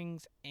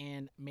strings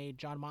and made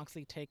Jon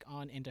Moxley take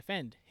on and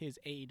defend his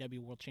AEW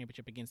World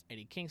Championship against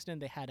Eddie Kingston.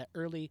 They had an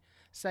early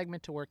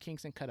segment to where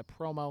Kingston cut a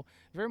promo,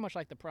 very much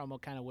like the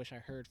promo kind of wish I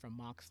heard from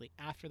Moxley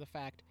after the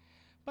fact.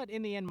 But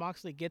in the end,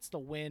 Moxley gets the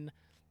win.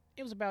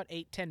 It was about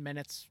 8-10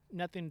 minutes.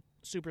 Nothing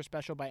super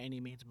special by any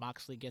means.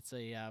 Moxley gets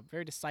a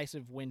very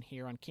decisive win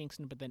here on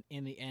Kingston, but then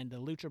in the end, the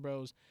Lucha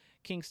Bros,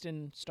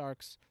 Kingston,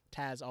 Starks,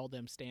 Taz, all of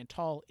them stand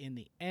tall in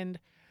the end.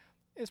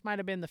 This might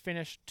have been the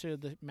finish to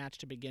the match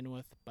to begin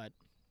with, but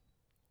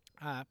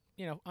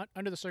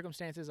under the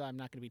circumstances, I'm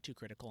not going to be too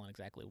critical on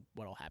exactly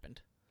what all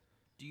happened.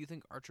 Do you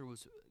think Archer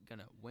was going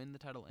to win the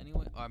title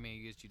anyway? Oh, I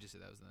mean, you just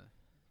said that was the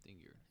thing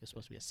you're... It was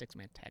supposed to be a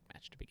 6-man tag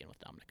match to begin with,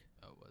 Dominic.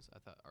 Oh, it was? I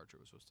thought Archer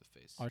was supposed to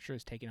face... Archer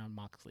is taking on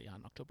Moxley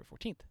on October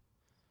 14th.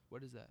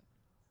 What is that?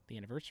 The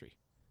anniversary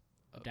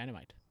of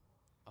Dynamite.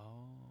 Oh.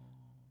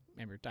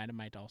 Remember,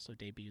 Dynamite also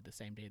debuted the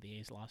same day the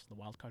A's lost in the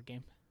wild card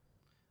game?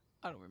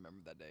 I don't remember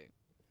that day.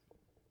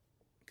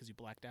 Because you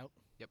blacked out?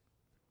 Yep.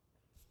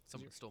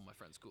 Someone stole my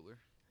friend's cooler.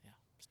 Yeah,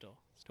 still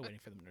waiting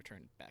for them to return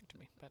it back to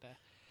me. But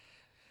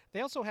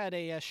they also had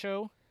a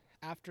show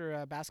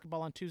after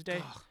basketball on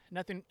Tuesday. Ugh.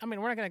 Nothing. I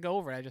mean, we're not going to go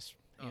over it. I just,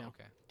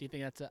 Okay. Do you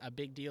think that's a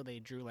big deal? They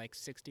drew like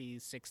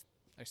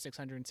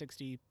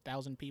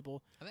 660,000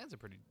 people. I think that's a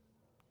pretty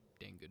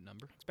dang good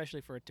number.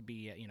 Especially for it to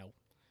be,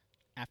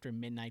 after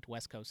midnight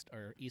West Coast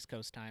or East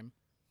Coast time.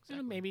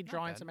 Exactly. Maybe Not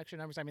drawing bad. some extra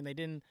numbers. I mean, they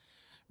didn't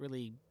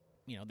really,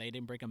 they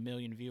didn't break 1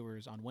 million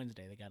viewers on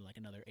Wednesday. They got like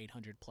another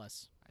 800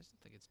 plus. I just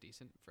think it's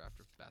decent for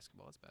after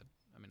basketball. It's bad.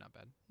 I mean, not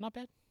bad. Not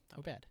bad.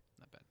 Not bad.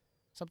 Not bad.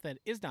 Something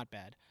that is not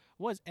bad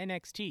was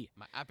NXT.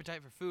 My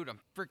appetite for food. I'm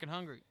freaking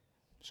hungry.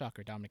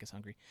 Shocker, Dominic is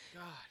hungry.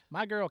 God.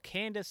 My girl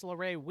Candice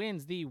LeRae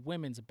wins the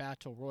Women's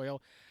Battle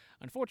Royal.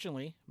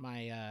 Unfortunately,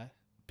 my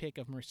pick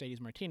of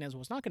Mercedes Martinez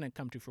was not going to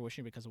come to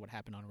fruition because of what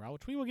happened on Raw,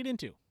 which we will get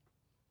into.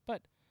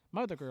 But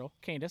my other girl,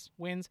 Candice,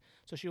 wins,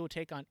 so she will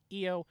take on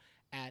Io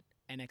at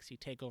NXT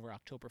TakeOver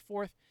October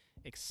 4th.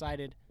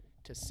 Excited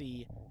to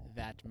see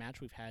that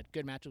match. We've had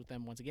good matches with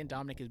them. Once again,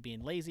 Dominic is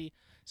being lazy,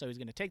 so he's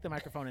going to take the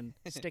microphone and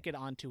stick it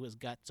onto his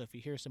gut. So if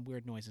you hear some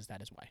weird noises,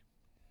 that is why.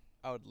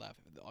 I would laugh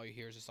if all you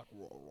hear is just like,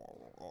 roar, roar,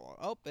 roar, roar.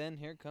 Oh, and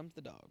here comes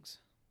the dogs.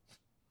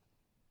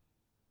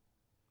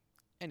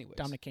 Anyways.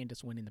 Dominic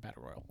Candice winning the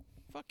Battle Royal.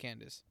 Fuck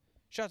Candice.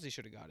 Shotzi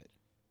should have got it.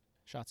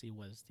 Shotzi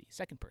was the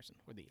second person,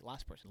 or the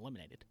last person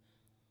eliminated.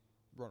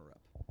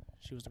 Runner-up.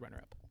 She was the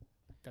runner-up.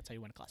 That's how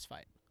you want to classify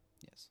it.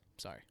 Yes.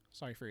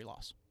 Sorry for your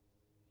loss.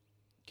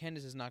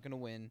 Candice is not going to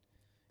win.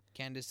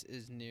 Candice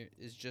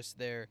is just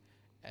there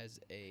as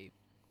a,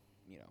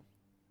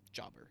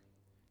 jobber.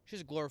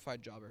 She's a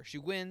glorified jobber. She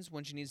wins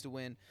when she needs to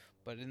win,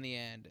 but in the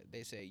end,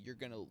 they say, you're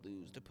going to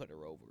lose to put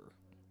her over.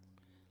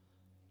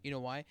 You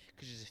know why?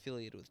 Because she's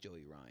affiliated with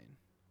Joey Ryan.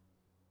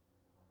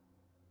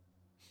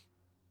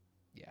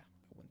 Yeah,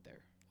 I went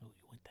there. Oh,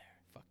 you went there.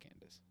 Fuck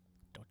Candice.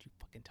 Don't you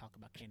fucking talk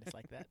about Candice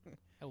like that.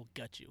 I will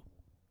gut you.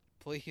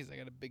 Please, I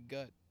got a big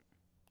gut.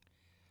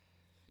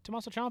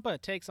 Tommaso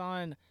Ciampa takes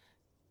on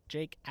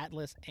Jake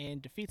Atlas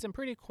and defeats him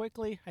pretty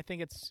quickly. I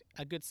think it's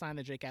a good sign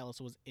that Jake Atlas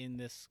was in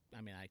this.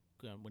 I mean, I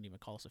wouldn't even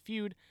call this a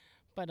feud,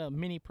 but a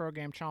mini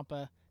program.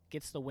 Ciampa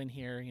gets the win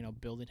here,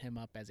 building him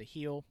up as a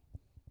heel.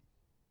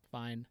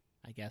 Fine,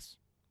 I guess.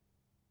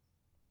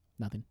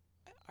 Nothing.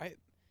 I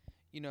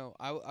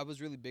was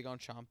really big on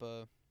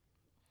Ciampa.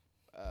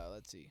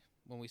 Let's see.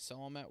 When we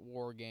saw him at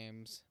War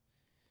Games,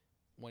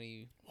 War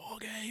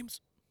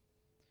Games.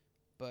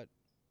 But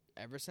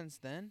ever since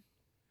then,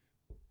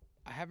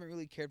 I haven't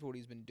really cared for what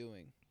he's been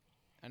doing.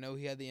 I know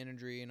he had the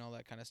injury and all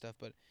that kind of stuff,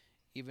 but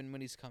even when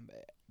he's come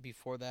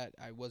before that,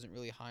 I wasn't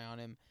really high on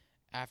him.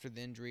 After the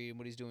injury and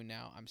what he's doing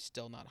now, I'm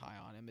still not high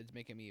on him. It's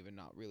making me even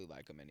not really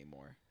like him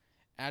anymore.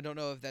 And I don't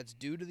know if that's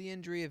due to the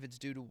injury, if it's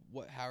due to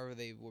however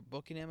they were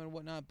booking him and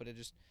whatnot, but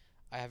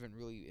I haven't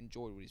really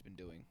enjoyed what he's been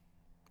doing.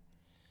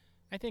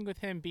 I think with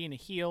him being a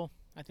heel,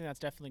 I think that's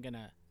definitely going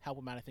to help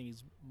him out. I think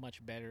he's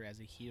much better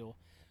as a heel.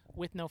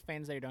 With no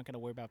fans there, you don't got to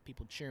worry about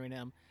people cheering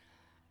him.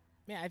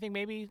 Yeah, I think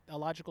maybe a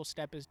logical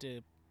step is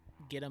to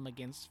get him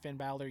against Finn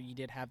Balor. You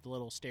did have the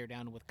little stare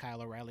down with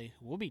Kyle O'Reilly,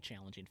 who will be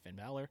challenging Finn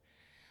Balor.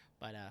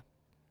 But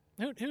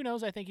who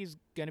knows? I think he's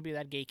going to be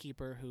that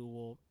gatekeeper who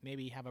will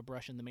maybe have a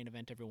brush in the main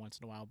event every once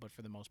in a while, but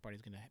for the most part,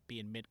 he's going to be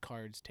in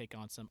mid-cards, take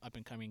on some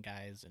up-and-coming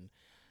guys, and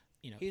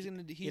he's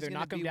either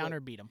knock him down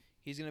or beat him.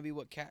 He's going to be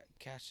what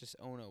Cassius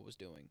Ohno was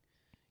doing.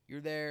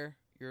 You're there.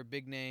 You're a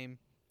big name.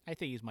 I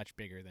think he's much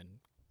bigger than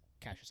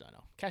Cassius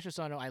Ohno. Cassius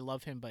Ohno, I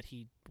love him, but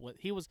he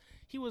was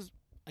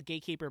a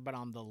gatekeeper, but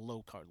on the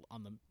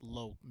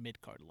low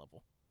mid card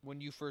level.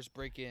 When you first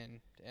break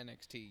in to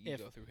NXT, you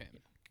go through him.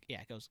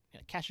 Yeah, it goes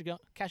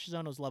Cassius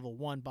Ohno's level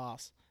 1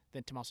 boss,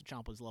 then Tommaso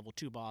Ciampa's level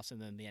 2 boss,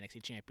 and then the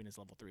NXT champion is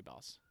level 3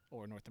 boss,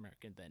 or North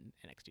American then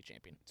NXT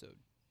champion. So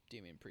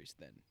Damian Priest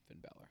then Finn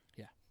Balor.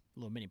 Yeah, a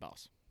little mini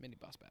boss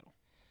battle.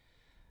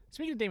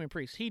 Speaking of Damian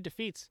Priest, he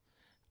defeats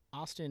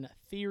Austin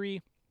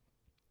Theory.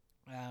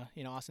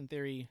 Austin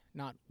Theory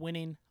not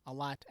winning a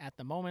lot at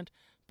the moment,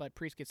 but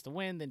Priest gets the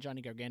win. Then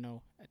Johnny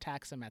Gargano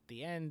attacks him at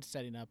the end,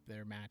 setting up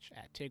their match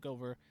at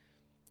TakeOver.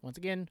 Once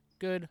again,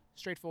 good,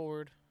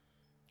 straightforward.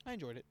 I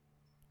enjoyed it.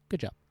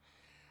 Good job.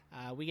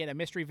 We get a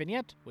mystery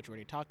vignette, which we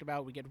already talked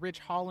about. We get Ridge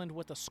Holland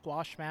with a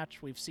squash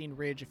match. We've seen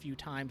Ridge a few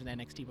times in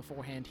NXT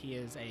beforehand. He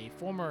is a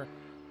former,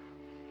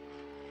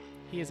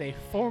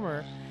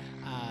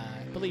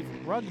 I believe,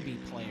 rugby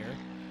player.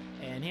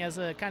 And he has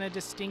a kind of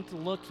distinct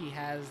look. He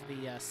has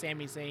the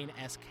Sami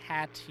Zayn-esque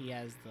hat. He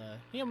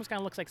almost kind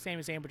of looks like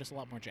Sami Zayn, but just a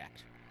lot more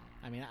jacked.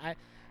 I mean,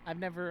 I've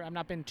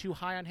not been too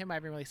high on him. I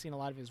haven't really seen a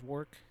lot of his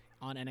work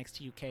on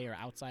NXT UK or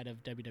outside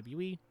of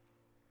WWE.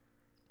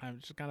 I'm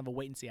just kind of a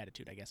wait-and-see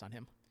attitude, I guess, on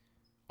him.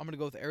 I'm going to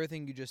go with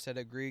everything you just said,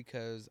 agree,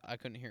 because I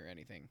couldn't hear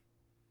anything.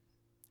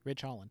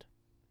 Ridge Holland.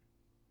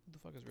 Who the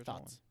fuck is Ridge Thoughts?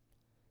 Holland?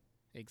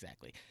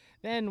 Exactly.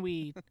 Then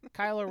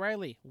Kyle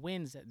O'Reilly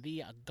wins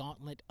the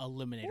Gauntlet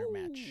Eliminator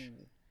match,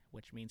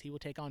 which means he will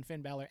take on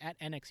Finn Balor at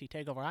NXT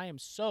TakeOver. I am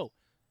so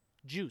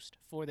juiced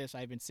for this.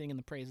 I've been singing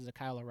the praises of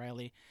Kyle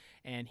O'Reilly,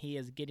 and he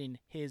is getting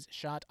his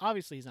shot.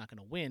 Obviously, he's not going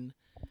to win.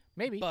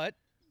 Maybe. But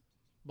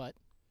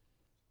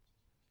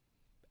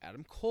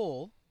Adam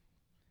Cole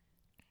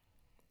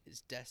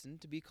is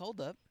destined to be called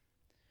up.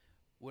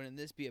 Wouldn't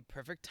this be a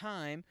perfect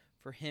time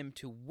for him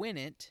to win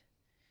it?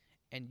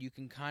 And you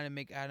can kind of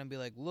make Adam be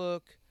like,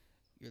 look,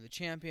 you're the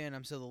champion,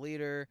 I'm still the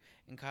leader.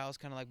 And Kyle's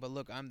kind of like, but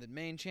look, I'm the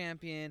main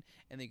champion.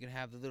 And then you can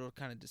have the little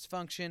kind of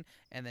dysfunction.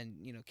 And then,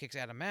 kicks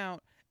Adam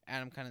out.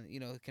 Adam kind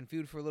of, can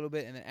feud for a little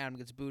bit. And then Adam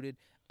gets booted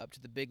up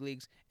to the big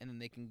leagues. And then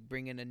they can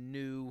bring in a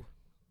new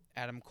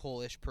Adam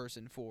Cole-ish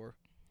person for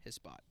his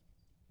spot.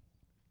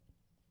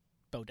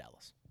 Bo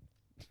Dallas.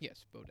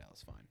 Yes, Bo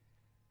Dallas fine.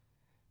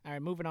 All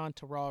right, moving on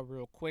to Raw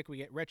real quick. We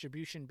get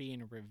Retribution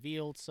being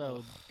revealed.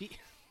 So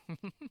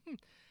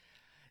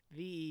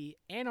the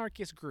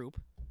anarchist group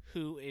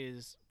who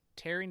is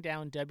tearing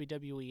down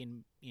WWE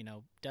and,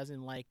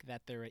 doesn't like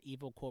that they're an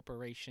evil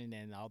corporation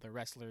and all the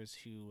wrestlers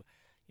who,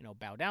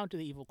 bow down to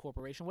the evil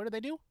corporation. What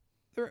do?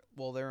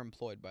 They're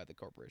employed by the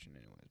corporation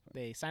anyways. But.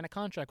 They sign a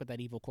contract with that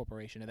evil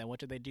corporation, and then what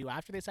do they do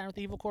after they sign with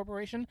the evil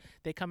corporation?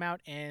 They come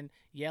out and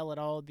yell at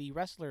all the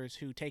wrestlers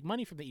who take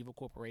money from the evil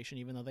corporation,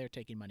 even though they're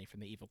taking money from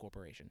the evil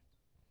corporation.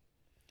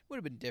 Would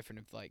have been different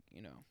if,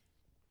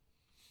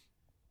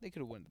 they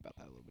could have went about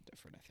that a little bit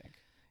different, I think.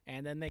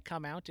 And then they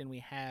come out, and we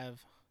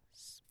have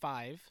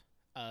 5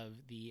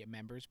 of the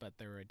members, but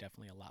there are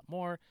definitely a lot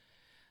more,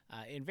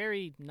 in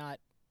very not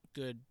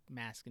good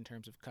mask in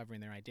terms of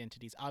covering their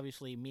identities.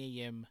 Obviously, Mia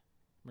Yim,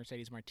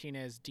 Mercedes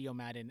Martinez, Dio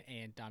Madden,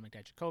 and Dominik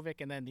Dijakovic.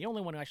 And then the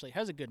only one who actually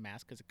has a good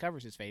mask because it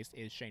covers his face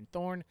is Shane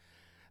Thorne.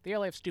 They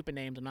all have stupid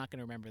names. I'm not going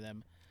to remember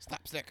them.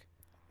 Slapstick.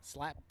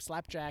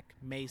 Slapjack,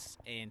 Mace,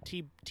 and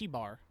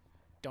T-Bar.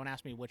 Don't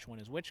ask me which one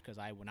is which because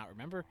I will not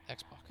remember.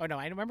 X-Pac. Oh, no,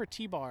 I remember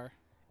T-Bar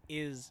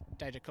is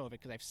Dijakovic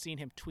because I've seen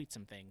him tweet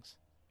some things.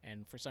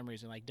 And for some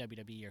reason, like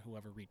WWE or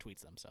whoever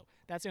retweets them. So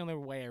that's the only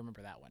way I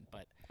remember that one.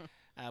 But,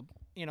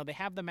 they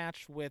have the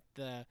match with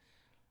the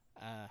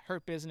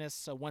Hurt Business.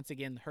 So once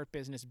again, Hurt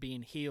Business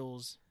being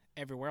heels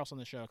everywhere else on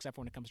the show, except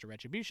for when it comes to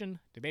Retribution.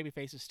 The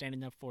babyface is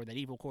standing up for that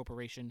evil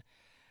corporation.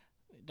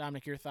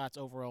 Dominic, your thoughts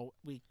overall?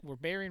 We're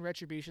burying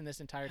Retribution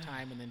this entire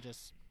time, and then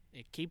just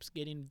it keeps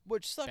getting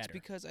which sucks better.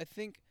 Because I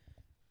think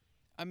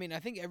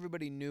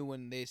everybody knew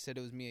when they said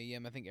it was Mia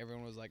Yim. I think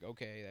everyone was like,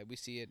 okay, we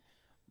see it,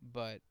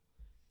 but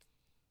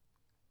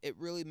it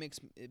really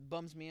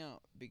bums me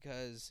out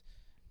because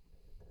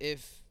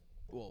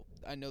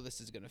I know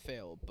this is going to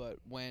fail, but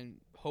when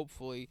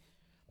hopefully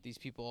these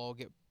people all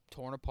get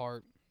torn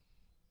apart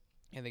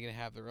and they're going to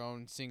have their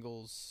own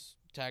singles,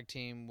 tag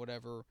team,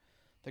 whatever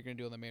they're going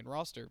to do on the main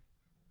roster,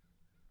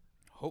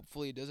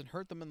 hopefully it doesn't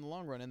hurt them in the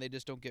long run and they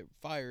just don't get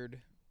fired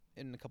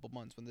in a couple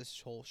months when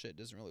this whole shit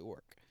doesn't really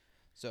work.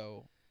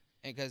 So,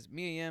 and because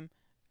Mia Yim,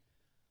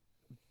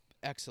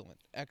 excellent,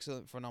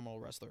 phenomenal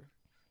wrestler.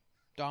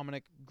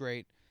 Dominik,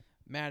 great.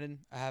 Madden,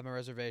 I have my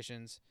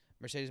reservations.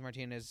 Mercedes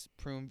Martinez,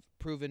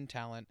 proven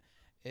talent.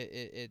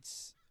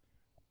 It's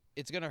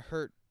gonna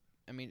hurt.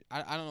 I mean,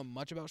 I don't know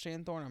much about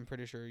Shane Thorne. I'm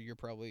pretty sure you're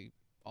probably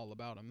all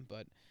about him,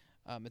 but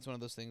it's one of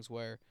those things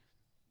where,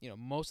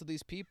 most of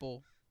these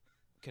people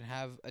can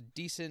have a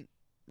decent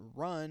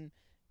run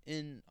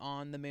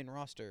on the main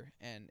roster,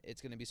 and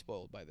it's gonna be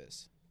spoiled by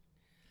this.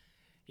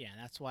 Yeah,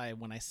 that's why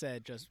when I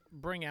said just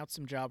bring out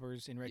some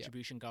jobbers in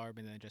Retribution garb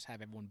and then just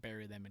have everyone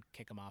bury them and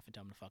kick them off and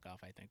tell them to fuck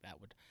off, I think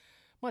that would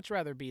much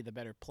rather be the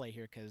better play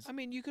here. Cause I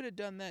mean, you could have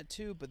done that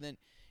too, but then,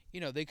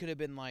 they could have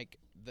been like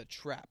the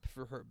trap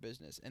for Hurt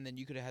Business, and then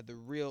you could have had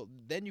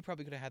then you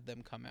probably could have had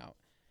them come out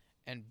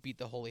and beat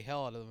the holy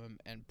hell out of them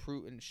and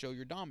prove and show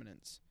your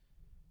dominance.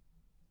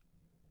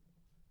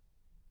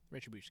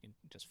 Retribution can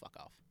just fuck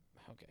off.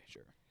 Okay,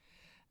 sure.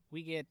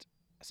 We get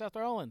Seth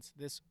Rollins.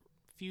 This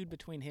feud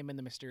between him and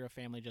the Mysterio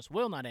family just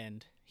will not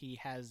end. He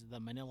has the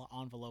manila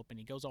envelope and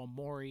he goes all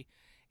Maury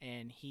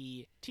and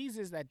he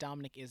teases that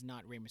Dominik is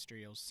not Rey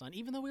Mysterio's son,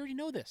 even though we already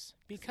know this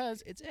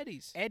because it's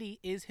Eddie's. Eddie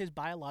is his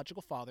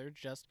biological father,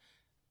 just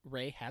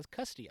Rey has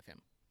custody of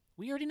him.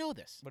 We already know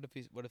this. What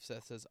if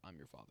Seth says, "I'm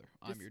your father.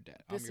 I'm your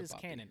dad. I'm This your is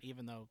puppy." canon,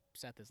 even though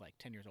Seth is like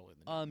 10 years older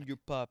than I'm Dominic. your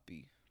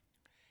puppy.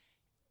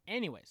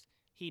 Anyways,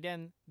 he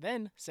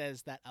then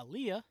says that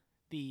Aaliyah,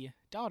 the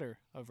daughter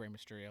of Rey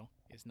Mysterio,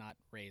 is not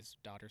Rey's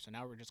daughter. So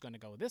now we're just going to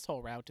go this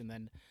whole route, and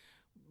then,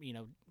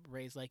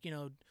 Rey's like,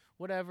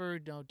 whatever.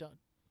 Don't.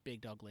 Big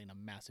Dog laying a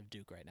massive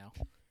duke right now.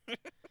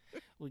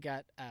 We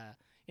got,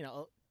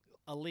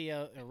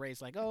 Aaliyah.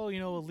 Rey's like, oh,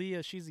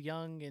 Aaliyah, she's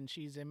young and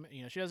she's,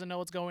 she doesn't know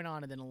what's going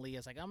on. And then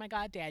Aaliyah's like, oh my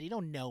God, Dad, you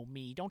don't know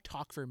me. Don't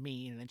talk for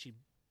me. And then she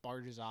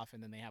barges off,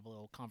 and then they have a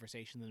little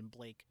conversation. And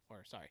then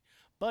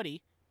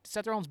Buddy,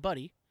 Seth Rollins'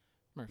 buddy,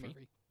 Murphy,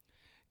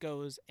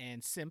 goes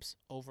and simps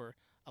over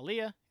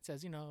Aaliyah. It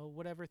says,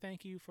 whatever,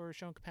 thank you for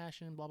showing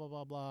compassion, blah, blah,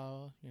 blah,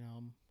 blah.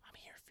 I'm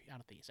here for you. I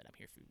don't think he said I'm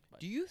here for you. But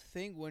Do you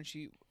think when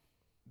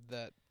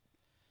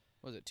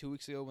was it 2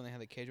 weeks ago when they had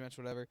the cage match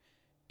or whatever,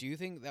 do you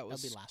think that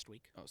was... That'll be last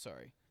week. Oh,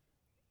 sorry.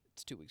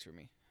 It's 2 weeks for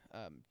me.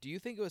 Do you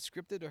think it was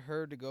scripted to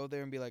her to go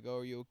there and be like, oh,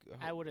 are you...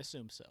 I would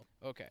assume so.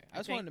 Okay. I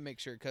just wanted to make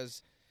sure,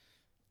 because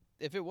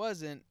if it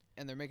wasn't,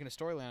 and they're making a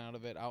storyline out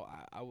of it,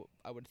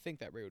 I would think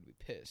that Rey would be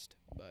pissed,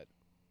 but...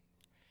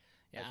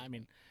 Yeah, I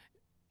mean,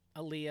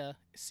 Aaliyah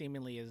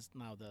seemingly is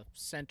now the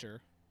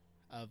center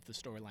of the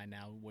storyline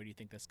now. Where do you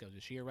think this goes?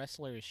 Is she a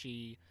wrestler? Is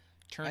she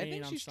turning on I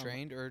think she's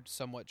trained or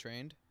somewhat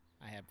trained.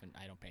 I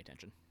don't pay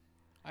attention.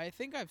 I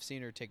think I've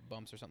seen her take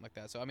bumps or something like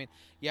that. So, I mean,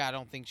 yeah, I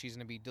don't think she's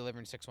going to be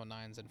delivering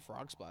 619s and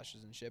frog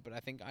splashes and shit, but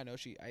I know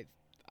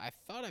I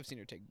thought I've seen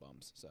her take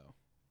bumps, so.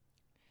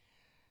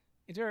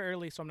 It's very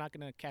early, so I'm not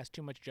going to cast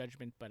too much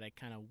judgment, but I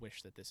kind of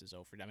wish that this is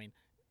over. I mean,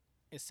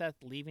 is Seth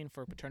leaving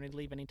for paternity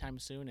leave anytime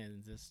soon, and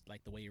is this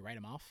like the way you write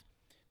him off?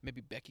 Maybe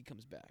Becky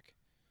comes back.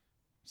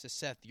 Says,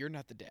 Seth, you're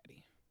not the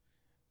daddy.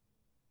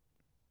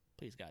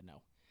 Please, God,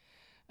 no.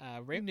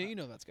 You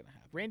know that's going to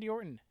happen. Randy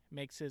Orton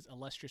makes his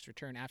illustrious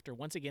return after,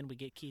 once again, we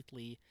get Keith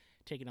Lee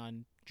taking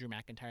on Drew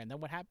McIntyre. And then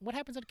what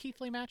happens at a Keith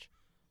Lee match?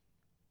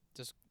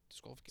 Just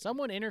disqualification.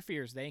 Someone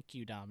interferes. Thank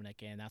you,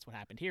 Dominic. And that's what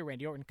happened here.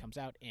 Randy Orton comes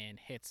out and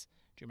hits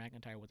Drew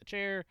McIntyre with a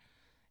chair.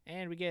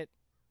 And we get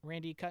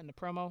Randy cutting a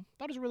promo.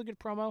 Thought it was a really good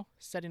promo,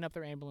 setting up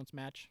their ambulance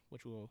match,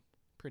 which we'll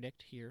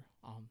predict here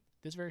on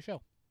this very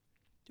show.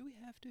 Do we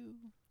have to?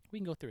 We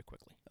can go through it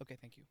quickly. Okay,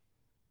 thank you.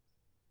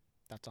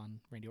 That's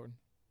on Randy Orton.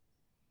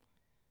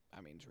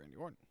 I mean, it's Randy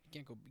Orton.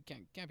 You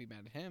can't be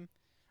mad at him.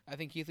 I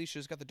think Keith Lee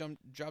should have got the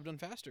job done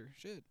faster.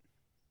 Shit.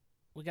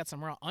 We got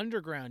some Raw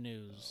Underground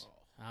news.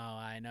 Oh,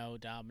 I know,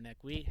 Dominic.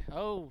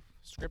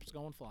 Script's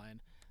going flying.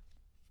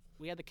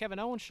 We had the Kevin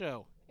Owens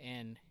show,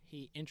 and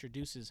he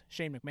introduces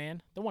Shane McMahon,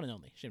 the one and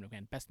only Shane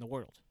McMahon, best in the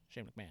world,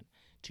 Shane McMahon,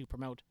 to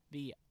promote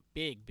the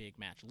big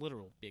match,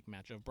 literal big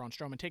match of Braun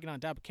Strowman taking on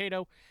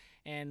Dabba-Kato,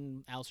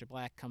 and Aleister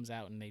Black comes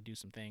out and they do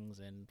some things,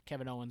 and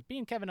Kevin Owens,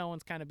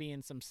 kind of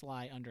being some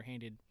sly,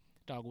 underhanded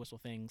dog whistle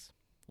things,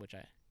 which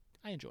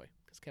I enjoy,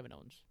 because Kevin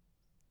Owens,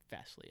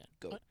 vastly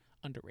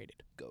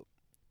underrated. Goat.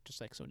 Just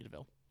like Sonya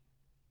Deville.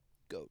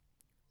 Goat.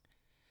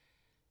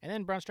 And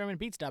then Braun Strowman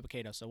beats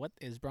Dabba-Kato. So what,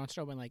 is Braun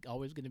Strowman like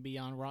always going to be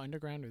on Raw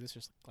Underground, or is this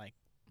just like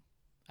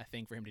a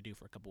thing for him to do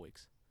for a couple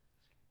weeks?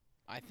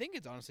 I think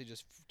it's honestly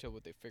just till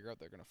what they figure out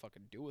they're going to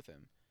fucking do with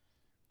him.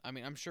 I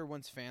mean, I'm sure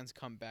once fans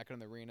come back in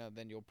the arena,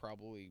 then you'll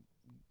probably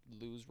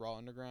lose Raw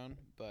Underground,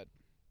 but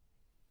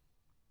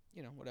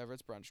whatever,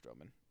 it's Braun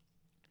Strowman.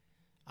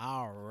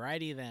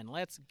 Alrighty then,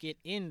 let's get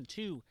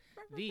into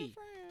the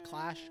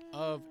Clash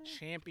of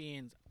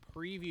Champions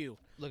preview.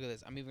 Look at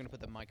this. I'm even going to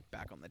put the mic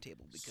back on the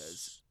table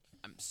because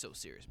I'm so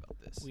serious about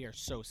this. We are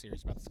so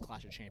serious about this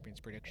Clash of Champions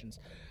predictions.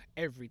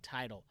 Every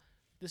title.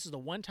 This is the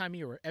one time a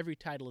year where every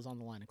title is on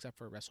the line except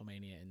for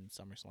WrestleMania and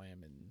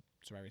SummerSlam and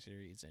Survivor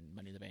Series and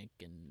Money in the Bank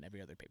and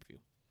every other pay-per-view.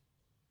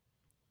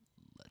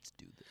 Let's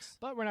do this.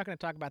 But we're not going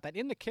to talk about that.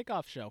 In the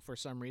kickoff show, for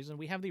some reason,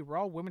 we have the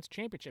Raw Women's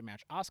Championship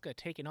match. Asuka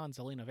taking on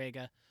Zelina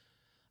Vega.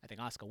 I think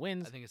Asuka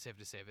wins. I think it's safe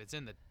to say if it's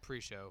in the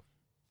pre-show,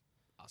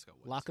 Asuka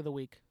wins. Lock of the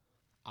week,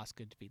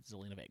 Asuka defeats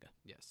Zelina Vega.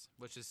 Yes,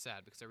 which is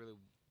sad because I really,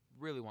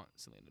 really want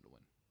Zelina to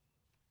win.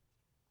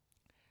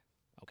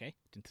 Okay,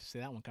 didn't see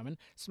that one coming.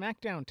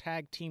 SmackDown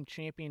Tag Team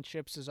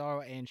Championship,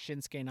 Cesaro and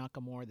Shinsuke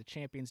Nakamura, the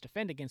champions,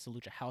 defend against the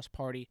Lucha House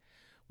Party.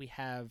 We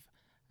have,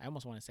 I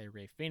almost want to say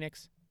Rey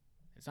Fenix.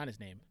 It's not his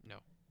name. No.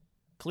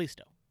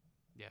 Kalisto.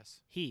 Yes.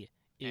 He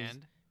is...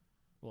 And?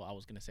 Well, I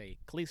was going to say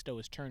Kalisto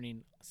is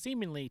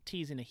seemingly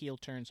teasing a heel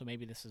turn, so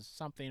maybe this is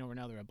something or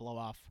another, a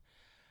blow-off.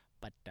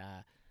 But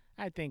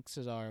I think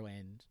Cesaro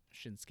and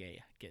Shinsuke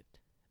get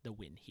the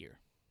win here.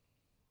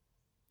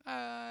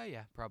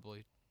 Yeah,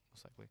 probably.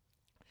 Most likely.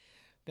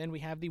 Then we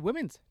have the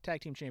Women's Tag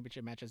Team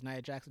Championship matches.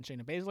 Nia Jax and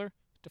Shayna Baszler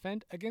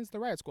defend against the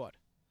Riot Squad.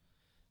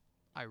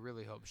 I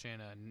really hope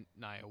Shayna and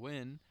Nia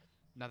win.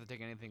 Not to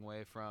take anything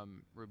away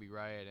from Ruby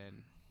Riott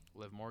and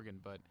Liv Morgan,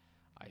 but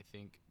I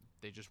think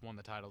they just won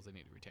the titles. They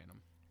need to retain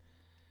them.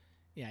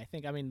 Yeah,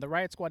 the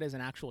Riot Squad is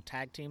an actual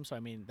tag team, so,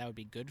 that would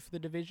be good for the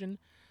division.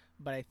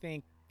 But I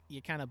think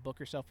you kind of book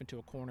yourself into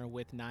a corner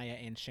with Nia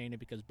and Shayna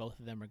because both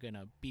of them are going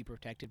to be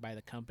protected by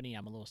the company.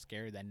 I'm a little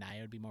scared that Nia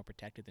would be more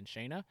protected than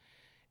Shayna.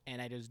 And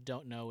I just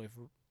don't know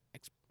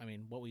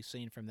what we've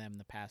seen from them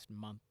the past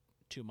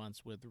 2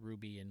 months with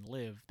Ruby and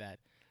Liv, that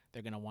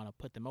they're going to want to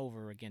put them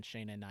over against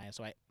Shayna and Nia.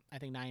 So I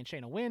think Nia and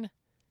Shayna win.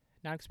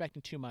 Not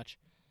expecting too much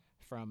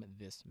from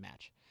this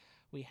match.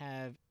 We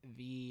have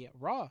the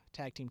Raw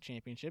Tag Team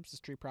Championships. The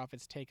Street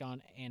Profits take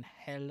on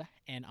Angel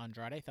and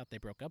Andrade. I thought they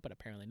broke up, but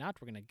apparently not.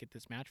 We're going to get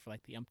this match for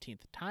like the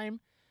umpteenth time.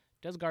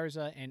 Does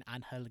Garza and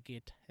Angel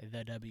get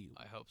the W?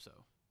 I hope so.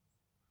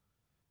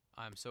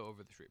 I'm so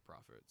over the Street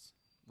Profits.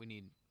 We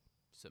need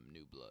some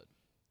new blood.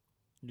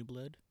 New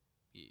blood?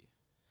 Yeah.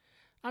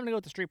 I'm going to go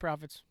with the Street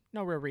Profits.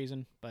 No real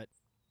reason, but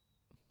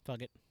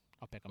fuck it.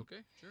 I'll pick them.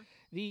 Okay, sure.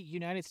 The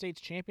United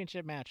States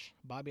Championship match.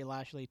 Bobby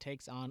Lashley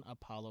takes on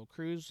Apollo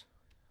Crews.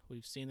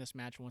 We've seen this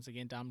match once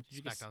again. Dominic, did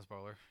you SmackDown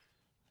spoiler.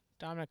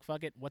 Dominic,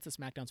 fuck it. What's a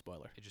SmackDown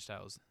spoiler? AJ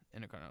Styles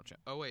Intercontinental Champ.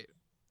 Oh wait,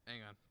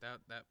 hang on.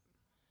 That.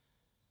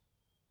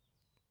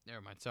 Never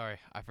mind. Sorry,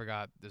 I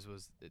forgot. This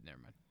was. Never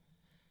mind.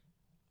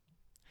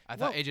 I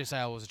thought AJ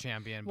Styles was a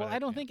champion. Well, but I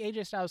don't think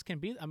AJ Styles can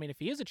be. If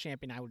he is a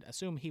champion, I would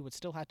assume he would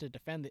still have to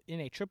defend in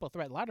a triple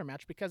threat ladder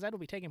match because that will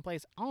be taking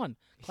place on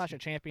Clash of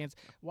Champions,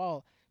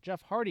 while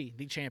Jeff Hardy,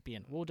 the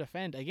champion, will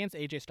defend against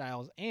AJ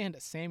Styles and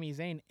Sami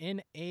Zayn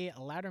in a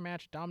ladder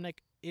match.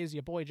 Dominic, is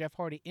your boy Jeff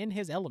Hardy in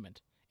his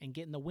element and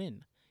getting the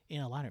win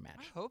in a ladder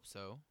match? I hope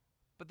so.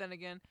 But then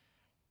again,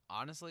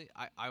 honestly,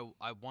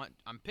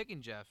 I'm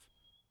picking Jeff.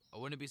 I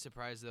wouldn't be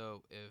surprised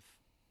though if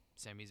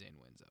Sami Zayn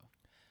wins though.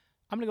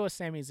 I'm going to go with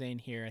Sami Zayn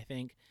here. I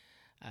think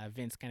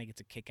Vince kind of gets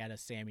a kick out of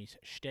Sami's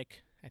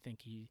shtick. I think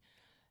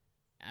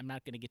I'm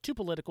not going to get too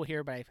political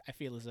here, but I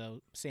feel as though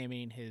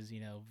Sami and his,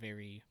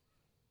 very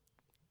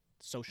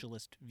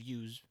socialist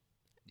views,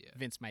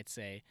 Vince might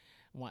say,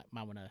 might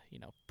want to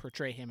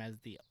portray him as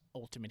the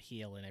ultimate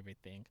heel and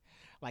everything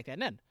like that.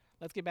 And then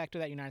let's get back to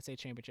that United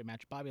States Championship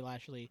match. Bobby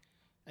Lashley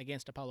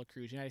against Apollo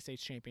Crews, United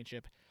States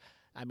Championship.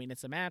 I mean,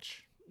 it's a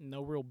match,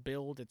 no real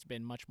build. It's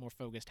been much more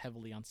focused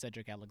heavily on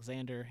Cedric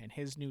Alexander and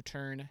his new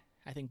turn.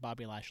 I think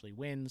Bobby Lashley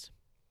wins.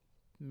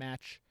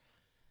 Match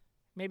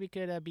maybe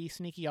could be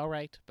sneaky, all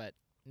right, but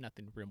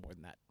nothing real more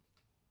than that.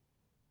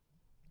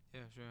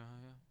 Yeah, sure.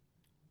 Yeah.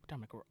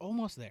 Dominic, we're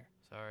almost there.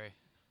 Sorry.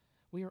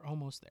 We are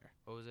almost there.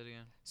 What was it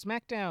again?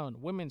 SmackDown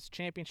Women's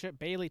Championship.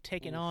 Bayley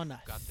taking on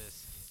got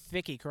this.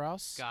 Vicky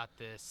Cross. Got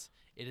this.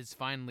 It is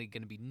finally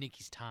going to be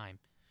Nikki's time.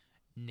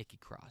 Nikki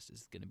Cross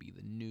is going to be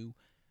the new,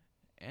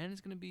 and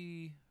it's going to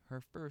be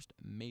her first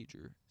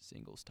major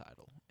singles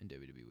title in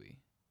WWE.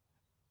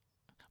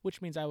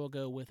 Which means I will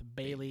go with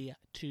Bayley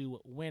to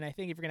win. I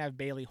think if you're going to have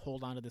Bayley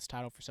hold on to this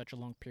title for such a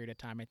long period of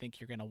time, I think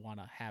you're going to want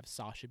to have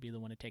Sasha be the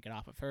one to take it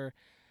off of her.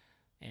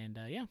 And,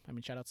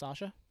 shout out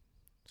Sasha,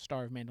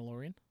 star of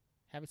Mandalorian.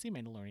 Haven't seen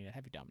Mandalorian yet,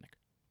 have you, Dominic?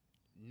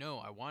 No,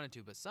 I wanted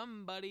to, but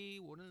somebody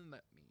wouldn't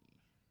let me.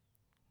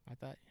 I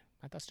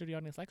thought studio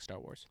audience likes Star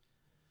Wars.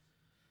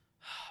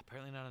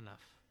 Apparently not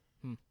enough.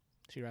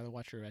 So you'd rather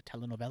watch your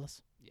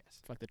telenovelas?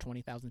 Yes. For like the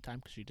 20,000th time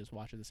because she just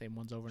watches the same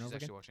ones over and over She's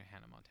again? actually watching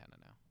Hannah Montana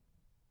now.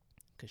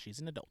 Because she's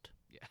an adult.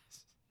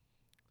 Yes.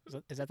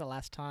 Is that the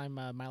last time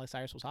Miley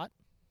Cyrus was hot?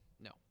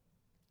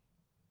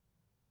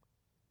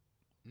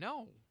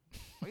 No.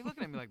 Why are you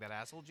looking at me like that,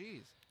 asshole?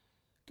 Jeez.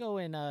 Go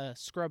and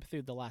scrub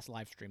through the last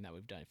live stream that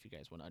we've done if you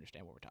guys want to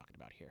understand what we're talking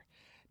about here.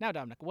 Now,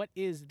 Dominic, what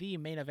is the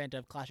main event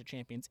of Clash of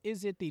Champions?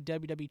 Is it the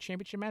WWE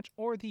Championship match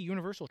or the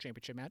Universal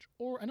Championship match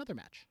or another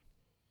match?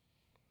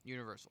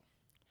 Universal.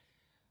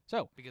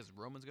 So, because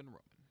Roman's going to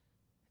Roman.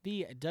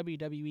 The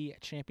WWE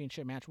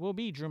Championship match will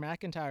be Drew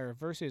McIntyre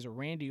versus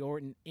Randy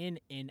Orton in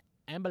an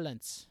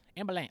ambulance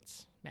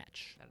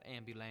match. That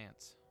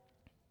ambulance.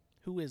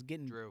 Who is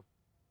getting... Drew.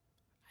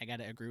 I got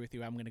to agree with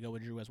you. I'm going to go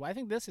with Drew as well. I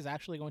think this is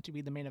actually going to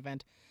be the main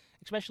event,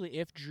 especially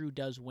if Drew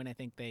does win. I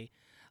think they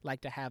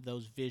like to have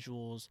those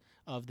visuals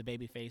of the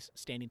babyface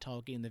standing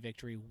tall, getting the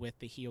victory, with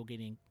the heel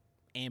getting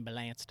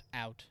ambulanced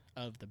out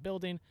of the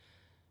building.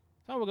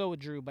 So I will go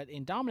with Drew. But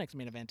in Dominic's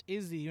main event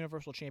is the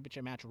Universal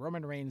Championship match.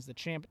 Roman Reigns, the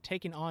champ,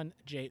 taking on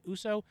Jey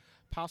Uso.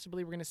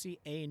 Possibly we're going to see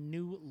a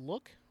new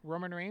look.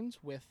 Roman Reigns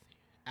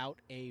without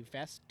a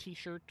vest,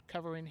 t-shirt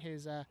covering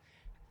his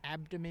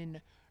abdomen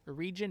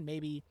region.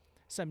 Maybe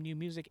some new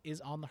music is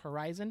on the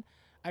horizon.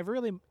 I've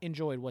really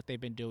enjoyed what they've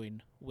been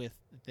doing with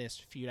this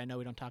feud. I know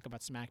we don't talk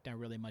about SmackDown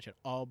really much at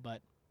all,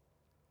 but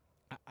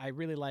I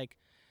really like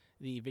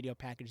the video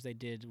package they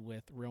did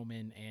with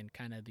Roman and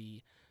kind of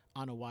the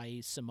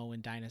Anoa'i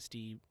Samoan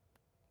Dynasty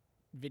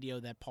video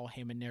that Paul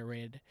Heyman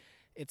narrated.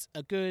 It's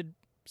a good,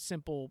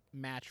 simple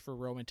match for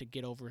Roman to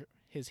get over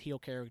his heel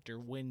character,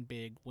 win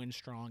big, win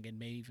strong, and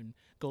may even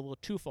go a little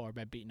too far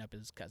by beating up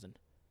his cousin.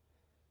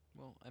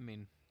 Well, I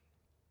mean,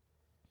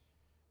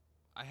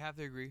 I have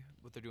to agree.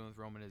 What they're doing with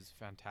Roman is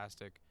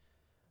fantastic.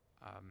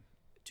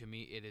 To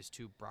me, it is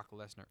too Brock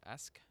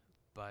Lesnar-esque,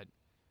 but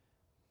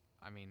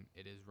I mean,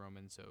 it is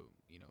Roman, so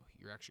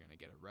you're actually going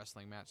to get a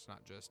wrestling match,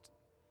 not just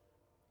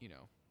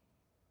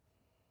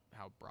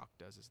how Brock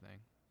does his thing.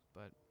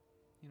 But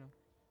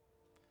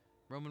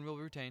Roman will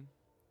retain,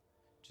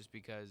 just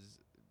because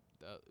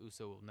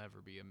Uso will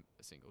never be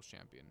a singles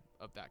champion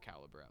of that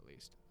caliber. At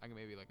least I can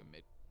maybe like a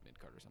mid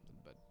card or something,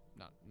 but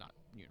not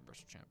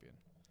Universal Champion.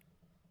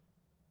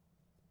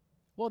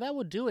 Well, that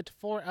will do it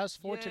for us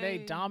for today.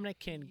 Yay. Dominic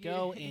can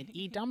go and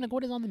eat. Dominic,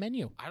 what is on the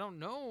menu? I don't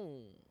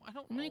know.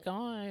 Oh my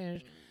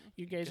gosh.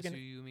 You guys Guess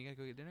going you and me gotta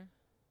go get dinner?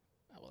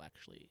 Well,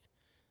 actually,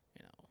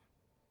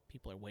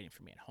 people are waiting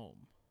for me at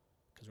home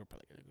because we're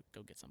probably going to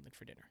go get something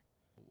for dinner.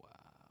 Wow,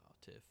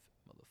 Tiff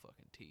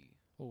motherfucking T.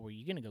 Well, were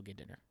you going to go get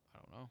dinner? I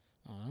don't know.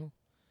 Oh.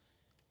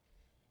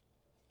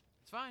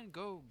 It's fine.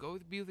 Go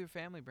be with your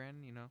family,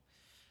 Brandon.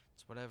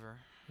 It's whatever.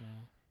 Yeah.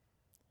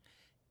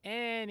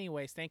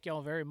 Anyways, thank you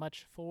all very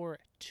much for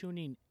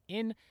tuning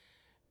in.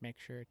 Make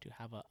sure to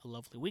have a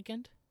lovely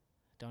weekend.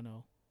 Don't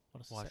know what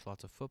else to Watch say.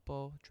 lots of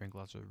football. Drink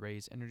lots of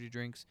Raise energy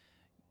drinks.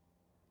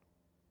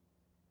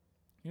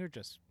 You're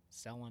just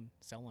selling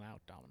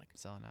out, Dominic.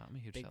 Selling out. I'm a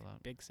huge Big,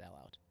 sellout. big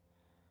sellout.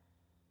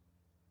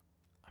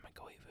 I'm gonna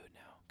go eat food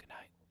now. Good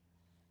night.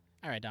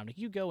 All right, Dominic,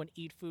 you go and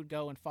eat food.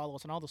 Go and follow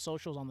us on all the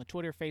socials on the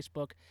Twitter,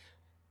 Facebook,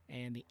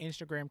 and the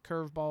Instagram,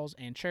 Curveballs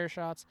and Chair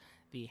Shots.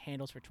 The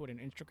handles for Twitter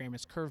and Instagram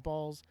is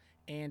Curveballs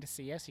and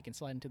CS. You can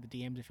slide into the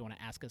DMs if you want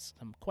to ask us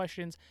some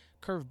questions.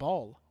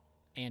 Curveball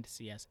and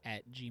CS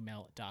at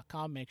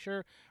gmail.com. Make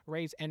sure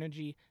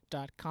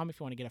raiseenergy.com if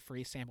you want to get a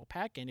free sample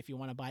pack. And if you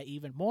want to buy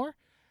even more,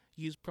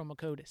 use promo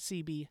code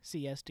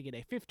CBCS to get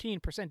a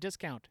 15%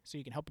 discount so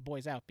you can help the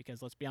boys out,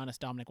 because let's be honest,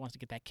 Dominic wants to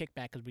get that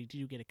kickback because we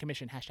do get a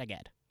commission,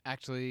 #ad.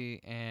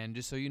 Actually, and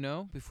just so you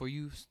know, before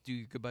you do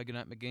your goodbye,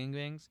 goodnight,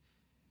 McGangbangs,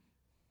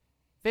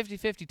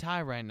 50-50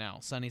 tie right now,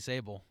 Sonny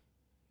Sable.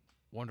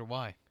 Wonder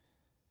why.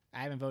 I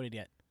haven't voted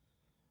yet.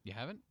 You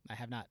haven't? I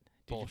have not.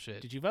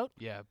 Bullshit. Did you vote?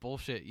 Yeah,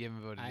 bullshit. You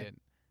haven't voted yet.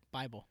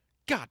 Bible.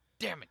 God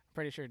damn it.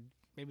 Pretty sure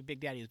maybe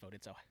Big Daddy has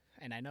voted, so.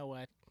 And I know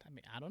what?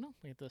 mean, I don't know.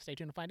 We have to stay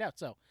tuned to find out.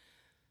 So,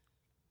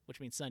 which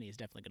means Sunny is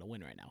definitely going to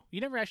win right now.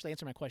 You never actually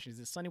answered my question. Is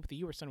it Sunny with a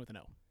U or Sunny with an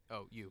O?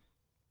 Oh, you.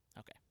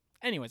 Okay.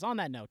 Anyways, on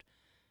that note,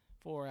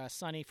 for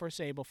Sunny, for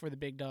Sable, for the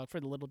big dog, for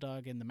the little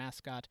dog, and the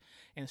mascot,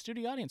 and the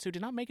studio audience who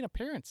did not make an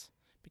appearance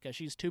because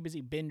she's too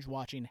busy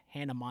binge-watching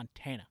Hannah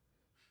Montana.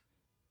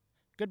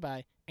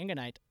 Goodbye, and good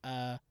night,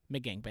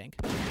 McGangbang.